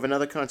think too of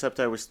another concept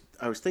I was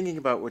thinking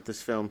about with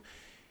this film.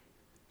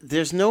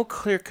 There's no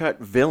clear-cut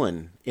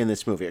villain in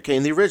this movie. Okay,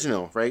 in the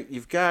original, right?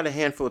 You've got a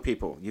handful of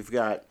people. You've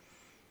got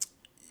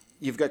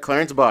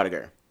Clarence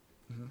Boddicker,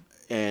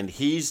 and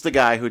he's the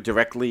guy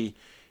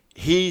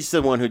he's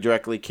the one who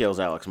directly kills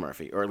Alex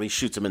Murphy, or at least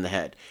shoots him in the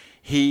head.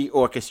 He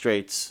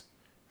orchestrates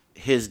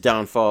his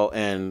downfall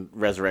and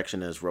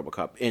resurrection as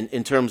RoboCop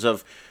in terms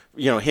of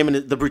him and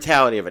the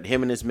brutality of it.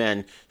 Him and his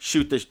men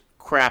shoot the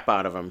crap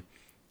out of him,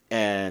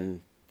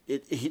 and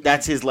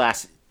that's his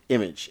last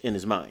image in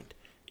his mind,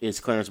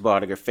 is Clarence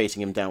Boddicker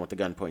facing him down with the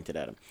gun pointed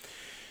at him.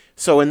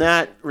 So in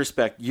that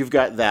respect, you've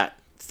got that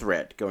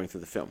thread going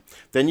through the film.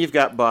 Then you've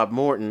got Bob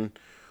Morton,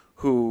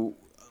 who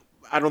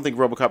I don't think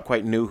RoboCop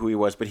quite knew who he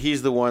was, but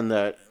he's the one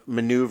that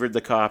maneuvered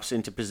the cops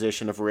into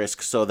position of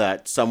risk so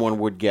that someone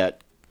would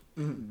get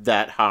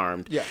that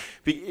harmed. Yeah.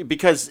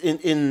 Because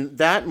in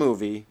that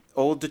movie,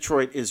 Old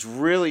Detroit is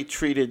really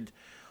treated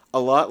a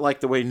lot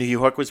like the way New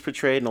York was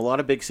portrayed, and a lot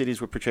of big cities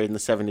were portrayed in the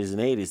 70s and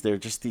 80s. They're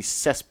just these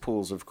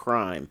cesspools of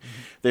crime.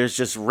 There's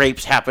just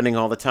rapes happening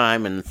all the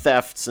time, and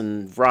thefts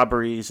and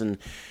robberies, and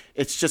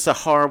it's just a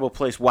horrible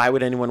place. Why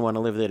would anyone want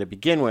to live there to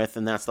begin with?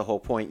 And that's the whole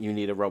point. You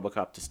need a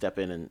RoboCop to step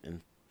in and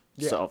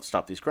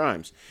stop these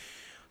crimes.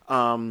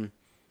 In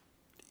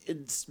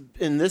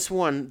this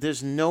one,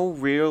 there's no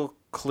real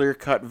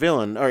clear-cut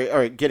villain. All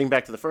right, getting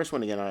back to the first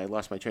one again, I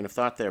lost my train of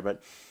thought there,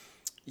 but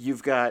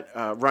you've got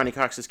Ronny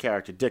Cox's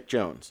character, Dick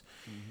Jones.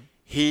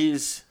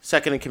 He's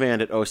second in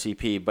command at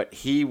OCP, but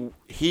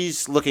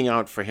he's looking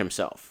out for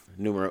himself,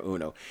 numero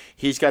uno.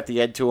 He's got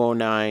the Ed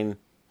 209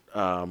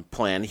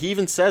 plan. He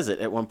even says it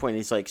at one point.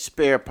 He's like,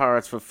 spare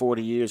parts for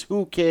 40 years.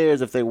 Who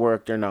cares if they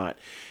worked or not?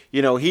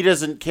 You know, he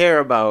doesn't care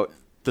about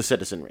the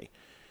citizenry.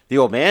 The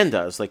old man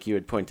does, like you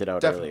had pointed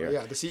out earlier.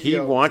 Yeah, the CEO. He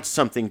wants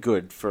something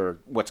good for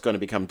what's going to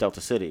become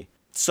Delta City.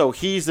 So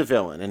he's the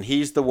villain, and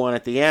he's the one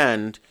at the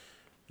end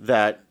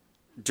that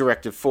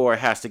Directive 4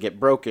 has to get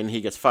broken.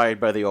 He gets fired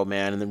by the old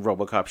man, and then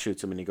RoboCop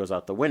shoots him, and he goes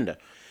out the window.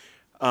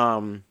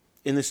 In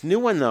this new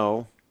one,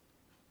 though,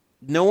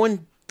 no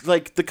one,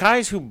 like the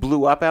guys who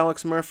blew up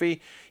Alex Murphy,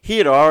 he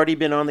had already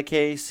been on the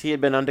case. He had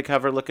been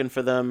undercover looking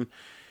for them.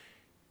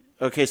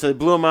 Okay, so they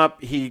blew him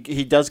up. He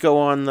does go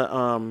on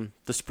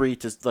the spree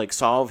to like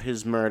solve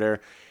his murder,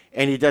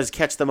 and he does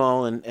catch them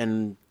all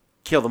and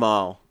kill them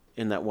all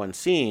in that one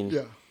scene.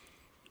 Yeah.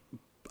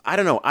 I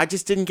don't know. I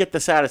just didn't get the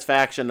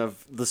satisfaction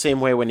of the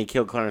same way when he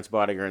killed Clarence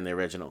Bodiger in the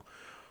original.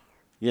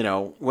 You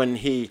know, when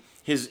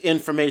his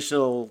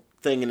informational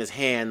thing in his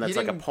hand that's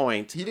like a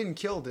point. He didn't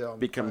kill the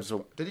becomes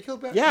a, did he kill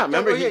Bodiger? Yeah,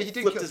 remember he he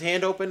flipped his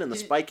hand open and the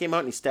spike came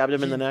out and he stabbed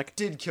him in the neck?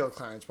 He did kill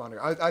Clarence Bodiger.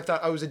 I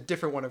thought I was a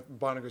different one of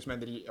Bodiger's men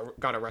that he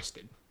got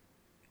arrested.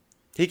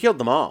 He killed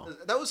them all.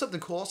 That was something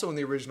cool also in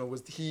the original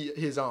was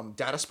his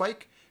data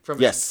spike from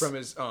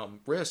his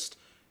wrist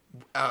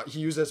he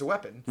used as a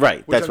weapon.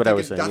 Right, that's what I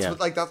was saying.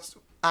 That's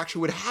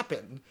actually would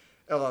happen.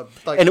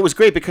 And it was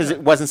great because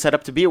it wasn't set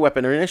up to be a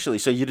weapon initially,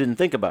 so you didn't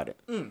think about it.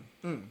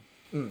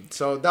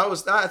 So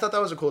I thought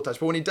that was a cool touch.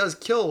 But when he does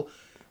kill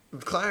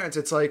Clarence,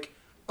 it's like,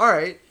 all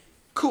right,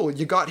 cool,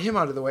 you got him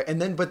out of the way,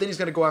 but then he's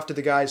gonna go after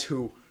the guys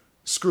who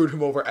screwed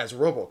him over as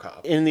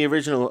RoboCop. In the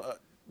original,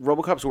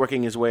 RoboCop's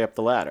working his way up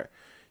the ladder.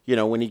 You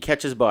know, when he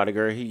catches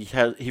Bodiger,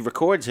 he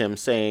records him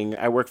saying,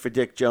 "I work for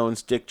Dick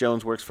Jones. Dick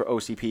Jones works for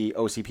OCP.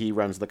 OCP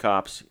runs the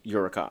cops.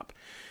 You're a cop."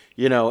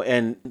 You know,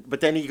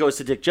 but then he goes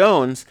to Dick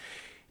Jones,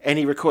 and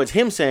he records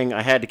him saying,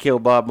 "I had to kill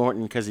Bob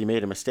Morton because he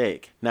made a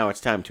mistake. Now it's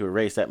time to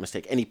erase that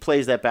mistake." And he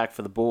plays that back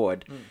for the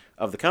board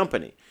of the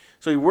company.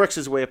 So he works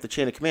his way up the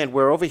chain of command,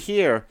 where over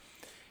here,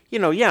 you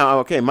know, yeah,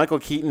 okay, Michael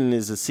Keaton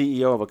is the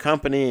CEO of a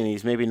company, and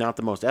he's maybe not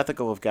the most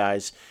ethical of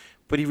guys,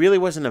 but he really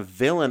wasn't a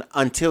villain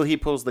until he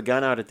pulls the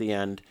gun out at the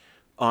end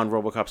on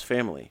RoboCop's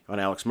family, on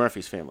Alex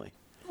Murphy's family.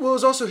 Well, it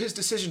was also his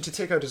decision to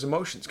take out his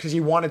emotions because he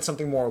wanted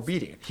something more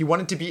obedient. He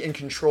wanted to be in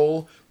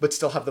control but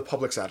still have the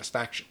public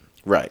satisfaction.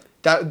 Right.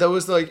 That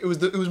was like it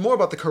was more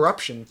about the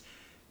corruption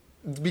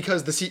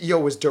because the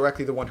CEO was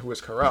directly the one who was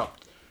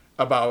corrupt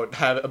about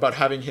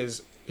having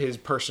his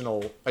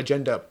personal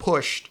agenda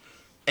pushed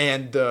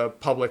and the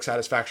public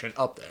satisfaction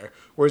up there.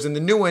 Whereas in the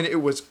new one,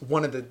 it was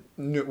one of the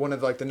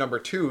number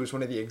twos,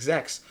 one of the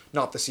execs,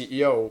 not the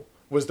CEO,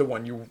 was the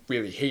one you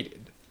really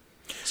hated.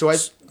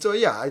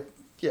 Yeah,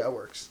 it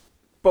works.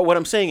 But what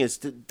I'm saying is,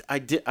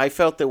 I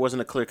felt there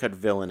wasn't a clear-cut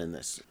villain in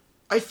this.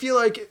 I feel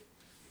like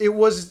it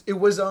was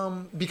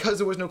because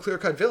there was no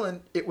clear-cut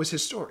villain. It was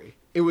his story.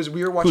 We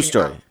were watching Whose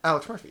story?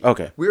 Alex Murphy.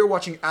 Okay. We were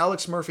watching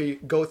Alex Murphy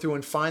go through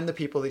and find the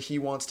people that he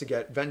wants to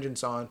get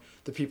vengeance on,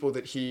 the people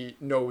that he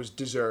knows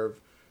deserve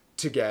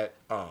to get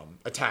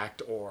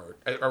attacked or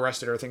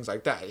arrested or things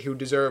like that, who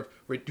deserve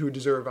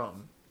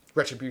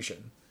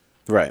retribution.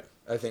 Right.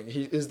 I think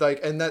he is like,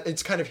 and that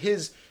it's kind of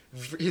his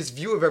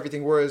view of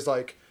everything. Whereas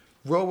like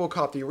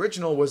RoboCop, the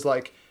original, was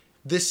like,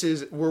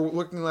 we're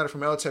looking at it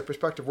from Alex's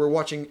perspective. We're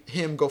watching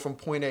him go from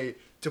point A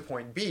to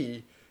point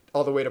B,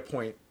 all the way to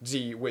point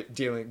Z with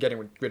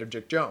getting rid of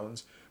Dick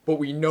Jones. But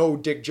we know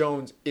Dick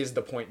Jones is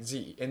the point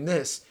Z. In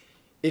this,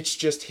 it's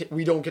just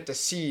we don't get to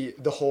see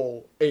the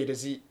whole A to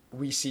Z.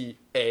 We see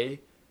A,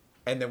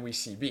 and then we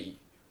see B.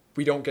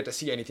 We don't get to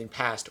see anything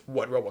past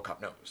what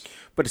RoboCop knows.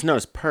 But it's not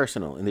as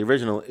personal. In the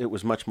original, it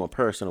was much more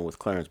personal with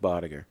Clarence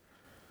Bodiger.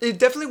 It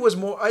definitely was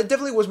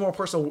more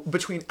personal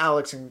between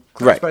Alex and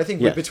Clarence. Right. But I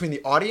think between the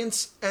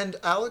audience and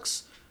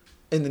Alex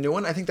in the new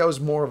one, I think that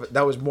was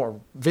more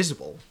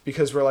visible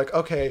because we're like,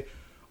 okay,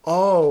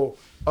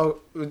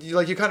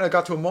 like you kind of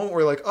got to a moment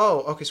where you're like,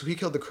 oh, okay, so he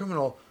killed the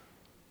criminal,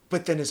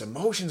 but then his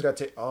emotions got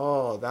to,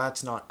 oh,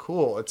 that's not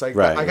cool. It's like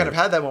I kind of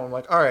had that moment. I'm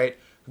like, all right,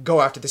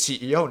 go after the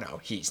CEO now.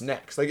 He's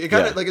next. Like it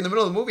kind of like in the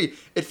middle of the movie,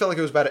 it felt like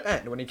it was about to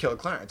end when he killed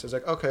Clarence. I was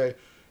like, okay.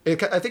 I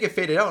think it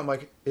faded out. I'm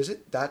like, is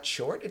it that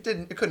short? It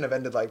couldn't have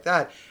ended like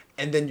that.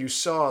 And then you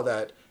saw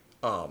that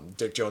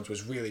Dick Jones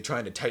was really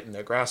trying to tighten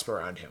their grasp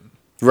around him.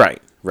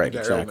 Right, Gary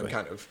exactly. Oldman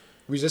kind of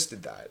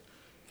resisted that.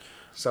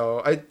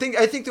 So I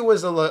think there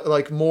was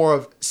more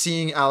of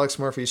seeing Alex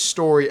Murphy's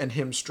story and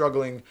him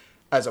struggling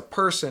as a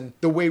person,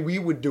 the way we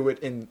would do it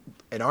in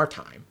our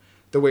time,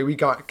 the way we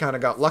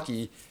got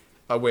lucky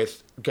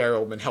with Gary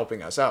Oldman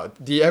helping us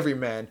out, the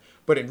everyman.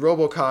 But in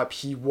RoboCop,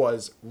 he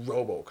was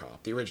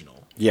RoboCop, the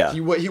original. Yeah.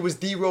 He was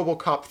the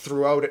RoboCop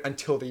throughout it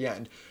until the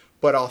end.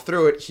 But all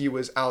through it, he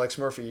was Alex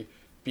Murphy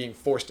being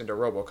forced into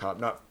RoboCop,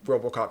 not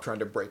RoboCop trying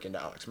to break into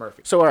Alex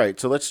Murphy. So, all right.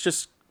 So let's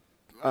just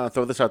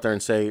throw this out there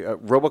and say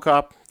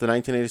RoboCop, the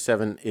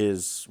 1987,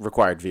 is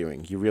required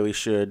viewing. You really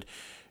should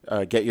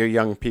get your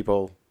young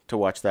people to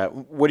watch that.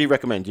 What do you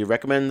recommend? Do you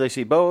recommend they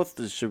see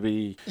both? Should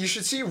we? You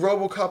should see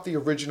RoboCop the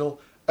original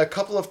a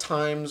couple of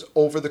times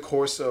over the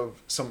course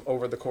of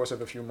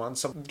a few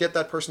months. Get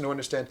that person to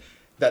understand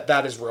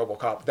that is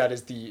RoboCop. That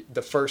is the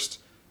first,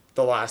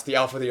 the last, the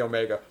alpha, the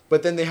omega.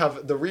 But then they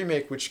have the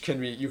remake, which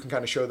you can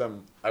kind of show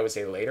them, I would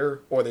say,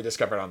 later, or they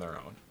discover it on their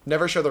own.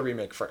 Never show the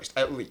remake first,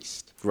 at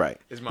least. Right.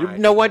 Is my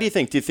No, why do you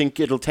think? Do you think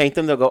it'll taint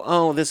them? They'll go,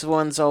 oh, this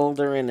one's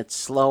older and it's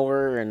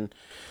slower and...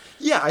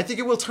 Yeah, I think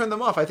it will turn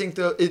them off. I think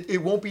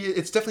it won't be...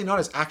 It's definitely not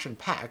as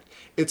action-packed.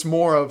 It's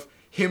more of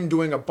him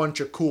doing a bunch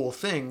of cool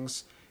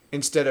things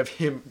instead of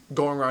him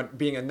going around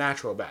being a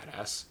natural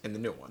badass in the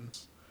new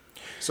ones.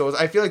 So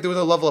I feel like there was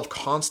a level of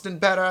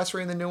constant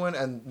badassery in the new one,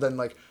 and then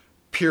like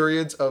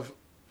periods of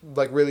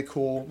like really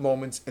cool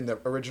moments in the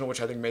original,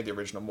 which I think made the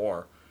original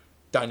more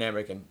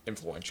dynamic and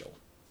influential,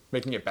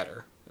 making it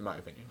better, in my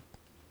opinion.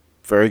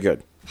 Very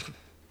good.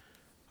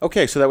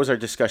 Okay, so that was our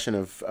discussion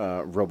of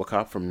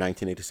RoboCop from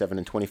 1987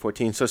 and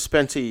 2014. So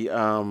Spency,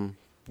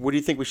 what do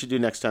you think we should do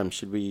next time?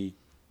 Should we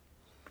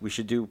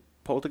should do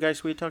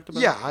Poltergeist we had talked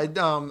about? Yeah, I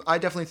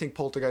definitely think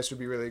Poltergeist would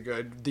be really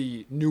good.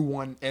 The new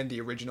one and the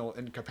original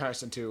in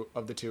comparison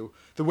of the two.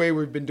 The way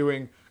we've been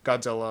doing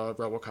Godzilla,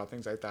 RoboCop,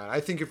 things like that.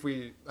 I think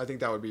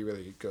that would be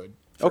really good.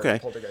 Okay.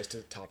 Poltergeist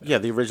to top it. Yeah,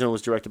 the original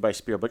was directed by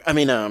Spielberg.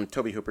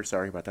 Toby Hooper.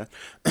 Sorry about that.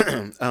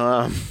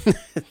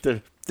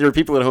 There are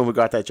people at home who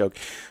got that joke.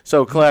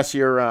 So, class,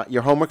 your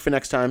homework for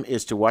next time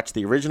is to watch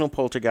the original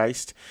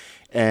Poltergeist,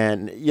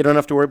 and you don't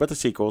have to worry about the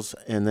sequels.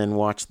 And then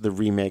watch the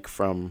remake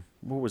from,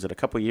 what was it, a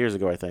couple of years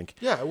ago, I think.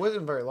 Yeah, it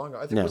wasn't very long ago.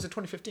 I think it was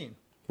 2015.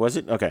 Was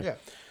it? Okay. Yeah.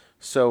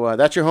 So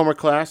that's your homework,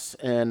 class.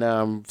 And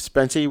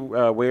Spency,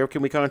 where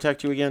can we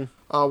contact you again?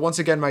 Once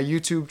again, my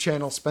YouTube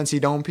channel, Spency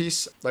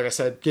Domepiece. Like I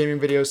said, gaming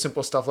videos,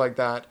 simple stuff like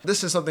that.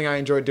 This is something I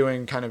enjoy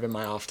doing kind of in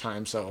my off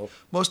time. So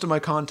most of my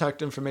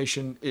contact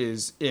information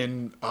is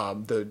in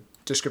the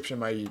description of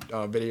my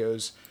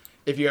videos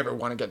if you ever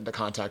want to get into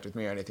contact with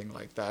me or anything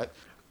like that.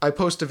 I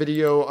post a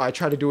video. I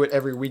try to do it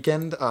every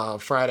weekend,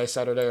 Friday,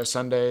 Saturday, or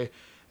Sunday.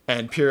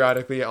 And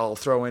periodically I'll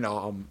throw in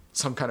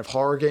some kind of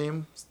horror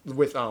game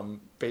with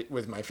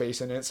my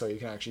face in it, so you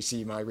can actually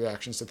see my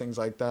reactions to things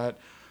like that.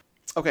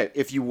 Okay,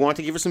 if you want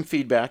to give us some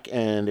feedback,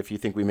 and if you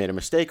think we made a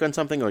mistake on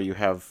something, or you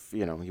have,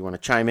 you want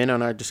to chime in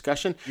on our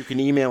discussion, you can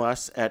email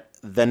us at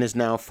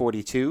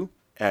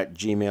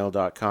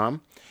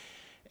thenisnow42@gmail.com.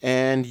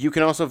 And you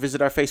can also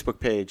visit our Facebook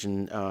page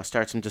and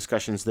start some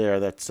discussions there.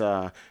 That's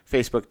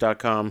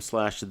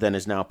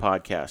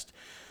facebook.com/thenisnowpodcast.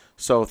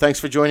 So thanks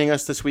for joining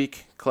us this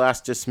week.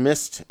 Class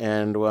dismissed,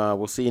 and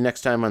we'll see you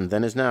next time on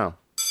Then Is Now.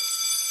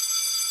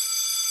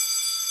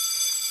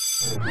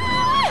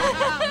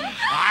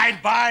 I'd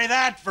buy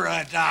that for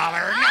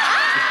 $1.